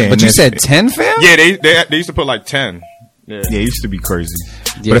liquors. Yeah. But and you that's- said 10, fam? yeah. They used to put like 10. Yeah. Yeah, it used to be crazy.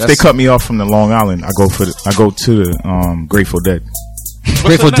 Yeah, But if they cut me off from the Long Island, I go to the Grateful Dead.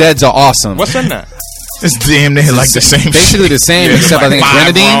 Grateful in that? Deads are awesome. What's in that? It's damn near like the same. Basically shit. the same, Yeah, except I think like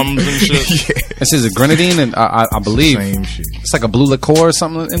 5 grenadine. rums and shit. This is a grenadine, and I believe Same shit. it's like a blue liqueur or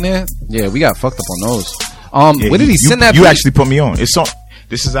something in there. Yeah, we got fucked up on those. Yeah, Where did he send that? You beat? actually put me on. It's on.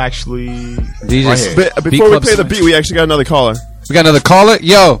 This is actually. DJ right here. But Beat before we Club play the Smash. beat, we actually got another caller. We got another caller.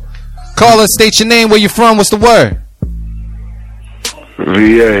 Yo, caller, state your name, where you from, what's the word?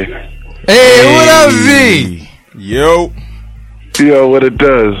 VA. Hey, what up, V? Yo. Yo, what it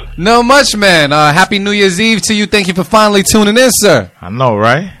does? No much, man. Happy New Year's Eve to you. Thank you for finally tuning in, sir. I know,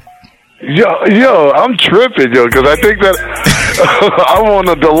 right? Yo, I'm tripping, yo, because I think that I'm on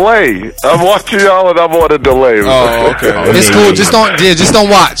a delay. I'm watching y'all and I'm on a delay. Oh, okay. It's cool. Just don't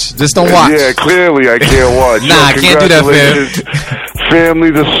watch. Just don't watch. Yeah, clearly I can't watch. Nah, I can't do that, fam. Family,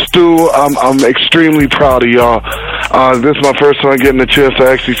 the stew. I'm extremely proud of y'all. This is my first time getting a chance to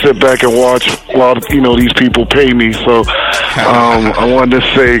actually sit back and watch while these people pay me. So I wanted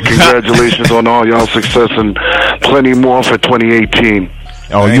to say congratulations on all y'all success and plenty more for 2018.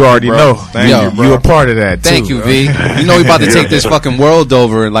 Oh, Thank you you, already bro. know. Thank you, bro. You a part of that, too. Thank you, bro. V. You know we about to take this fucking world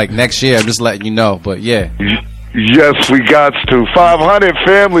over like next year. I'm just letting you know. But yeah. Yes, we got to. 500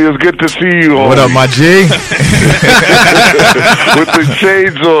 family, it's good to see you. What up, homie. my G? With the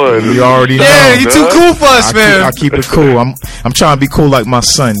shades on. You already know. Yeah, you too cool for us, man. I keep it cool. I'm trying to be cool like my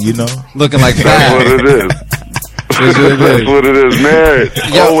son, you know? Looking like That's what that. it is. That's what it is, man.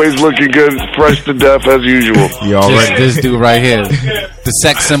 Yo. Always looking good, fresh to death as usual. You already, This dude right here, the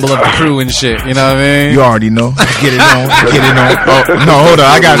sex symbol of the crew and shit. You know what I mean? you already know. Get it on. Get it on. Oh, no, hold on.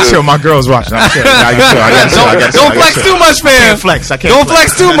 I gotta chill. My girl's watching. I gotta chill. Don't flex too much, man. Flex. I can't. Don't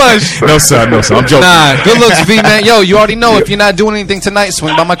flex too much. No, sir. I'm joking. Nah, good looks, V, man. Yo, you already know if you're not doing anything tonight,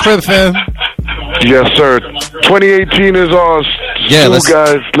 swing by my crib, fam. Yes, sir. 2018 is ours. Yeah, Still, let's-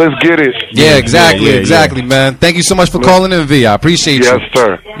 guys, let's get it. Yeah, exactly, yeah. exactly, man. Thank you so much for calling in, V. I appreciate Yes, you.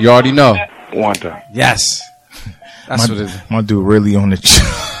 sir. You already know. One time. Yes. That's what it is. My dude really on the.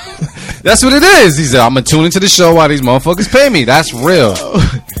 That's what it is. He said, I'm going to tune into the show while these motherfuckers pay me. That's real.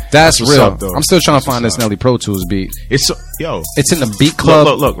 That's what's real. up, though. I'm still trying to find That's this Nelly Pro Tools beat. It's yo. It's in the Beat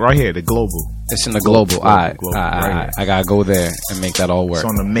Club. Look, right here, the global. It's in the global. All right. Global, right here. I got to go there and make that all work. It's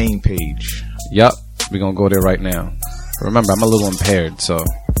on the main page. Yup. We're going to go there right now. Remember, I'm a little impaired, so.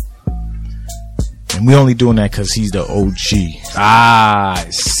 And we only doing that because he's the OG. I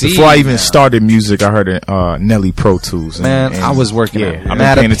see. Before I even started music, I heard Nelly Pro Tools. And, Man, I was working at I've been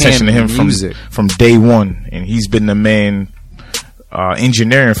Mattapan paying attention to him Music. from day one, and he's been the man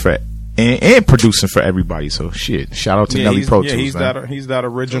engineering for and producing for everybody. So shit, shout out to Nelly Pro Tools. He's man. he's that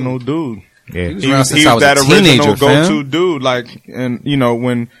original dude. Yeah, He was around since I was that a original teenager, go-to fam. dude. Like, and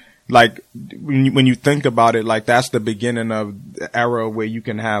when you think about it, like that's the beginning of the era where you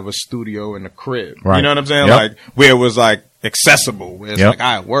can have a studio in the crib. Right. You know what I'm saying? Yep. Like where it was like accessible. Where it's Yep. like,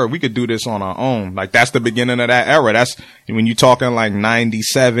 all right, word, we could do this on our own. Like that's the beginning of that era. That's when you talking like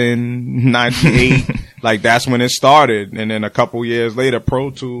 97, 98, like that's when it started. And then a couple years later,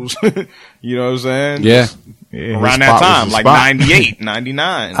 Pro Tools, you know what I'm saying? Yeah. Yeah, his Around that spot was time, the like spot. 98,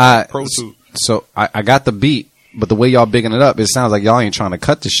 99, Pro Tools. So I got the beat, but the way y'all bigging it up, it sounds like y'all ain't trying to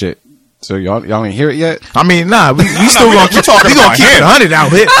cut the shit. So y'all ain't hear it yet? I mean, nah, we still gonna keep talking. We gonna keep it 100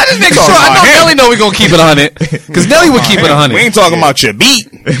 out here. I just make sure. I know Nelly know we gonna keep it 100 because Nelly would keep it 100. We ain't talking about your beat.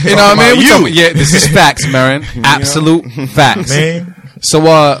 You know what I mean? Yeah, this is facts, Marin. Absolute facts. Man. So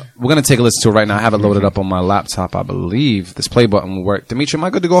we're gonna take a listen to it right now. I have it loaded up on my laptop. I believe this play button will work. Dimitri, am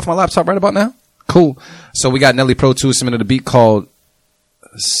I good to go off my laptop right about now? Cool. So we got Nelly Pro 2 submitted a beat called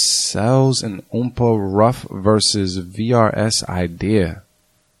 "Cells and Oompa Rough versus VRS Idea."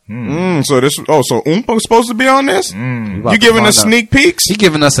 So Oompa's supposed to be on this? You giving us sneak peeks? He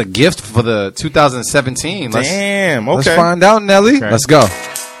giving us a gift for the 2017. Damn, okay. Let's find out, Nelly. Okay. Let's go.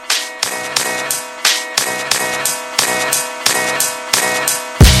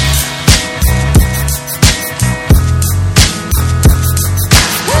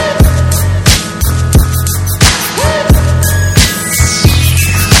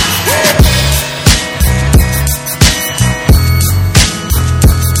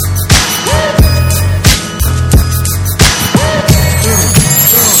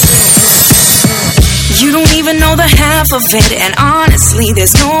 Know the half of it, and honestly,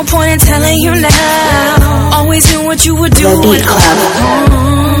 there's no point in telling you now. Always knew what you would do. The Beat Club.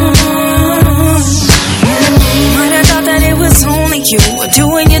 Might have thought that it was only you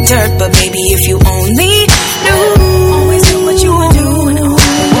doing your dirt, but maybe if you only knew. Always knew what you would do.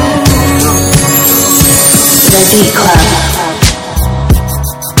 The Beat Club.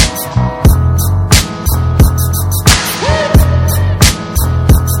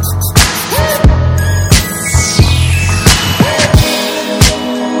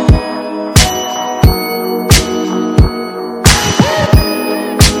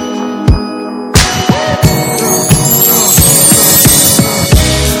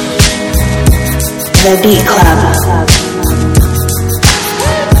 The Beat Club.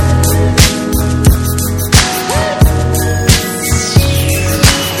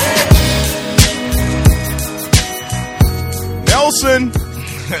 Nelson.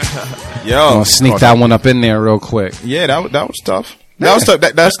 Yo, I'll sneak that one up in there real quick. Yeah, that was tough. That was tough.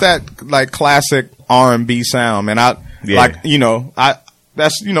 That's that like classic R&B sound, man.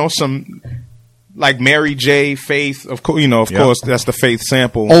 That's some. Like Mary J, Faith, of course, that's the Faith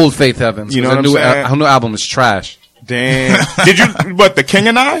sample. Old Faith Evans. You know what I'm saying? Her new album is trash. Damn. Did you, The King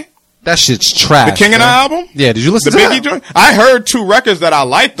and I? That shit's trash. The King and I album? Yeah, did you listen to the Biggie joint? I heard 2 records that I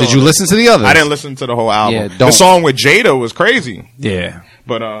liked. Did you listen to the others? I didn't listen to the whole album. Yeah, the song with Jada was crazy. Yeah.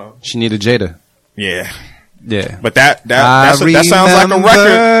 But, she needed Jada. Yeah. Yeah. But that sounds like a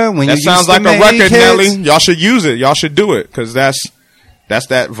record. That sounds like a record, Nelly. Y'all should use it. Y'all should do it. Cause that's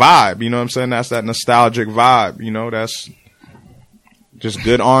that vibe, you know what I'm saying? That's that nostalgic vibe, you know, that's just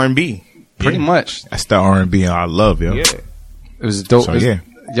good R&B. Pretty much. That's the R&B I love, yo. Yeah. It was dope. So, it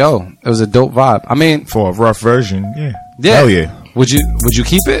was a dope vibe. I mean, for a rough version, yeah. Hell yeah. Would you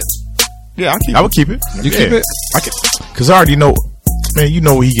keep it? Yeah, I would keep it. You keep it? Cause I already know, man, you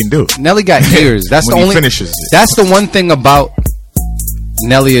know what he can do. Nelly got ears. That's when the only, he finishes it. That's the one thing about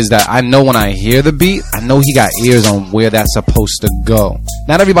Nelly is that I know when I hear the beat, I know he got ears on where that's supposed to go.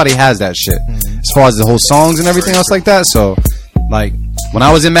 Not everybody has that shit as far as the whole songs and everything else like that. So, like, when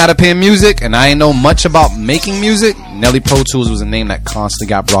I was in Mattapan Music and I didn't know much about making music, Nelly Pro Tools was a name that constantly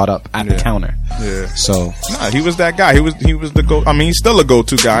got brought up at the counter. Yeah. So, he was that guy. He was the go. I mean, he's still a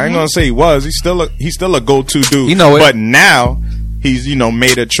go-to guy. I ain't gonna say he was. He's still a go-to dude. You know it. But now he's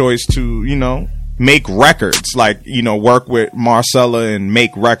made a choice to make records, like, work with Marcella and make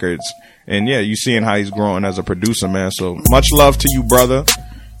records. And yeah, you seeing how he's growing as a producer, man. So much love to you, brother.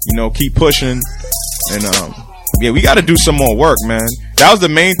 Keep pushing. And yeah, we got to do some more work, man. That was the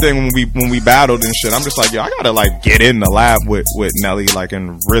main thing when we battled and shit. I'm just like, yo, I gotta like get in the lab with Nelly, like,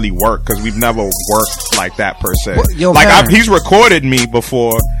 and really work, because we've never worked like that per se. Well, he's recorded me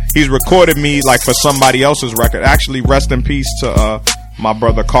before. He's recorded me like for somebody else's record. Actually, rest in peace to my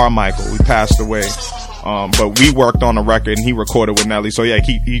brother Carmichael. He passed away. But we worked on a record and he recorded with Nelly. So yeah,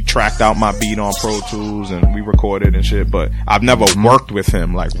 he tracked out my beat on Pro Tools and we recorded and shit. But I've never worked with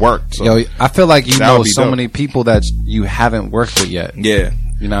him, like worked. So yo, I feel like you know so many people that you haven't worked with yet. Yeah.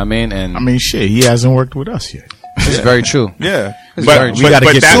 You know what I mean? And I mean, shit, he hasn't worked with us yet. It's very true. Yeah. We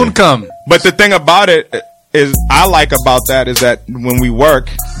gotta get soon come. But the thing about it is, I like about that is that when we work,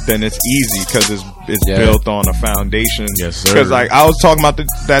 then it's easy because it's built on a foundation. Yes, sir. Because like I was talking about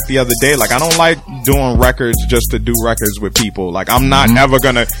that the other day. Like I don't like doing records just to do records with people. Like I'm not ever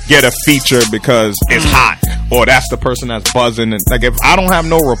gonna get a feature because it's hot or that's the person that's buzzing. And like if I don't have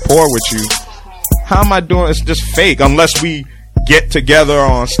no rapport with you, how am I doing? It's just fake unless we get together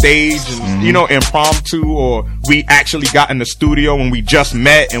on stage and you know, impromptu, or we actually got in the studio when we just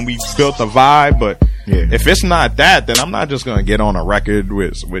met and we built a vibe. But if it's not that, then I'm not just gonna get on a record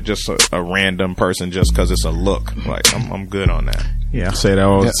with just a random person just because it's a look. Like I'm good on that. Yeah, I say that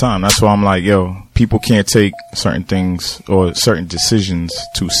all the time. That's why I'm like, yo, people can't take certain things or certain decisions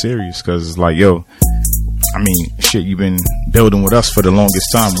too serious, because it's like, yo, I mean, shit, you've been building with us for the longest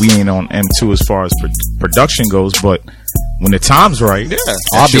time. We ain't on M2 as far as production goes, but when the time's right,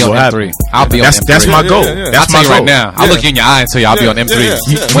 I'll be on M3. I'll be on M3. That's my goal. I'll tell you right now. I'll look you in your eye and tell you I'll be on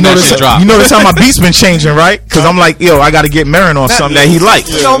M3 when that shit drop. You notice how my beats been changing, right? Because I'm like, yo, I got to get Marin on something that he likes.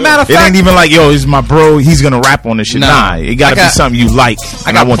 No matter of fact, it ain't even like, yo, he's my bro. He's gonna rap on this shit. Nah, it got to be something you like.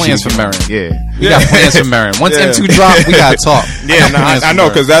 I got plans for Marin. Yeah, we got plans for Marin. Once M2 drop, we gotta talk. Yeah, I know,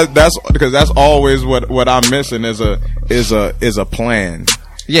 because that's always what I'm missing is a plan.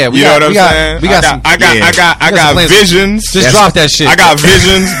 Yeah, you know what I'm saying? I got visions. Just drop that shit. I got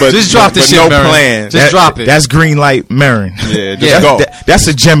visions, but just drop the shit. No Marin. plan. Just drop it. That's green light Marin. Yeah, just go. That's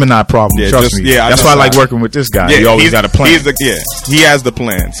a Gemini problem. Trust me. Yeah, that's why I like working with this guy. He always got a plan. He has the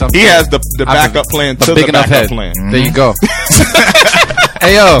plan. He has the backup plan to the backup plan. There you go.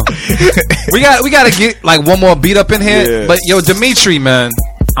 Hey yo, we gotta get like one more beat up in here. But yo, Dimitri, man,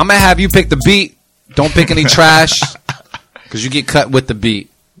 I'm gonna have you pick the beat. Don't pick any trash, because you get cut with the beat.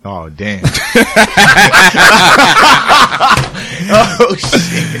 Oh damn. Oh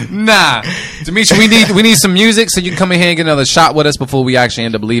shit. Nah, Dimitri, we need some music so you can come in here and get another shot with us before we actually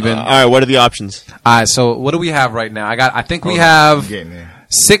end up leaving. All right, what are the options? All right, so what do we have right now? I think we have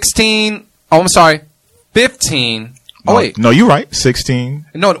 16. Oh, I'm sorry, 15. Oh wait, no, you're right. 16.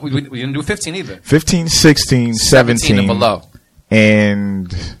 No, we didn't do 15 either. 15, 16, 17 and below. And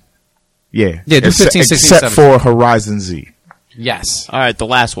do 15, 16, except 17. for Horizon Z. Yes. All right, the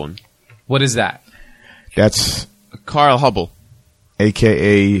last one. What is that? That's Carl Hubble,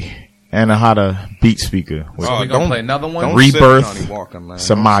 aka Anahata Beat Speaker. So we gonna play another one. Rebirth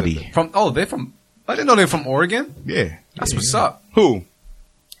Samadhi. They're from. I didn't know they're from Oregon. Yeah, that's what's up. Who?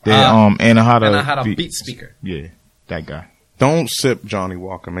 They're Anahata Beat Speaker. Yeah, that guy. Don't sip Johnny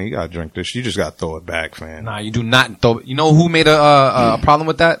Walker, man. You gotta drink this. You just gotta throw it back, fam. Nah, you do not throw it. You know who made a problem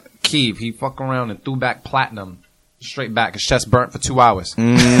with that? Keeve. He fucked around and threw back platinum. Straight back. His chest burnt for 2 hours.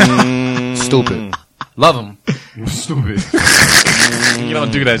 Stupid. Love him. Stupid. You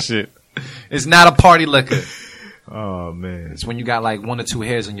don't do that shit. It's not a party liquor. Oh man. It's when you got like 1 or 2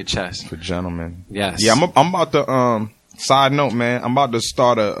 hairs on your chest. For gentlemen. Yes. Yeah, I'm about to side note, man. I'm about to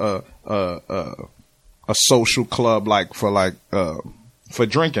start a social club for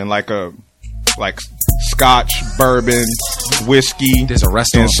drinking, like scotch, bourbon, whiskey, there's a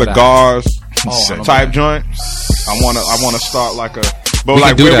restaurant and cigars type joint. I wanna start like a, but we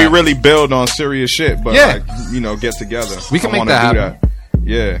like where we really build on serious shit, but like, you know, get together. We can make that happen.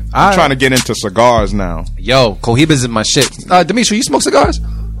 Yeah, I'm trying to get into cigars now. Yo, Cohibas is my shit. Dimitri, you smoke cigars?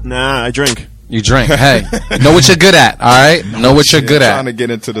 Nah, I drink. You drink. Hey, know what you're good at, all right? Know what you're good I'm at. trying to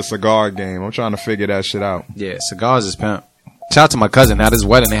get into the cigar game. I'm trying to figure that shit out. Yeah, cigars is pimp. Shout out to my cousin. At his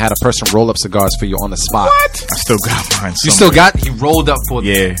wedding, they had a person roll up cigars for you on the spot. What? I still got mine. You still got? He rolled up for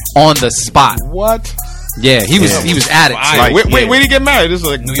on the spot. What? Yeah, he was at it. Like, wait, where did he get married? This is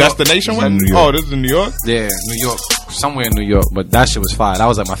like destination wedding? Oh, this is in New York? Yeah, New York. Somewhere in New York. But that shit was fire. That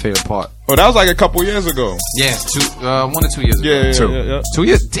was like my favorite part. Oh, that was like a couple years ago. Yeah, 1 or 2 years ago. Yeah. 2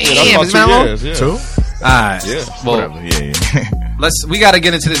 years? Damn, it's that long? 2 years. 2? Alright. Yeah. Well, whatever. Yeah. we gotta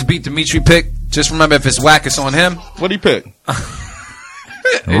get into this beat Dimitri pick. Just remember, if it's whack, it's on him. What'd he pick?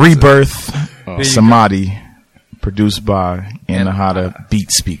 Rebirth Samadhi, produced by Anahata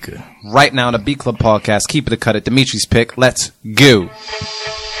Beat Speaker. Right now on the Beat Club podcast, keep it a cut at Dimitri's pick. Let's go.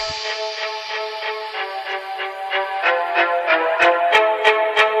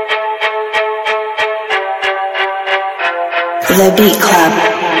 The Beat Club.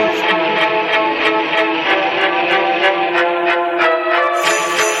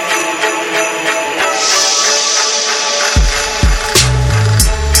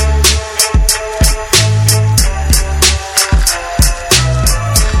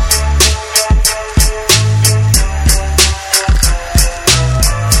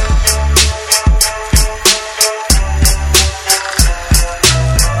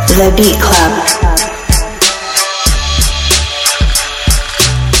 The Beat Club.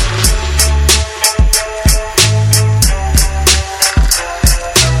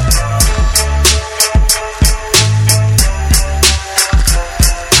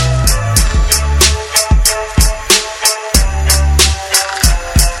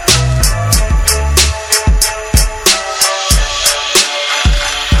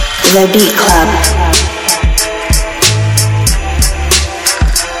 The Beat Club.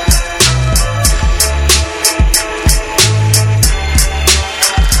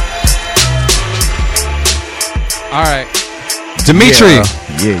 All right. Dimitri,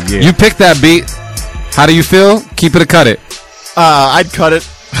 Yeah. you picked that beat. How do you feel? Keep it or cut it? I'd cut it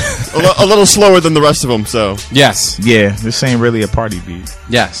a little slower than the rest of them. So Yes. Yeah, this ain't really a party beat.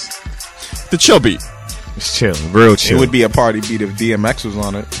 Yes. the chill beat. It's chill, real chill. It would be a party beat if DMX was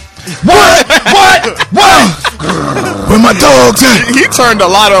on it. What? Where my dogs at? He turned a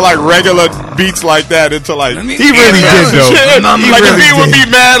lot of like regular beats like that into like He really did though. Like if he would be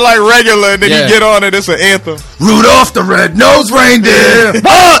mad like regular, and then Yeah. you get on it, it's an anthem. Rudolph the red-nosed reindeer.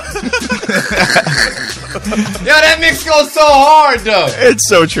 What? Yo, that mix goes so hard, though. It's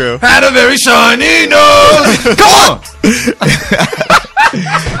so true. Had a very shiny nose. Come on.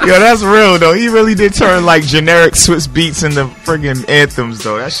 Yo, that's real though. He really did turn like generic Swiss beats into friggin' anthems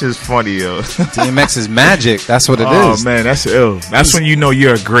though. That shit's funny, yo. DMX is magic. That's what it Oh is. man, that's ill. That's when you know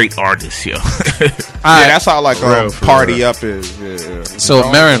you're a great artist, yo. Yeah, that's how like a For party real. up is. Yeah.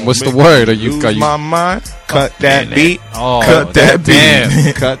 So, Marin, what's the word? Are you? Lose my mind? Cut that beat. Oh, Cut that beat.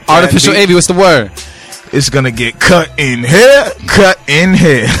 damn. Cut that Artificial beat. AV, what's the word? It's gonna get cut in here, cut in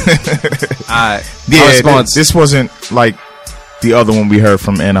here. Alright. Yeah, this wasn't like the other one we heard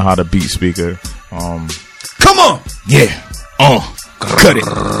from Anahata Beat Speaker. Come on, yeah, cut it.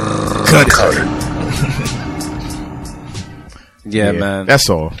 Yeah, man. That's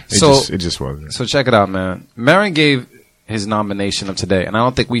all. It just wasn't. So check it out, man. Marin gave his nomination of today, and I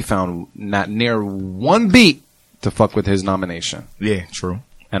don't think we found not near one beat to fuck with his nomination. Yeah, true.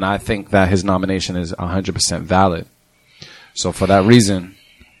 And I think that his nomination is 100% valid. So for that reason,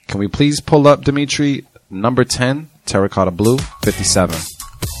 can we please pull up, Dimitri, number 10, Terracotta Blue, 57.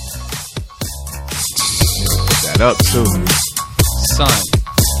 That up too. Son.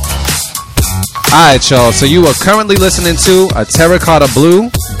 Alright, y'all. So you are currently listening to a Terracotta Blue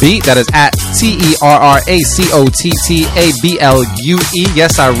beat that is at TerraCottaBlue.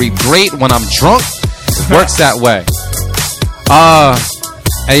 Yes, I read great when I'm drunk. It works that way.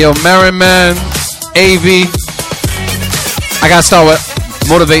 Hey, yo, Marin, man, AV. I gotta start with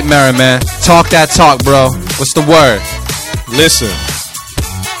motivate Marin, man. Talk that talk, bro. What's the word? Listen,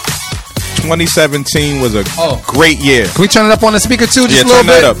 2017 was a great year. Can we turn it up on the speaker too, just Yeah, a little turn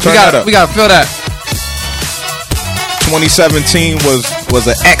that bit? up, turn that up. We gotta feel that. 2017 was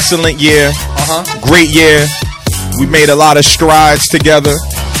an excellent year. Great year. We made a lot of strides together.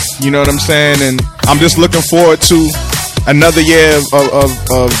 You know what I'm saying? And I'm just looking forward to another year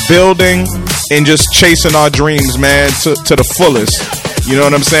of building and just chasing our dreams, man, to the fullest. You know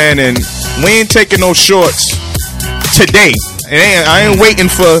what I'm saying? And we ain't taking no shorts today. I ain't waiting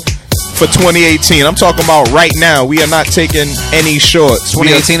for 2018. I'm talking about right now. We are not taking any shorts.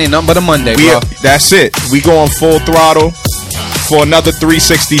 2018 ain't nothing but a Monday, bro. That's it. We going full throttle for another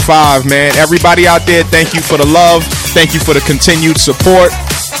 365, man. Everybody out there, thank you for the love. Thank you for the continued support.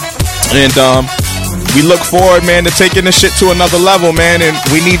 And we look forward, man, to taking this shit to another level, man. And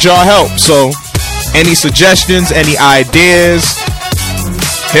we need y'all help. So any suggestions, any ideas,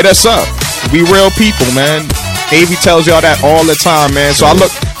 hit us up. We real people, man. AV tells y'all that all the time, man. So I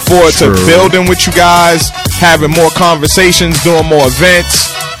look forward to building with you guys, having more conversations, doing more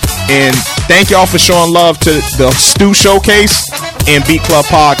events. And thank y'all for showing love to the Stu Showcase and Beat Club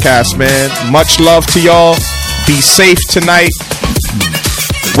Podcast, man. Much love to y'all. Be safe tonight.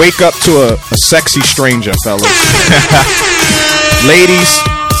 Wake up to a sexy stranger, fellas. Ladies,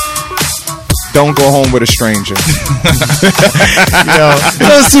 don't go home with a stranger.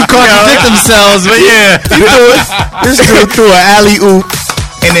 Those two contradict themselves, but yeah. This dude threw an alley-oop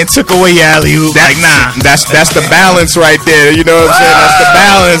and then took away your alley-oop. Like, nah. That's the balance right there. You know what I'm saying? That's the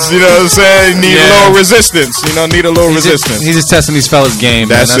balance. You know what I'm saying? Need a little resistance. Need a little resistance. He's just testing these fellas' game,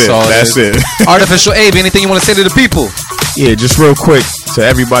 man. That's it. All That's it. Artificial Abe, anything you want to say to the people? Yeah, just real quick to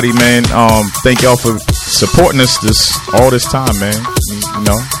everybody, man. Thank y'all for supporting us all this time, man. You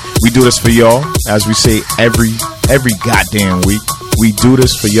know, we do this for y'all, as we say every goddamn week. We do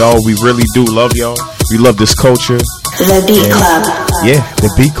this for y'all. We really do love y'all. We love this culture. The Beat Club. Yeah,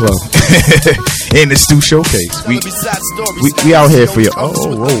 the Beat Club. And the Stu Showcase. We out here for you. Oh,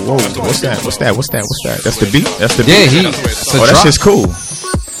 whoa. What's that? That's the beat? That's the beat? Yeah, that's just cool.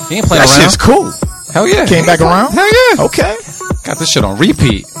 He ain't playing that around. Shit's cool. Hell yeah. Came back around? Hell yeah. Okay. Got this shit on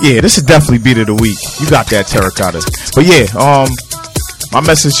repeat. Yeah, this is definitely beat of the week. You got that, Terracotta. But yeah, my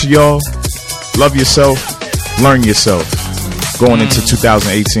message to y'all, love yourself, learn yourself going into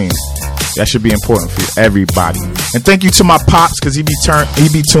 2018. That should be important for everybody. And thank you to my pops, because he be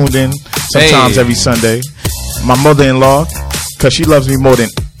tuned in sometimes every Sunday. My mother-in-law, because she loves me more than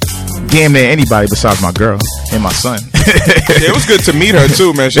damn near anybody besides my girl and my son. It was good to meet her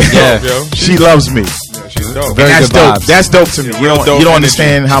too, man. She's dope, yo. She loves me. Yeah, she's dope. Very that's good dope. vibes. That's dope to me. Yeah, you don't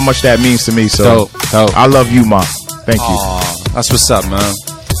understand how much that means to me. So dope. I love you, Mom. Thank you. That's what's up, man.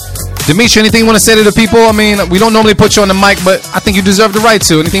 Dimitri, anything you want to say to the people? I mean, we don't normally put you on the mic, but I think you deserve the right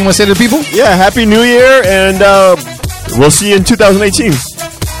to. Anything you want to say to the people? Yeah, Happy New Year, and we'll see you in 2018. All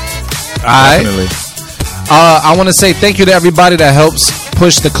right. Definitely. I want to say thank you to everybody that helps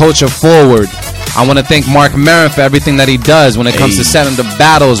push the culture forward. I want to thank Mark Maron for everything that he does when it comes to setting the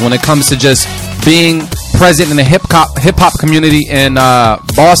battles, when it comes to just being present in the hip hop community in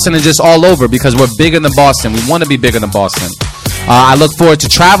Boston and just all over, because we're bigger than Boston. We want to be bigger than Boston. I look forward to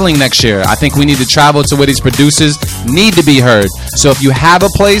traveling next year. I think we need to travel to where these producers need to be heard. So if you have a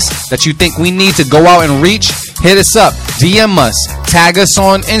place that you think we need to go out and reach, hit us up, DM us, tag us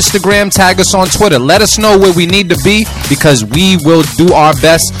on Instagram, tag us on Twitter. Let us know where we need to be, because we will do our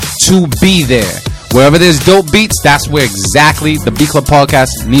best to be there. Wherever there's dope beats, that's where exactly the Beat Club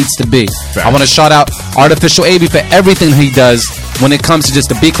podcast needs to be. I want to shout out Artificial AB for everything he does when it comes to just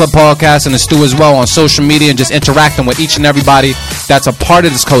the Beat Club podcast and the Stu as well on social media and just interacting with each and everybody that's a part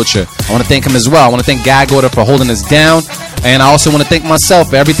of this culture. I want to thank him as well. I want to thank Gag Order for holding us down. And I also want to thank myself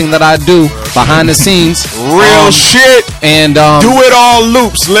for everything that I do behind the scenes. Real shit. And Do It All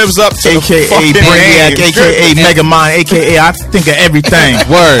Loops lives up to AKA Brainiac, AKA Megamind, AKA I think of everything.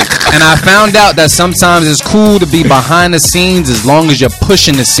 Word. And I found out that sometimes it's cool to be behind the scenes as long as you're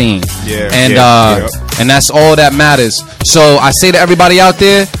pushing the scene. Yeah. And that's all that matters. So I say to everybody out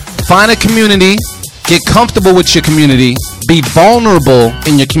there, find a community, get comfortable with your community, be vulnerable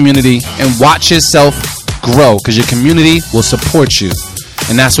in your community, and watch yourself grow, because your community will support you.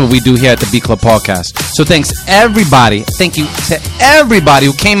 And that's what we do here at the Beat Club podcast. So thanks everybody. Thank you to everybody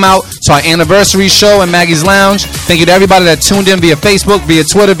who came out to our anniversary show in Maggie's Lounge. Thank you to everybody that tuned in via Facebook, via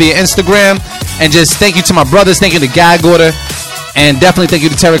Twitter, via Instagram. And just thank you to my brothers. Thank you to Gag Order. And definitely thank you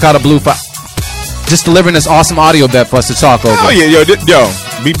to Terracotta Blue for just delivering this awesome audio bet for us to talk over. Oh yeah, yo,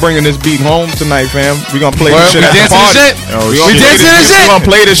 we bringing this beat home tonight, fam. We gonna play this shit at the party. We gonna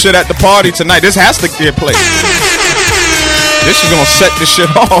play this shit at the party tonight. This has to get played. This is gonna set this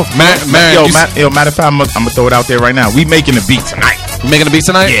shit off. Matter of fact, I'm gonna throw it out there right now. We making a beat tonight. You making a beat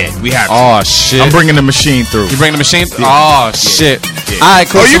tonight? Yeah, we have to. Oh shit! I'm bringing the machine through. You bringing the machine? Yeah. Oh shit! Yeah. All right,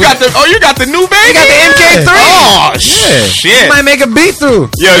 cool. Oh, you got the new baby. You got the MK3. Oh shit! You might make a beat through.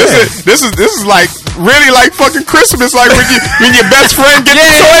 Yeah, this is like really like fucking Christmas. Like when your best friend gets the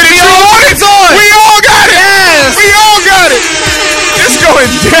toy that you wanted. We all got it. Yes. We all got it. It's going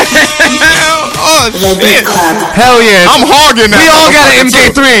down. Oh shit! Hell yeah! I'm hogging now. We all got an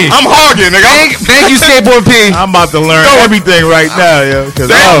MK3. I'm hogging, nigga. Thank you, Skateboard P. I'm about to learn everything right now, yo, because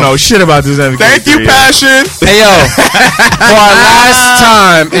I don't know shit about this MK3. Thank you, Passion. Hey yo, for our last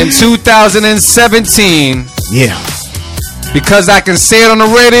time in 2017. Yeah. Because I can say it on the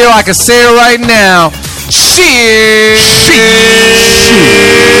radio, I can say it right now. Shit.